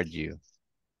old are you?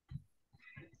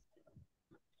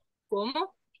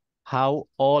 ¿Cómo? How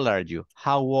old are you?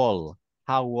 How old?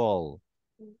 How old?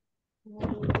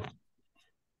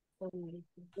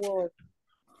 Word.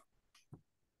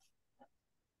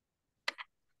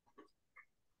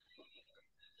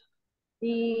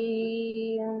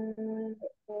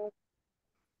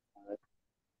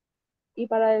 Y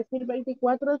para decir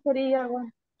 24 sería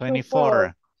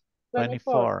 24.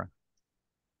 24.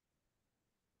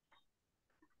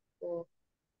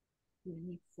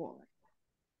 24.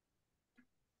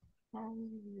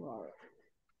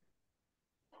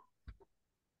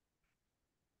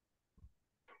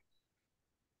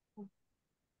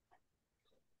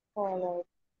 Hola.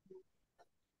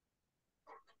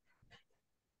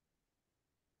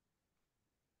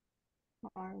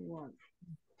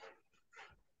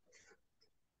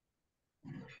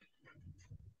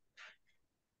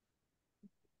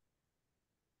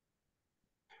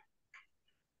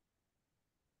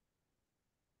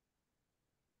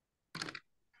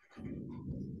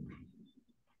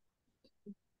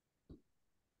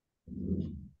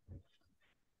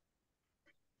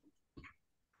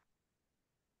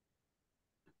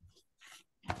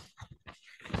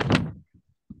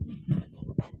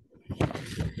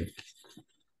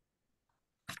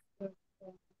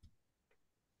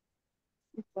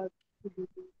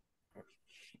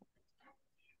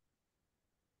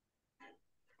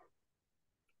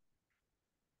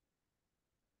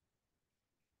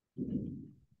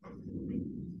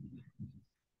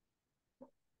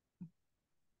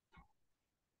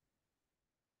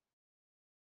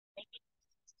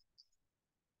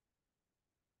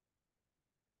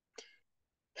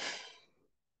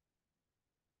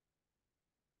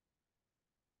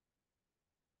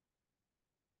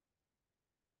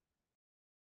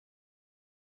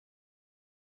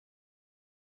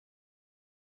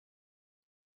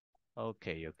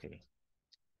 Okay, okay.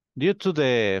 Due to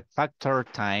the factor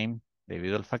time,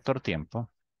 debido al factor tiempo,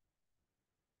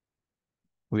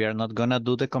 we are not gonna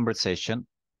do the conversation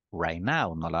right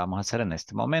now. No la vamos a hacer en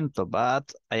este momento,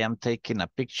 but I am taking a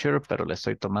picture, pero le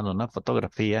estoy tomando una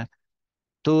fotografía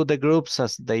to the groups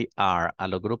as they are, a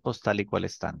los grupos tal y cual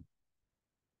están.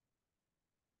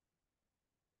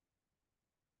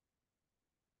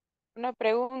 Una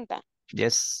pregunta.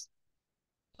 Yes.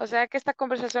 O sea que esta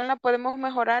conversación la podemos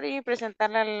mejorar y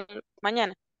presentarla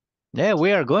mañana. Yeah,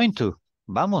 we are going to.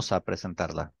 Vamos a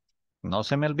presentarla. No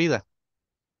se me olvida.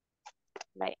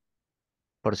 Vaya.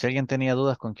 Por si alguien tenía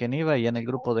dudas con quién iba, y en el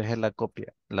grupo dejé la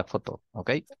copia, la foto,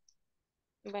 ¿ok?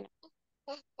 Bueno.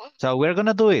 So we're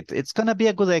gonna do it. It's gonna be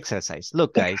a good exercise.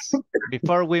 Look, guys,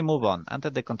 before we move on,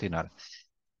 antes de continuar,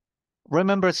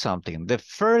 remember something. The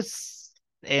first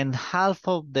and half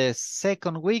of the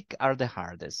second week are the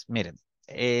hardest. Miren,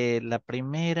 la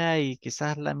primera y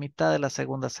quizás la mitad de la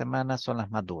segunda semana son las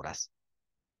más duras.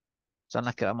 Son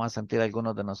las que vamos a sentir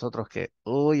algunos de nosotros que,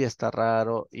 uy, está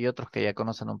raro, y otros que ya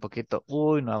conocen un poquito,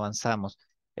 uy, no avanzamos.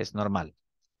 Es normal.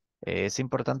 Es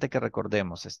importante que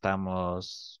recordemos,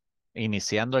 estamos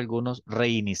iniciando algunos,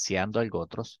 reiniciando algo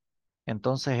otros.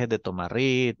 Entonces es de tomar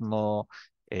ritmo,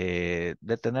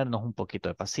 de tenernos un poquito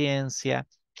de paciencia,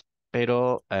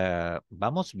 pero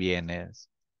vamos bien.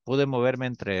 Pude moverme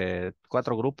entre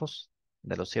 4 grupos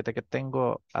de los 7 que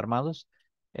tengo armados,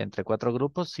 entre 4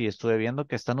 grupos, y estuve viendo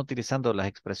que están utilizando las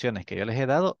expresiones que yo les he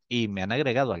dado y me han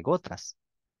agregado algo otras,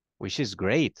 which is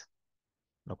great,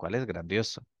 lo cual es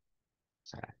grandioso. O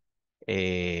sea,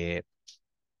 eh,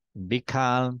 be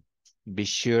calm, be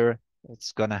sure,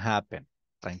 it's gonna happen.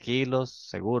 Tranquilos,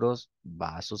 seguros,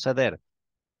 va a suceder.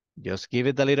 Just give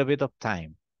it a little bit of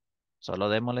time. Solo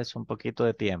démosles un poquito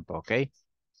de tiempo, ¿ok?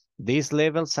 These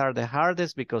levels are the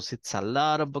hardest because it's a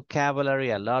lot of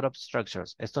vocabulary, a lot of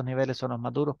structures. Estos niveles son los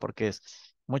más duros porque es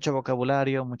mucho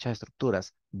vocabulario, muchas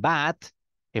estructuras. But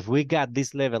if we got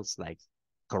these levels like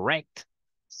correct,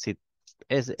 si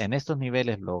es, en estos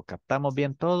niveles lo captamos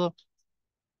bien todo,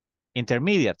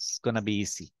 intermediate's gonna be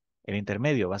easy. El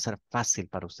intermedio va a ser fácil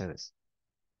para ustedes.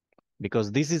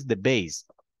 Because this is the base.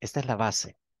 Esta es la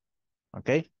base.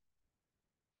 ¿Ok?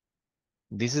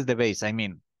 This is the base. I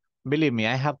mean, believe me,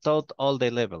 I have taught all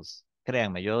the levels.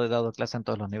 Créanme, yo he dado clase en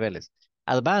todos los niveles.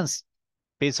 Advanced,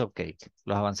 piece of cake.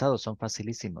 Los avanzados son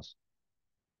facilísimos.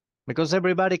 Because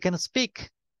everybody can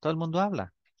speak. Todo el mundo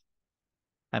habla.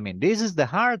 I mean, this is the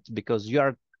hard because you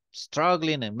are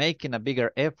struggling and making a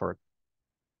bigger effort.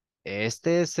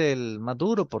 Este es el más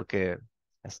duro porque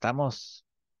estamos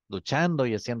luchando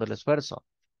y haciendo el esfuerzo.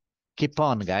 Keep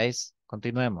on, guys.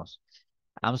 Continuemos.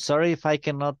 I'm sorry if I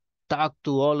cannot talk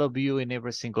to all of you in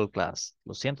every single class.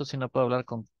 Lo siento si no puedo hablar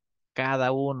con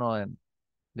cada uno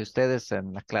de ustedes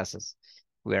en las clases.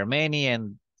 We are many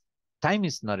and time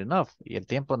is not enough. Y el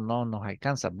tiempo no nos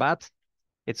alcanza. But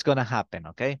it's gonna happen,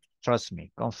 okay? Trust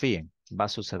me. Confíen. Va a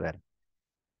suceder.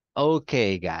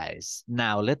 Okay, guys.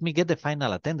 Now, let me get the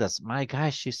final attendance. My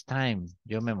gosh, it's time.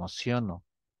 Yo me emociono.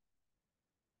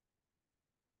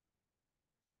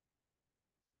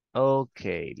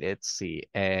 Okay, let's see.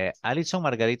 Alison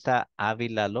Margarita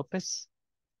Ávila López.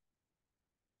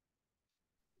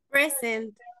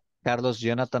 Present. Carlos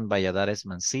Jonathan Valladares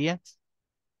Mancilla.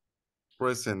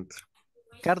 Present.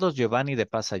 Carlos Giovanni de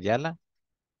Paz Ayala.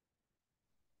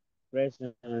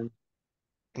 Present.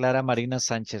 Clara Marina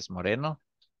Sánchez Moreno.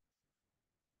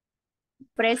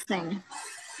 Present.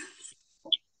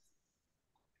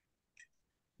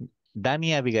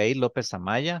 Dani Abigail López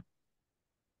Amaya.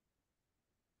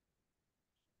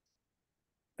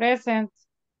 Present.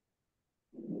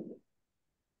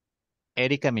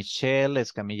 Erika Michelle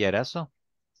Escamilla Erazo.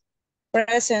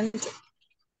 Present.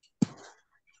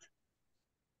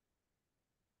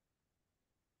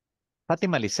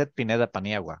 Fátima Lisset Pineda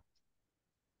Paniagua.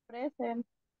 Present.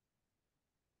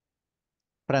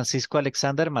 Francisco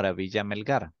Alexander Maravilla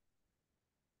Melgar.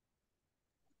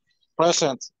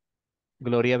 Present.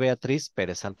 Gloria Beatriz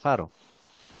Pérez Alfaro.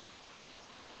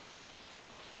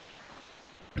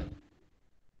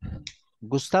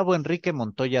 Gustavo Enrique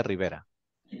Montoya Rivera.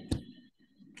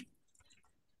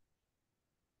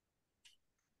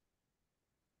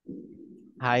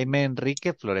 Jaime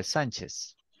Enrique Flores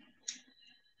Sánchez.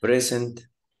 Present.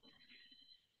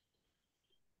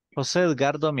 José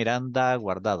Edgardo Miranda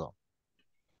Guardado.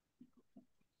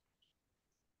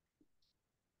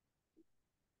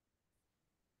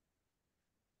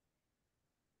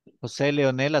 José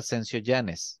Leonel Asensio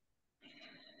Llanes.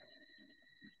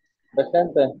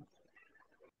 Presente.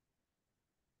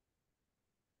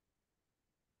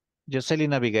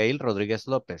 Jocelyn Abigail Rodríguez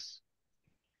López.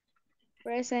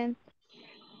 Present.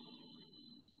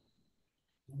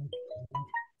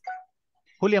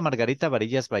 Julia Margarita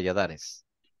Varillas Valladares.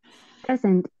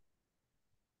 Present.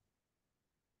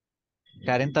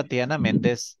 Karen Tatiana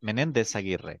Menéndez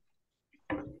Aguirre.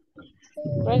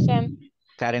 Present.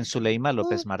 Karen Zuleima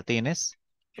López Martínez.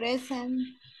 Present.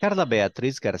 Carla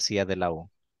Beatriz García de la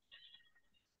U.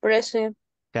 Present.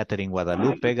 Catherine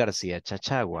Guadalupe García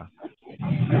Chachagua.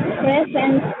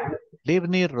 Present.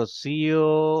 Livni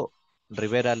Rocío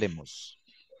Rivera Lemus.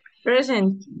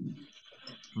 Present.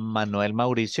 Manuel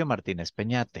Mauricio Martínez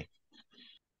Peñate.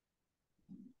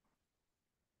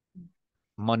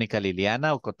 Mónica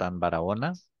Liliana Ocotán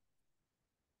Barahona.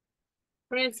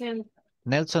 Present.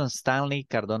 Nelson Stanley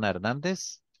Cardona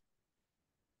Hernández.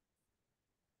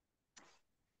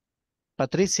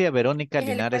 Patricia Verónica Que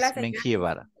se le fue Linares la señal.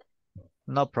 Mengíbar.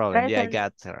 No problem. Yeah, Present.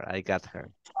 I got her.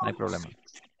 No hay problema.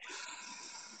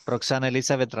 Roxana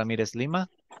Elizabeth Ramírez Lima.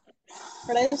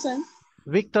 Present.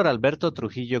 Víctor Alberto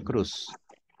Trujillo Cruz.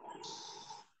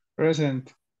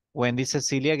 Present. Wendy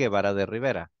Cecilia Guevara de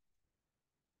Rivera.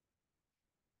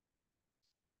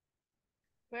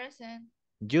 Present.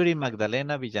 Yuri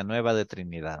Magdalena Villanueva de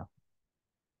Trinidad.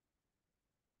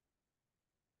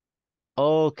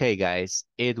 Okay, guys.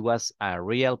 It was a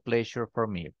real pleasure for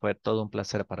me. Fue todo un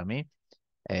placer para mí.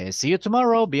 See you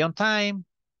tomorrow. Be on time.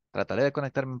 Trataré de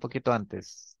conectarme un poquito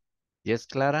antes. Yes,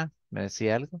 Clara, ¿me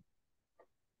decía algo?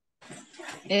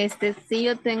 Sí,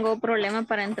 yo tengo problema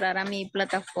para entrar a mi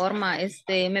plataforma.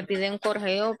 Me piden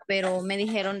correo, pero me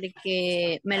dijeron de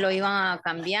que me lo iban a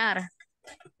cambiar.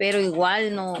 Pero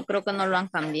igual no, creo que no lo han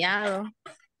cambiado.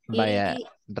 Vaya,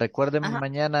 recuérdeme Ajá.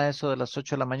 mañana eso de las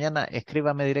 8 de la mañana.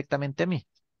 Escríbame directamente a mí.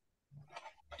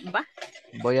 Va.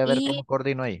 Voy a ver Y cómo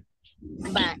coordino ahí.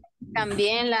 va.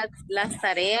 También las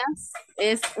tareas,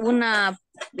 es una,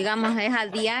 digamos, ¿es a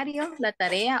diario la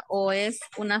tarea o es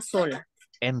una sola?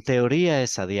 En teoría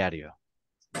es a diario.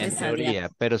 En Es a teoría, diario.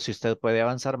 pero si usted puede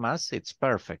avanzar más, it's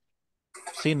perfect.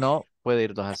 Si no, puede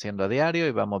irlos haciendo a diario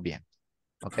y vamos bien.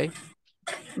 ¿Ok?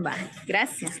 Va,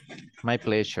 gracias. My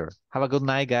pleasure. Have a good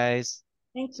night, guys.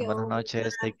 Thank you. Buenas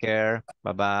noches. Take care.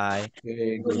 Bye bye.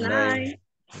 Okay, Good night.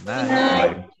 Good Good night.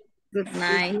 night. Good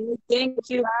night. Thank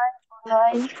you.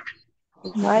 Bye.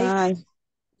 Bye. Night.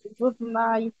 Good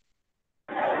night.